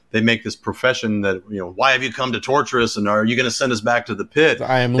 they make this profession that, why have you come to torture us, and are you going to send us back to the pit?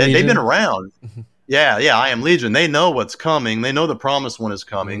 I am Legion. They've been around. Yeah, I am Legion. They know what's coming. They know the promised one is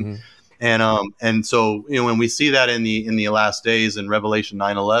coming. And so, when we see that in the last days in Revelation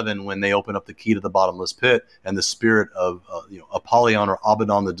 9:11, when they open up the key to the bottomless pit and the spirit of Apollyon or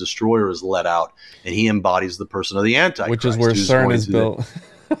Abaddon the destroyer is let out, and he embodies the person of the Antichrist, which is where CERN is built.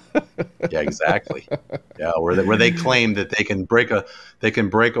 Yeah, exactly. Yeah, where they claim that they can break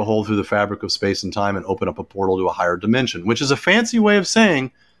a hole through the fabric of space and time and open up a portal to a higher dimension, which is a fancy way of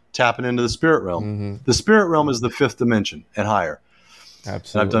saying tapping into the spirit realm. The spirit realm is the fifth dimension and higher.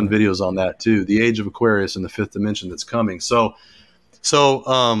 Absolutely. And I've done videos on that too. The age of Aquarius and the fifth dimension that's coming. To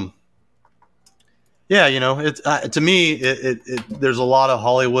me, there's a lot of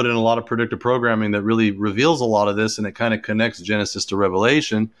Hollywood and a lot of predictive programming that really reveals a lot of this, and it kind of connects Genesis to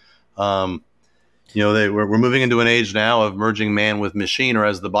Revelation. We're moving into an age now of merging man with machine, or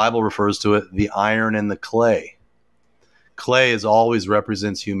as the Bible refers to it, the iron and the clay. Clay always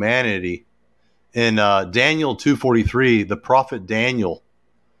represents humanity. In Daniel 2:43, the prophet Daniel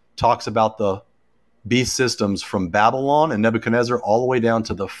talks about the beast systems from Babylon and Nebuchadnezzar all the way down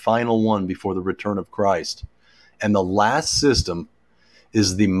to the final one before the return of Christ. And the last system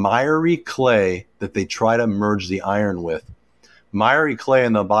is the miry clay that they try to merge the iron with. Miry clay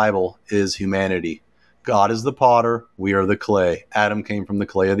in the Bible is humanity. God is the potter, we are the clay. Adam came from the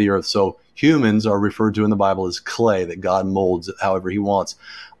clay of the earth. So humans are referred to in the Bible as clay that God molds however he wants.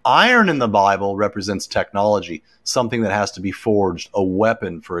 Iron in the Bible represents technology, something that has to be forged, a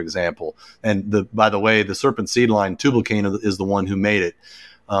weapon, for example. And by the way, the serpent seed line, Tubal-Cain, is the one who made it.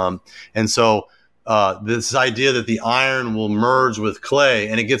 This idea that the iron will merge with clay,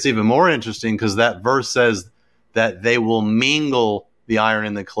 and it gets even more interesting because that verse says that they will mingle the iron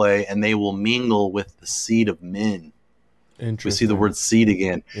and the clay, and they will mingle with the seed of men. We see the word seed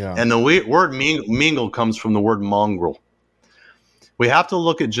again. Yeah. And the word mingle comes from the word mongrel. We have to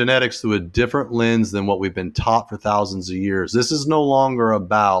look at genetics through a different lens than what we've been taught for thousands of years. This is no longer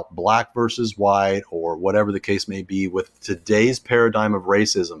about black versus white or whatever the case may be. With today's paradigm of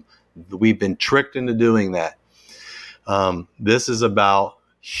racism, we've been tricked into doing that. This is about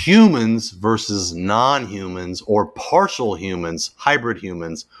humans versus non-humans or partial humans, hybrid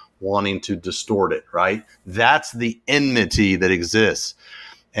humans, wanting to distort it, right? That's the enmity that exists.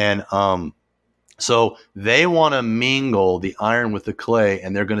 And so they want to mingle the iron with the clay,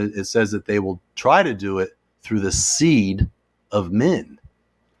 and it says that they will try to do it through the seed of men.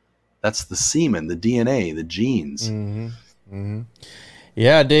 That's the semen, the DNA, the genes. Mm-hmm. Mm-hmm.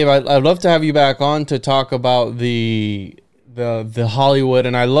 Yeah, Dave, I'd love to have you back on to talk about the Hollywood,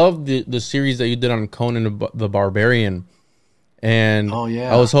 and I love the series that you did on Conan the Barbarian. And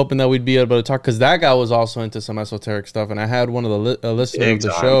I was hoping that we'd be able to talk, because that guy was also into some esoteric stuff, and I had one of the listeners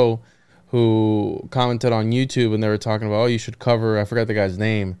of the show who commented on YouTube, and they were talking about, you should cover, I forgot the guy's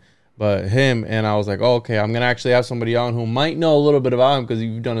name, but him, and I was like, okay, I'm going to actually have somebody on who might know a little bit about him because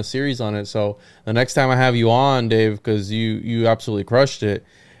you've done a series on it. So the next time I have you on, Dave, because you absolutely crushed it.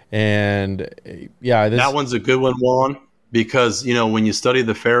 And yeah, that one's a good one, Juan, because, when you study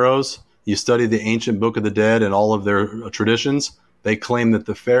the pharaohs, you study the ancient Book of the Dead and all of their traditions, they claim that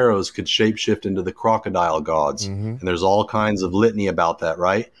the pharaohs could shapeshift into the crocodile gods. And there's all kinds of litany about that,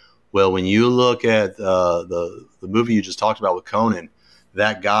 right? Well, when you look at the movie you just talked about with Conan,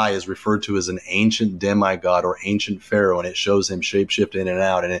 that guy is referred to as an ancient demigod or ancient pharaoh, and it shows him shapeshift in and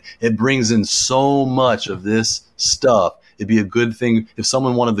out. And it brings in so much of this stuff. It'd be a good thing if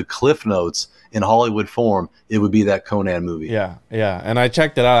someone wanted the Cliff Notes in Hollywood form, it would be that Conan movie. Yeah. And I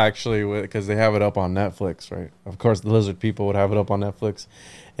checked it out actually because they have it up on Netflix, right? Of course, the lizard people would have it up on Netflix.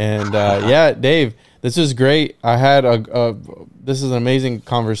 And yeah, Dave, this is great. I had this is an amazing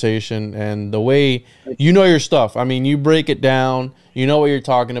conversation, and the way you know your stuff. I mean, you break it down. You know what you're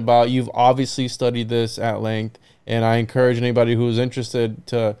talking about. You've obviously studied this at length, and I encourage anybody who's interested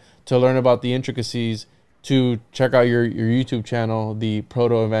to learn about the intricacies to check out your YouTube channel, the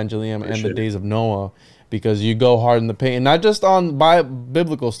Protoevangelium and the Days of Noah, because you go hard in the paint, and not just on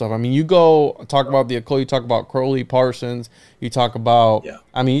biblical stuff. I mean, you go talk about the occult, you talk about Crowley Parsons, you talk about,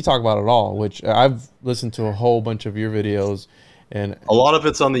 I mean, you talk about it all, which I've listened to a whole bunch of your videos. And a lot of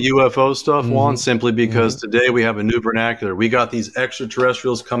it's on the UFO stuff, Juan, simply because today we have a new vernacular. We got these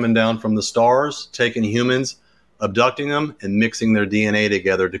extraterrestrials coming down from the stars, taking humans, abducting them, and mixing their DNA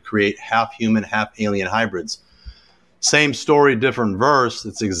together to create half human, half alien hybrids. Same story, different verse.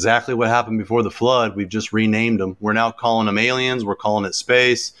 It's exactly what happened before the flood. We've just renamed them. We're now calling them aliens. We're calling it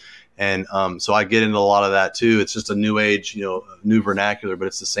space. And so I get into a lot of that too. It's just a new age, new vernacular, but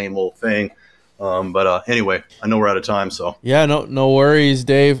it's the same old thing. But anyway, I know we're out of time. So yeah, no worries,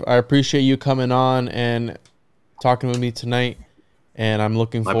 Dave. I appreciate you coming on and talking with me tonight. And I'm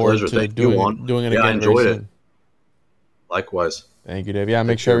looking forward to doing it again. I enjoyed it. Likewise. Thank you, Dave. Yeah,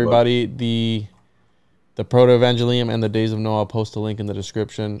 make sure everybody, the Protoevangelium and the Days of Noah, I'll post a link in the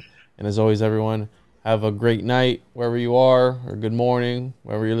description. And as always, everyone, have a great night wherever you are, or good morning,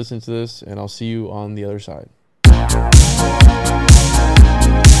 wherever you're listening to this, and I'll see you on the other side.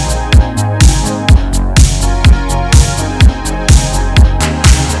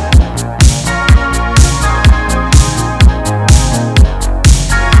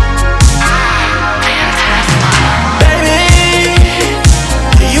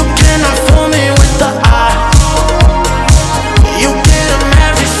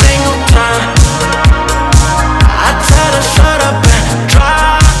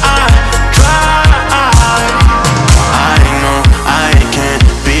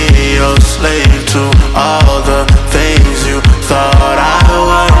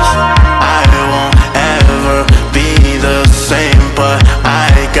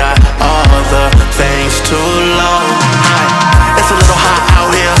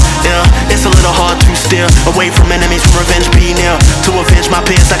 Away from enemies, from revenge be near. To avenge my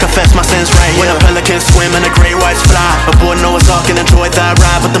peers, I confess my sins right here. When a pelican swim and the great whites fly, aboard Noah's Ark and enjoy thy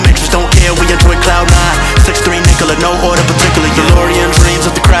ride. But the matrix don't care, we enjoy cloud 9. 6'3" Nicola, no order particular. DeLorean dreams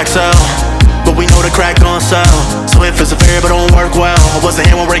of the crack cell, but we know the crack gon' sell. So if it's a variable, don't work well. I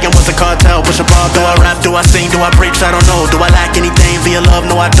wasn't here when Reagan was a cartel. Push a bar, do I rap, do I sing, do I preach, I don't know. Do I lack anything via love?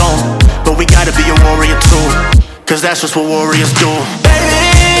 No I don't. But we gotta be a warrior too, cause that's just what warriors do.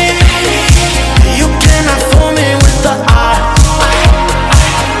 Baby, you cannot fool me with the eye.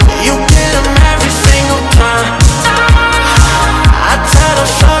 You get them every single time. I tell her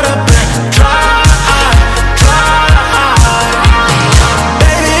shut up and try.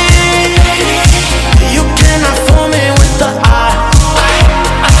 Baby, you cannot fool me with the eye.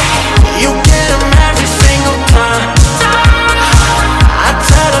 You get them every single time. I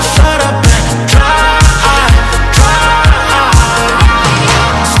tell her shut up and try.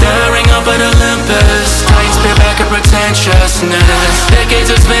 Staring up at Olympus, tight spear back of pretentiousness. Decades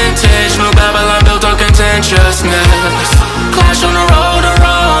is vintage, new Babylon built on contentiousness. Clash on the road to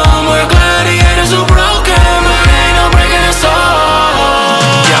Rome, we're gladiators who broken, but ain't no breaking us all.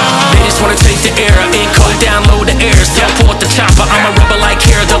 Yeah, they just wanna take the air, ain't caught, download the air, teleport the chopper. I'm a rebel like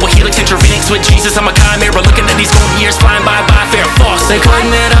Hera, double helix intervenix with Jesus. I'm a chimera, looking at these golden years flying by fair false. They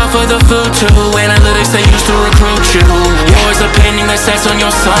cutting it off for the food too, analytics they used to recruit you. War's a painting that sets on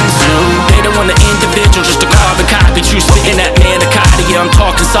your Sun Tzu. They don't want the individual, just a carbon copy. You spitting that manicotti, yeah, I'm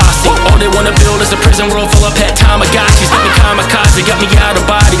talking saucy. All they wanna build is a prison world full of pet Tamagotchis. Let me kamikaze, got me out of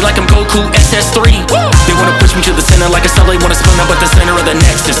body like I'm Goku SS3. They wanna push me to the center like a cell, they wanna spin up at the center of the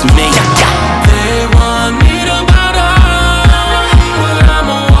nexus, me. They want